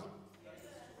blood.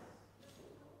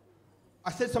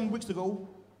 I said some weeks ago,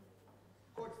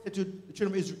 God said to the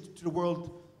children of Israel, to the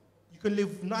world, you can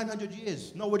live 900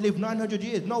 years. Noah lived 900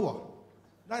 years. Noah.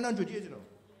 900 years, you know.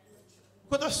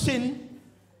 Because of sin,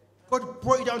 God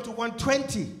brought it down to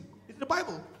 120. It's in the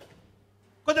Bible.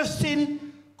 Because of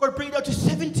sin, God brought it down to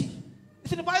 70.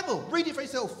 It's in the Bible. Read it for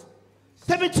yourself.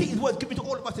 70 is what's given to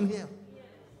all of us in here.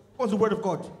 What's the word of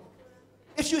God?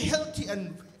 If you're healthy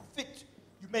and fit,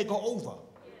 you may go over.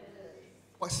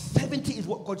 But 70 is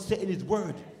what God said in his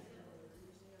word.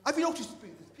 Have you noticed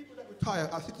people that retire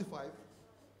at 65,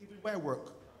 even where I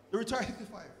work, they retire at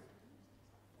 65.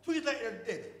 2 years later, they're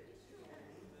dead.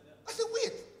 I said,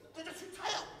 weird. They just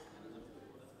retire.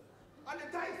 And they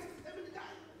die, 67, they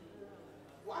die.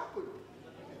 What happened?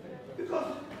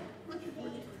 Because, they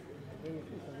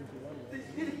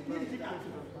did that.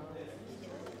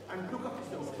 And look up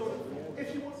yourself. So,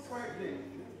 if you want prayer today,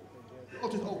 the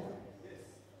altar is open.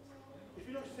 If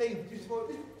you're not saved, this prayer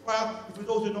is for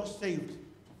those who are not saved.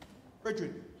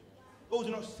 Brethren, those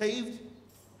who are not saved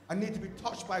and need to be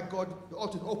touched by God, the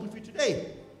altar is open for you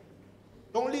today.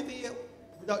 Don't leave here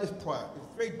without this prayer. It's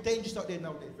very dangerous out there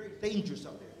nowadays. Very dangerous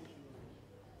out there.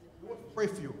 We want to pray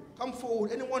for you. Come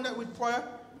forward. Anyone that with prayer,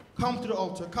 come to the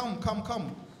altar. Come.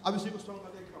 I will sing a song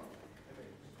like they come.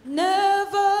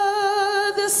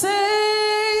 Never the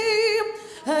same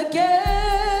again.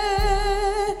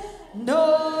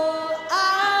 No,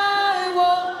 I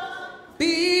won't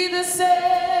be the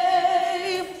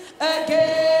same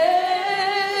again.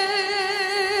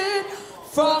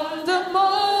 From the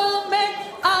moment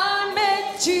I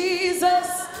met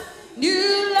Jesus,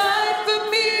 new life for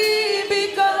me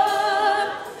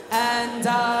begun, and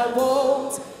I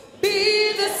won't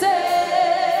be the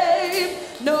same.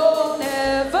 No,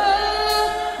 never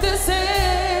the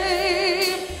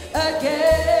same again.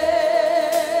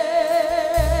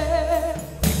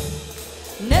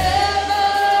 Never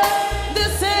the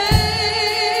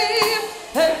same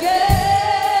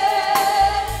again.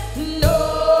 No,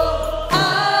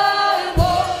 I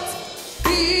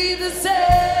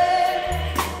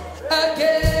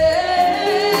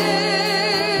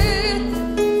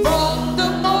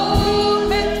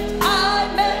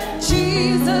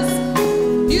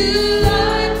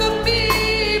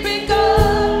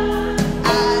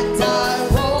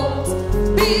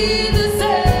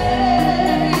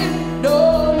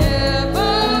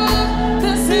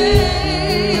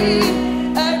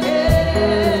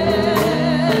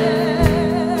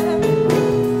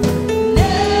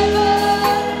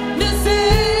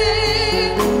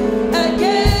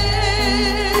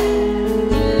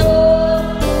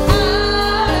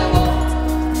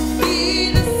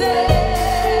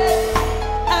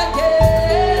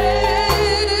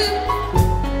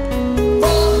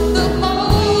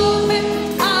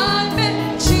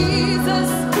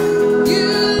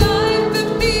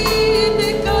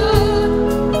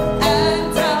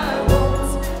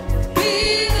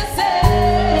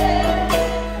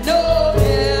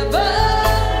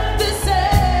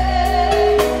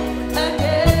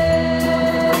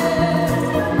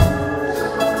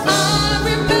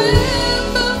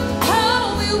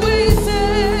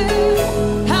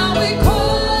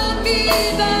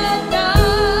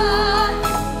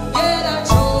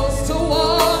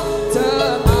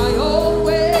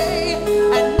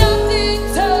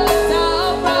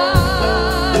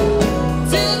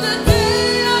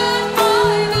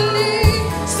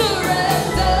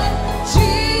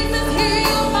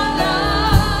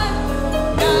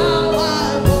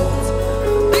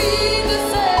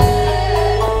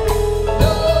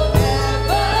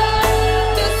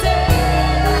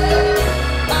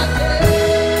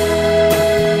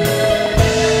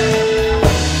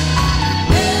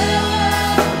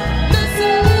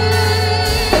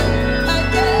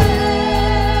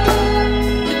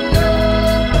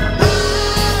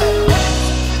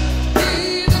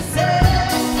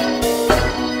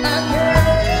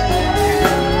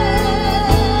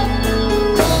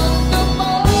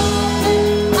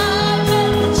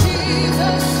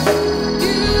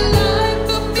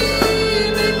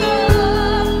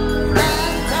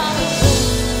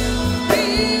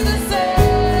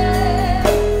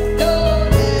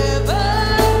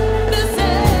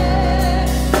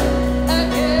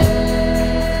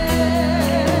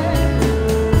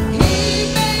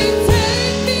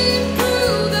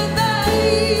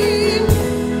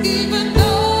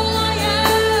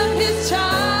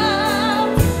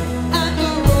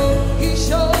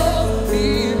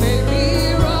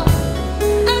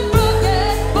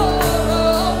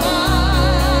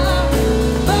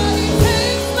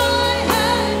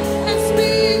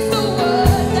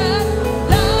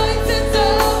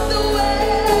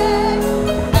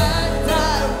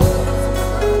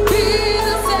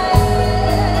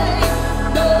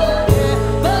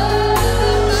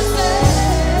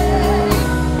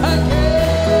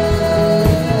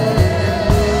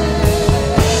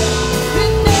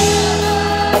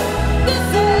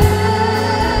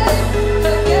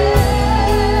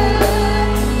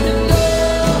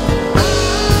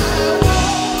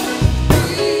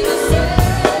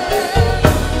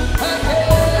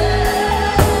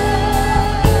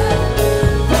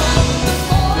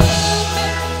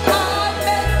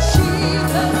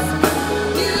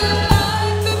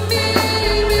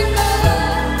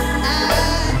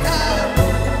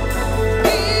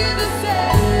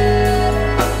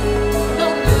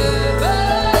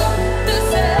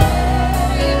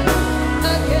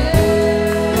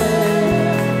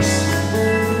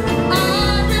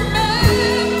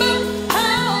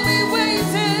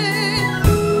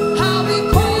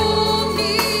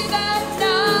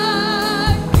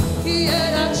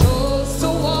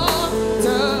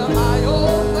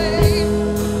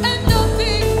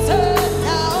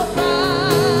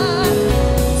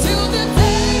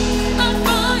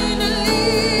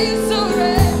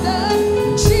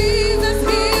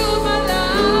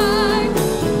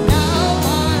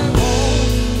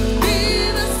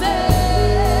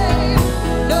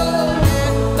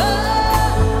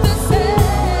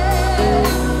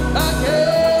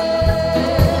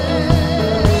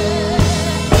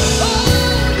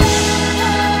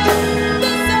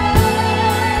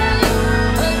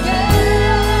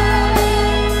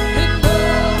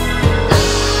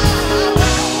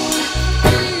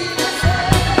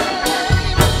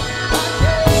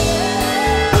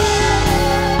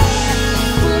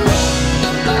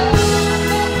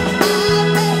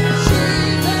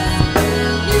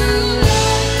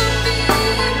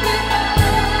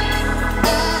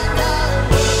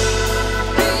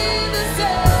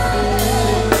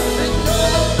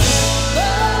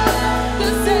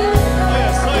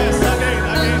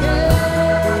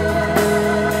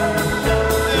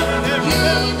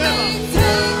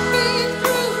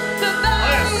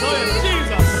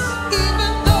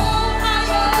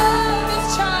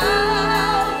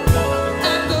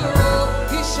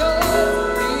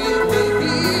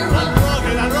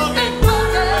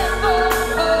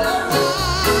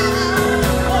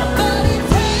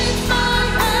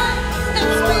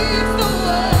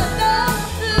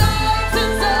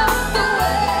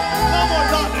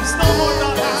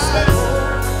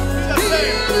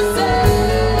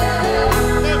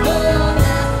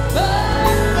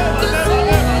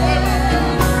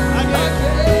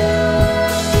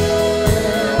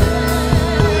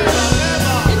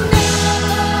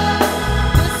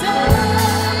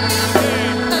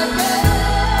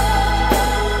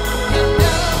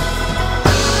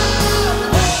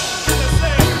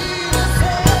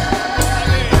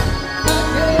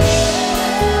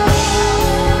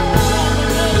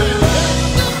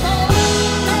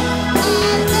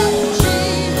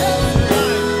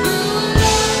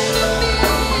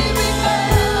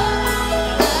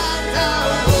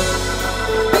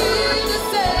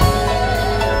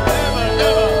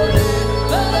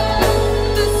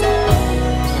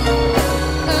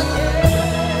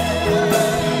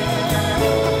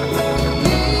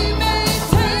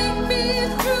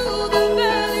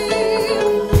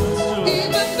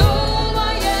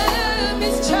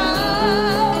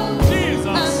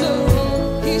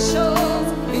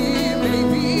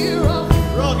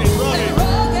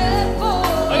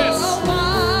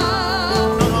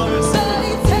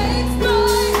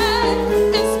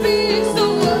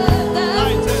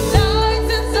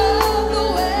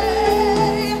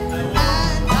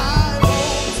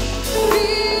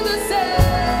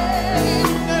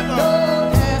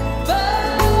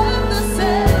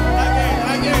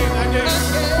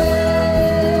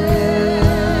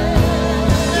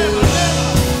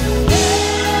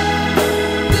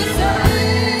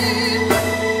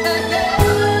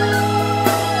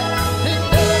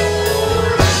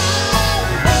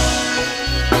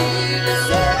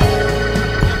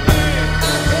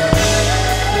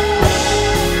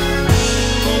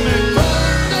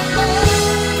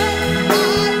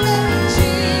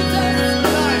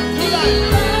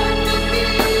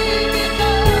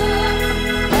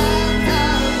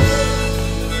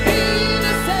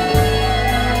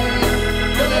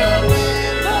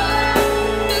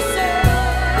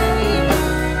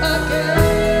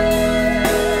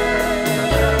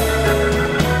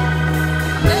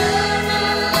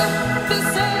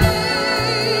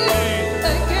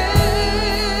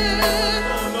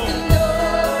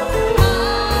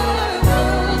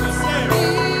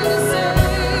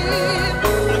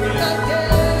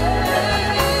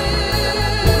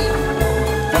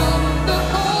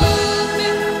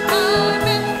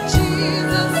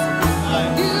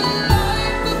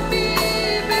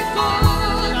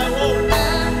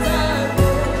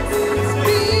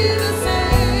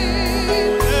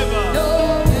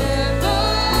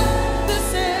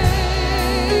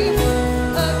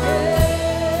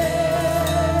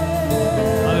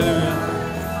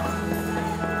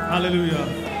Hallelujah.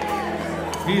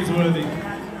 He is worthy.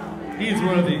 He is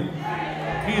worthy.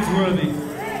 He is worthy.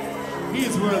 He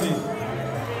is worthy.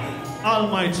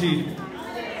 Almighty,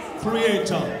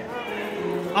 Creator,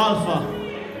 Alpha,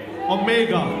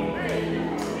 Omega,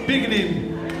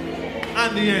 beginning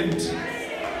and the end.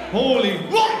 Holy,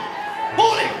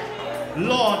 holy,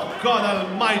 Lord God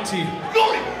Almighty,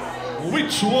 glory,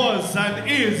 which was and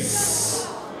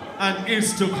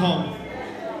is to come.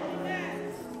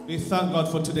 We thank God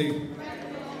for today.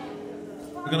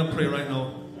 We're going to pray right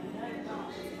now.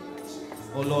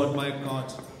 Oh Lord, my God,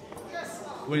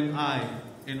 when I,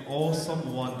 in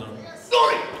awesome wonder,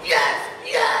 glory, yes,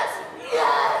 yes,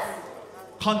 yes,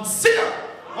 consider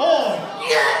all,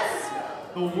 yes,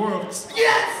 the works,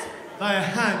 yes, thy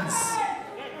hands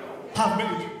have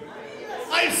made.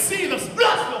 I see the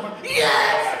stars, Lord,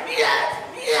 yes, yes,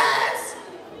 yes,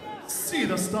 see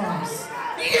the stars,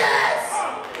 yes,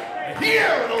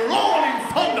 hear the rolling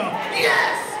thunder,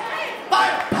 yes, by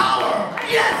power,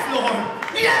 yes,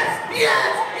 Lord, yes,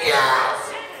 yes,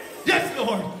 yes, yes,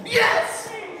 Lord, yes,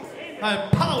 by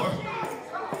power,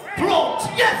 throat,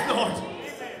 yes, Lord,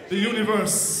 the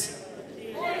universe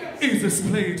is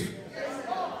displayed.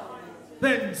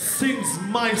 Then sings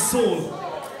my soul,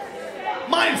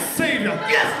 my Savior,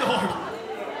 yes,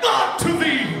 Lord, God to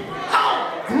thee,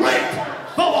 how great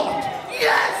thou art,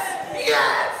 yes,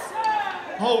 yes,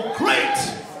 how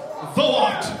great thou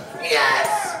art,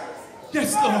 yes,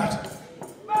 yes, Lord.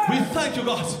 We thank you,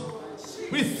 God.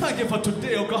 We thank you for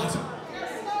today, oh God.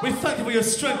 We thank you for your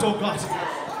strength, oh God.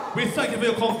 We thank you for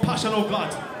your compassion, oh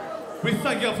God. We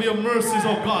thank you for your mercies,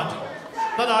 oh God,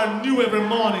 that are new every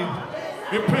morning.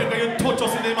 We pray that you touch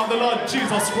us in the name of the Lord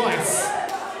Jesus Christ.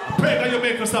 Pray that you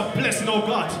make us a blessing, oh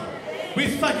God. We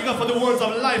thank you, God, for the words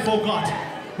of life, oh God.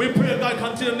 We pray, God,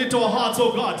 continue to knit our hearts,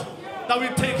 oh God, that we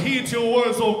take heed to your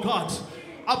words, oh God.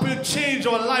 I pray you change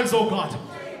our lives, oh God.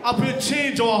 I pray you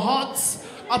change our hearts.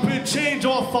 I pray you change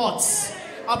our thoughts.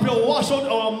 I pray you wash out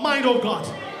our mind, oh God.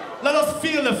 Let us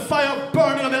feel the fire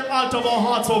burning on the altar of our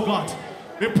hearts, oh God.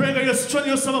 We pray that you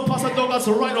strengthen yourself, Pastor Douglas,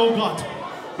 right, oh God.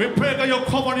 We pray that you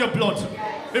cover your blood.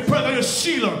 We pray that you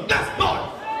shield her. Yes, Lord.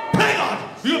 Pray,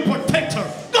 God, you protect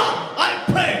her. God, I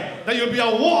pray that you'll be a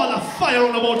wall of fire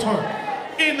all about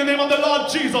her. In the name of the Lord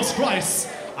Jesus Christ.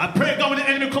 I pray, God, when the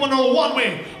enemy come on her one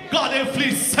way, God, they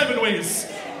flee 7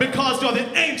 ways. Because you're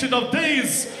the Ancient of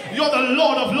Days, you're the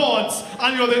Lord of Lords,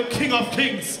 and you're the King of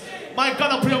Kings. My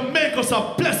God, I pray you make us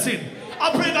a blessing. I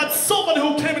pray that somebody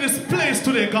who came in this place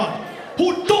today, God,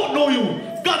 who don't know you,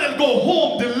 God, they'll go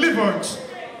home delivered.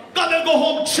 God, they'll go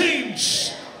home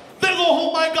changed. They'll go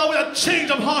home, my God, with a change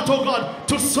of heart, oh God,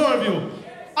 to serve you.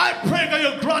 I pray that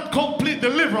you grant complete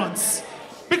deliverance.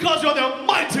 Because you're the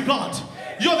Almighty God.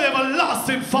 You're the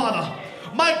everlasting Father.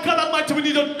 My God Almighty, we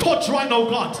need a touch right now,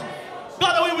 God.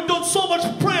 God, we've done so much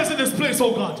praise in this place,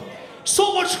 oh God.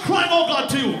 So much crying, oh God,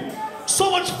 to you.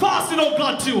 So much fasting, oh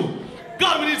God, to you.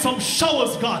 God, we need some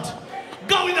showers, God.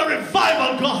 God, we need a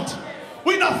revival, God.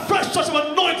 We need a fresh touch of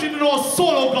anointing in our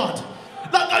soul, oh God.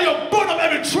 That God, you burn up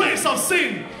every trace of of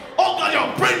sin. Oh God,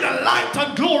 you bring the light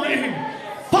and glory in.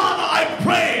 Father, I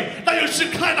pray that your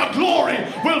Shekinah glory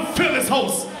will fill this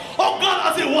house. Oh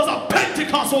God, as it was a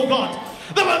Pentecost, oh God,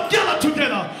 they were gathered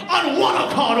together on one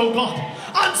accord, oh God.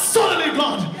 And suddenly,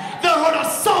 God, they heard a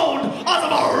sound as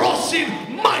of a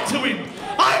rushing mighty wind.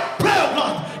 I pray, oh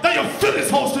God, that you fill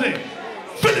this house today.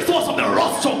 Fill this house from the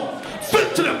rostrum.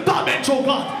 Fill to the bar bench, oh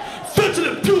God. Fill to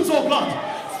the pews, oh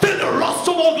God. Fill the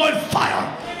rostrum, oh God, in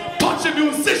fire. Touch the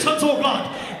musicians, oh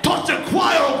God. Touch the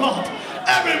choir, oh God.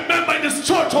 Every member in this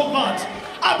church, oh God.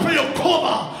 I pray you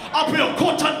cover. I pray you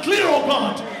cut and clear, oh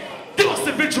God. Give us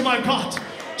the victory, my God.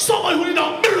 Somebody who needs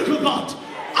a miracle, God.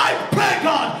 I pray,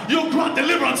 God, you grant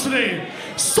deliverance today.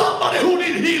 Somebody who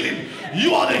needs healing.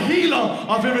 You are the healer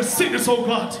of every sickness, oh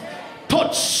God.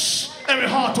 Touch every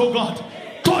heart, oh God.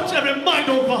 Touch every mind,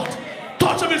 oh God.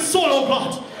 Touch every soul, oh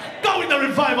God. Go in the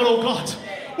revival, oh God.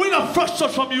 We need a fresh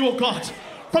touch from you, oh God.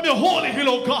 From your holy hill,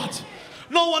 oh God.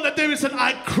 No wonder David said,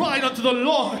 I cried unto the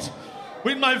Lord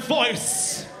with my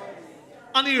voice,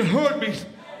 and he heard me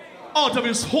out of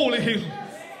his holy hill.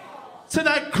 Said,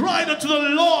 I cried unto the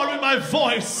Lord with my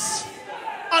voice,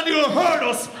 and you heard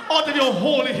us out of your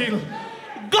holy hill.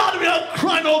 God, we are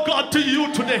crying, oh God, to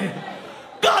you today.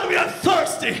 God, we are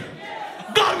thirsty.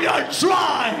 God, we are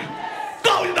dry.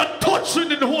 God, we need a touch in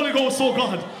the Holy Ghost, oh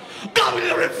God. God, we need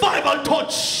a revival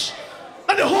touch.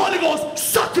 And the Holy Ghost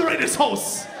saturate this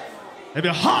house. Let me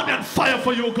heart and fire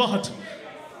for you, God.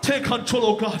 Take control,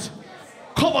 oh God.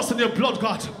 Cover us in your blood,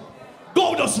 God.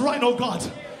 Go with us right now, God.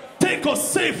 Take us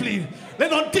safely.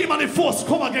 Let no demonic force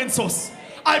come against us.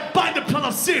 I bind the plan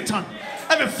of Satan.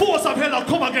 Every force of hell that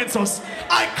come against us,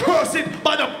 I curse it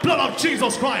by the blood of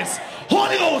Jesus Christ.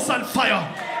 Holy Ghost and fire.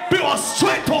 Be our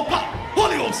strength, oh God.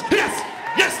 Holy Ghost, yes,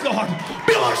 yes, Lord.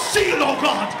 Be our shield, oh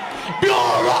God. Be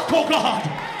our rock, oh God.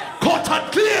 Cut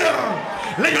and clear.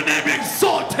 Let your name be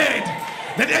exalted.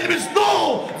 Let the enemies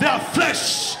know they are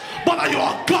flesh, but that you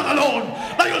are God alone.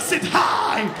 That you sit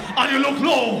high and you look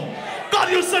low.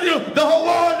 God, you said the whole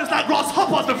world is like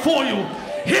grasshoppers before you.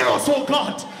 Hear us, oh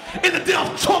God. In the day of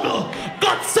trouble,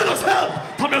 God send us help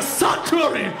from your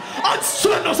sanctuary and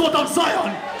strengthen us out of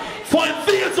Zion. For in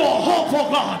thee is our hope, oh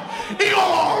God. You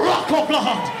are our rock, oh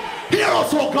God. Hear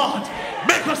us, oh God.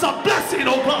 Make us a blessing,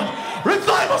 oh God.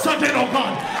 Revive us again, oh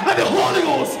God. Let the Holy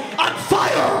Ghost and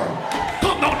fire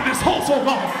come down to this house, oh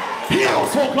God. Hear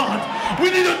us, oh God.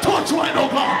 We need a touch right now,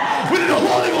 God. We need the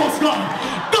Holy Ghost, God.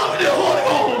 God, we need the Holy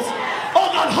Ghost. Oh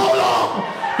God, how long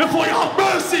before you have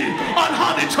mercy on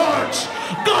Hackney Church?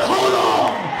 God, how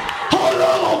long? How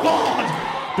long, oh God,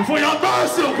 before you have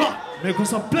mercy, oh God? Make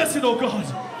us a blessing, oh God.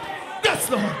 Yes,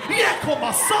 Lord.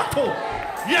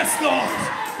 Yes, Lord.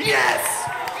 Yes.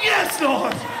 Yes,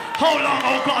 Lord. How long,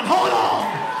 oh God? How long?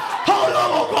 How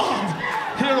long, oh God?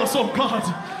 Hear us, oh God,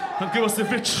 and give us the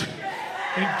victory.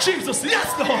 In Jesus' name.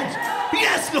 Yes, Lord.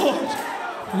 Yes, Lord.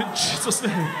 In Jesus'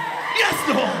 name. Yes,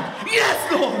 Lord.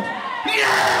 Yes, Lord.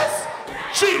 Yes.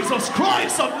 Jesus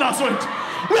Christ of Nazareth.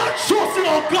 We are trusting,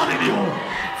 oh God, in you.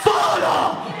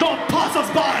 Father, don't pass us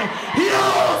by. Hear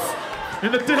us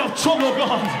in the day of trouble, oh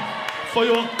God. For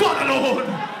you are God alone.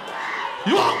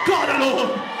 You are God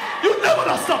alone. You never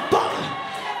lost a battle.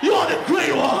 You are the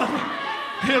great one.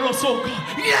 Hear us, oh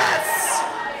God. Yes.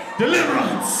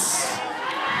 Deliverance.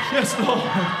 Yes, Lord.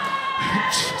 In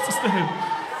Jesus' name.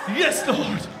 Yes,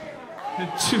 Lord. In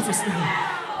Jesus' name.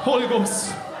 Holy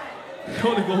Ghost.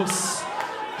 Holy Ghost.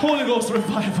 Holy Ghost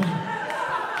revival.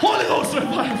 Holy Ghost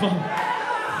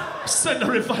revival. Send a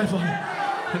revival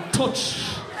and touch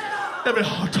every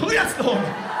heart. Oh, yes, Lord.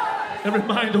 Every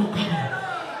mind, oh God.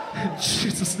 In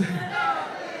Jesus' name.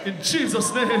 In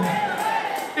Jesus' name.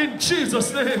 In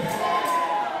Jesus' name.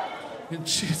 In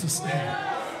Jesus' name.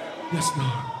 Yes,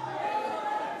 Lord.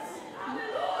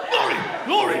 Glory,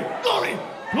 glory, glory,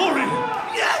 glory.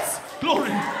 Yes, glory.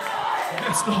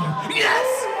 Yes, Lord.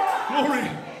 Yes, glory.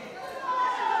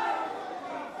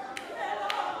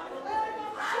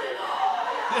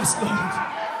 Yes, Lord.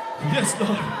 Yes,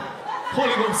 Lord.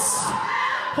 Holy Ghost.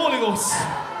 Holy Ghost.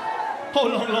 How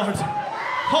long, Lord?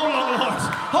 How long, Lord?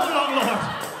 How long, Lord?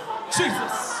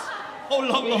 Jesus. How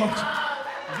long, Lord?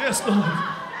 Yes, Lord.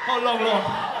 How long, Lord?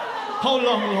 How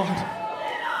long, Lord?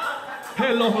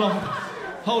 How long, Lord?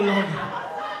 How long?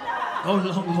 How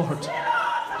long, Lord?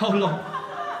 How long?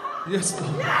 Yes,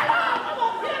 Lord.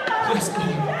 Yes,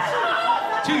 Lord.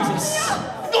 Jesus.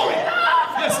 Glory.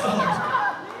 Yes, Lord.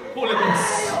 Holy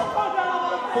Ghost.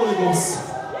 Holy Ghost.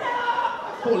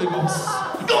 Holy Ghost.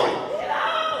 Glory.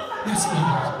 Yes,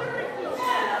 Lord.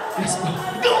 Yes, Lord.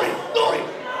 Glory. Glory.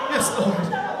 Yes, Lord.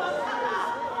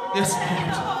 Yes,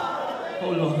 Lord. Oh,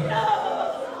 Lord.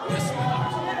 Yes, Lord.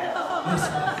 Yes,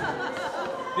 Lord.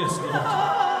 Yes, Lord.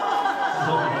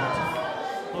 Oh,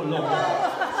 Lord. Oh, Lord.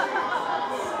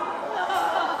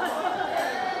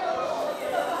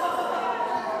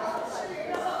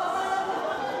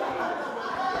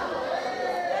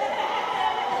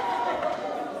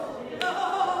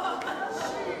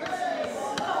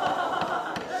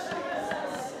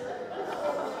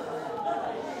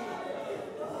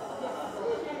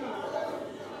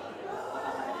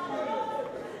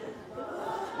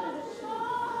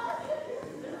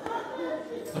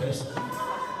 Yes.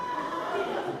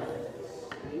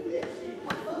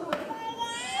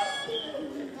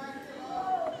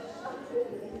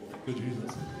 Good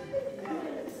Jesus.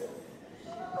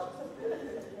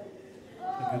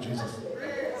 Thank you, Jesus.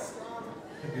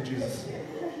 Thank you, Jesus.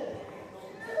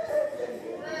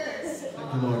 Thank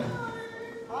you, Lord.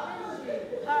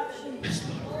 Yes,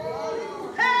 Lord.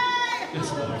 Yes,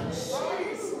 Lord.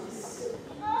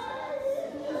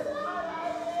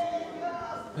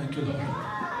 Thank you, Lord.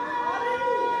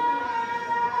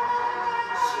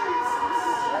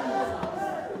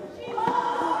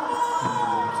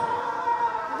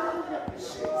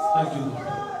 Thank you, Lord.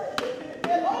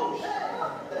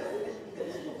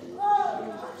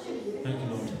 Thank you,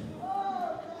 Lord.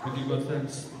 We give God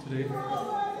thanks today.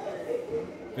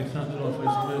 We thank the Lord for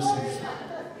His mercies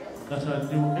that are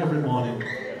new every morning.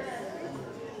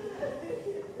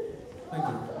 Thank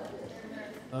you.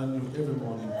 Are new every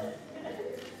morning.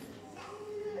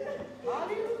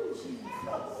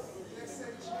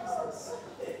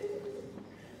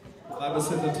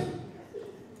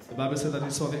 The Bible said that he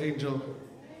saw the angel.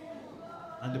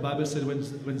 And the Bible said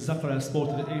when Zacharias spoke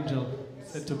to the angel,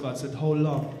 said to God, said, how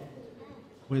long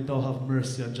will thou have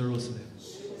mercy on Jerusalem?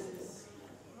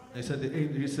 And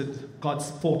he said, God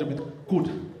spoke to him with good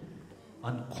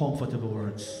and comfortable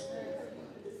words.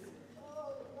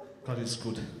 God is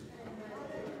good.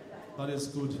 God is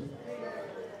good.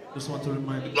 Just want to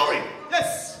remind you. Glory!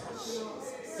 Yes!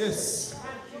 Yes.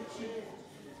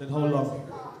 Said, how long?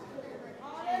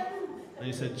 And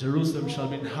he said, Jerusalem shall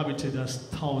be inhabited as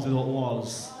towns without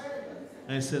walls.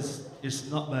 And he says,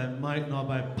 it's not by might nor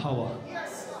by power,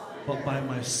 but by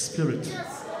my spirit,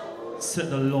 said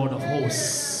the Lord of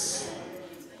hosts.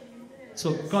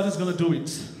 So God is going to do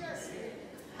it.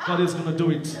 God is going to do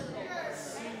it.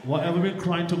 Whatever we're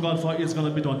crying to God for is going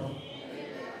to be done.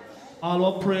 All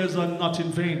our prayers are not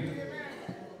in vain.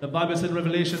 The Bible said in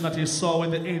Revelation that he saw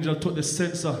when the angel took the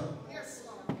censer,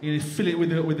 he filled it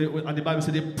with and the Bible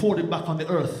said he poured it back on the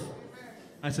earth.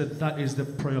 I said that is the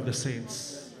prayer of the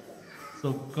saints.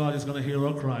 So God is going to hear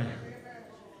our cry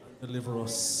and deliver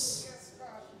us.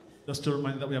 Just to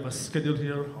remind you that we have a schedule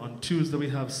here. On Tuesday we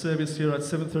have service here at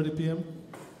 7:30 p.m.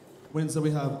 Wednesday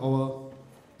we have our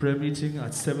prayer meeting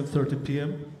at 7:30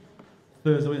 p.m.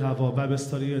 Thursday we have our Bible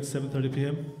study at 7:30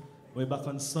 p.m. We're back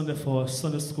on Sunday for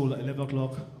Sunday school at 11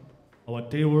 o'clock. Our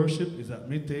day worship is at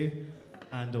midday,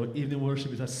 and our evening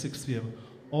worship is at 6 p.m.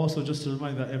 Also, just to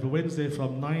remind you that every Wednesday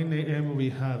from 9 a.m. we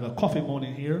have a coffee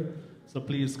morning here. So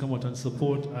please come out and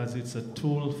support, as it's a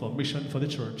tool for mission for the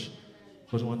church.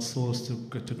 Because we want souls to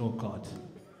get to know God.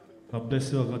 God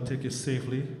bless you. God take you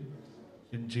safely.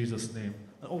 In Jesus' name.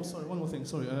 Oh, sorry, one more thing.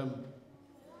 Sorry.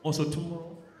 Also,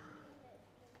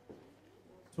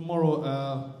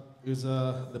 tomorrow is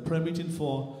the prayer meeting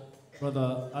for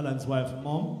Brother Alan's wife,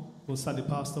 Mom, who sadly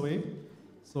passed away.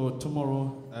 So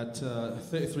tomorrow at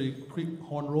 33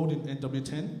 Creekhorn Road in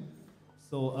NW10.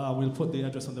 So we'll put the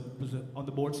address on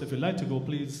the board. So if you'd like to go,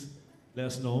 please let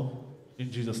us know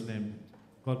in Jesus' name.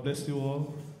 God bless you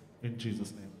all in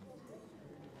Jesus' name.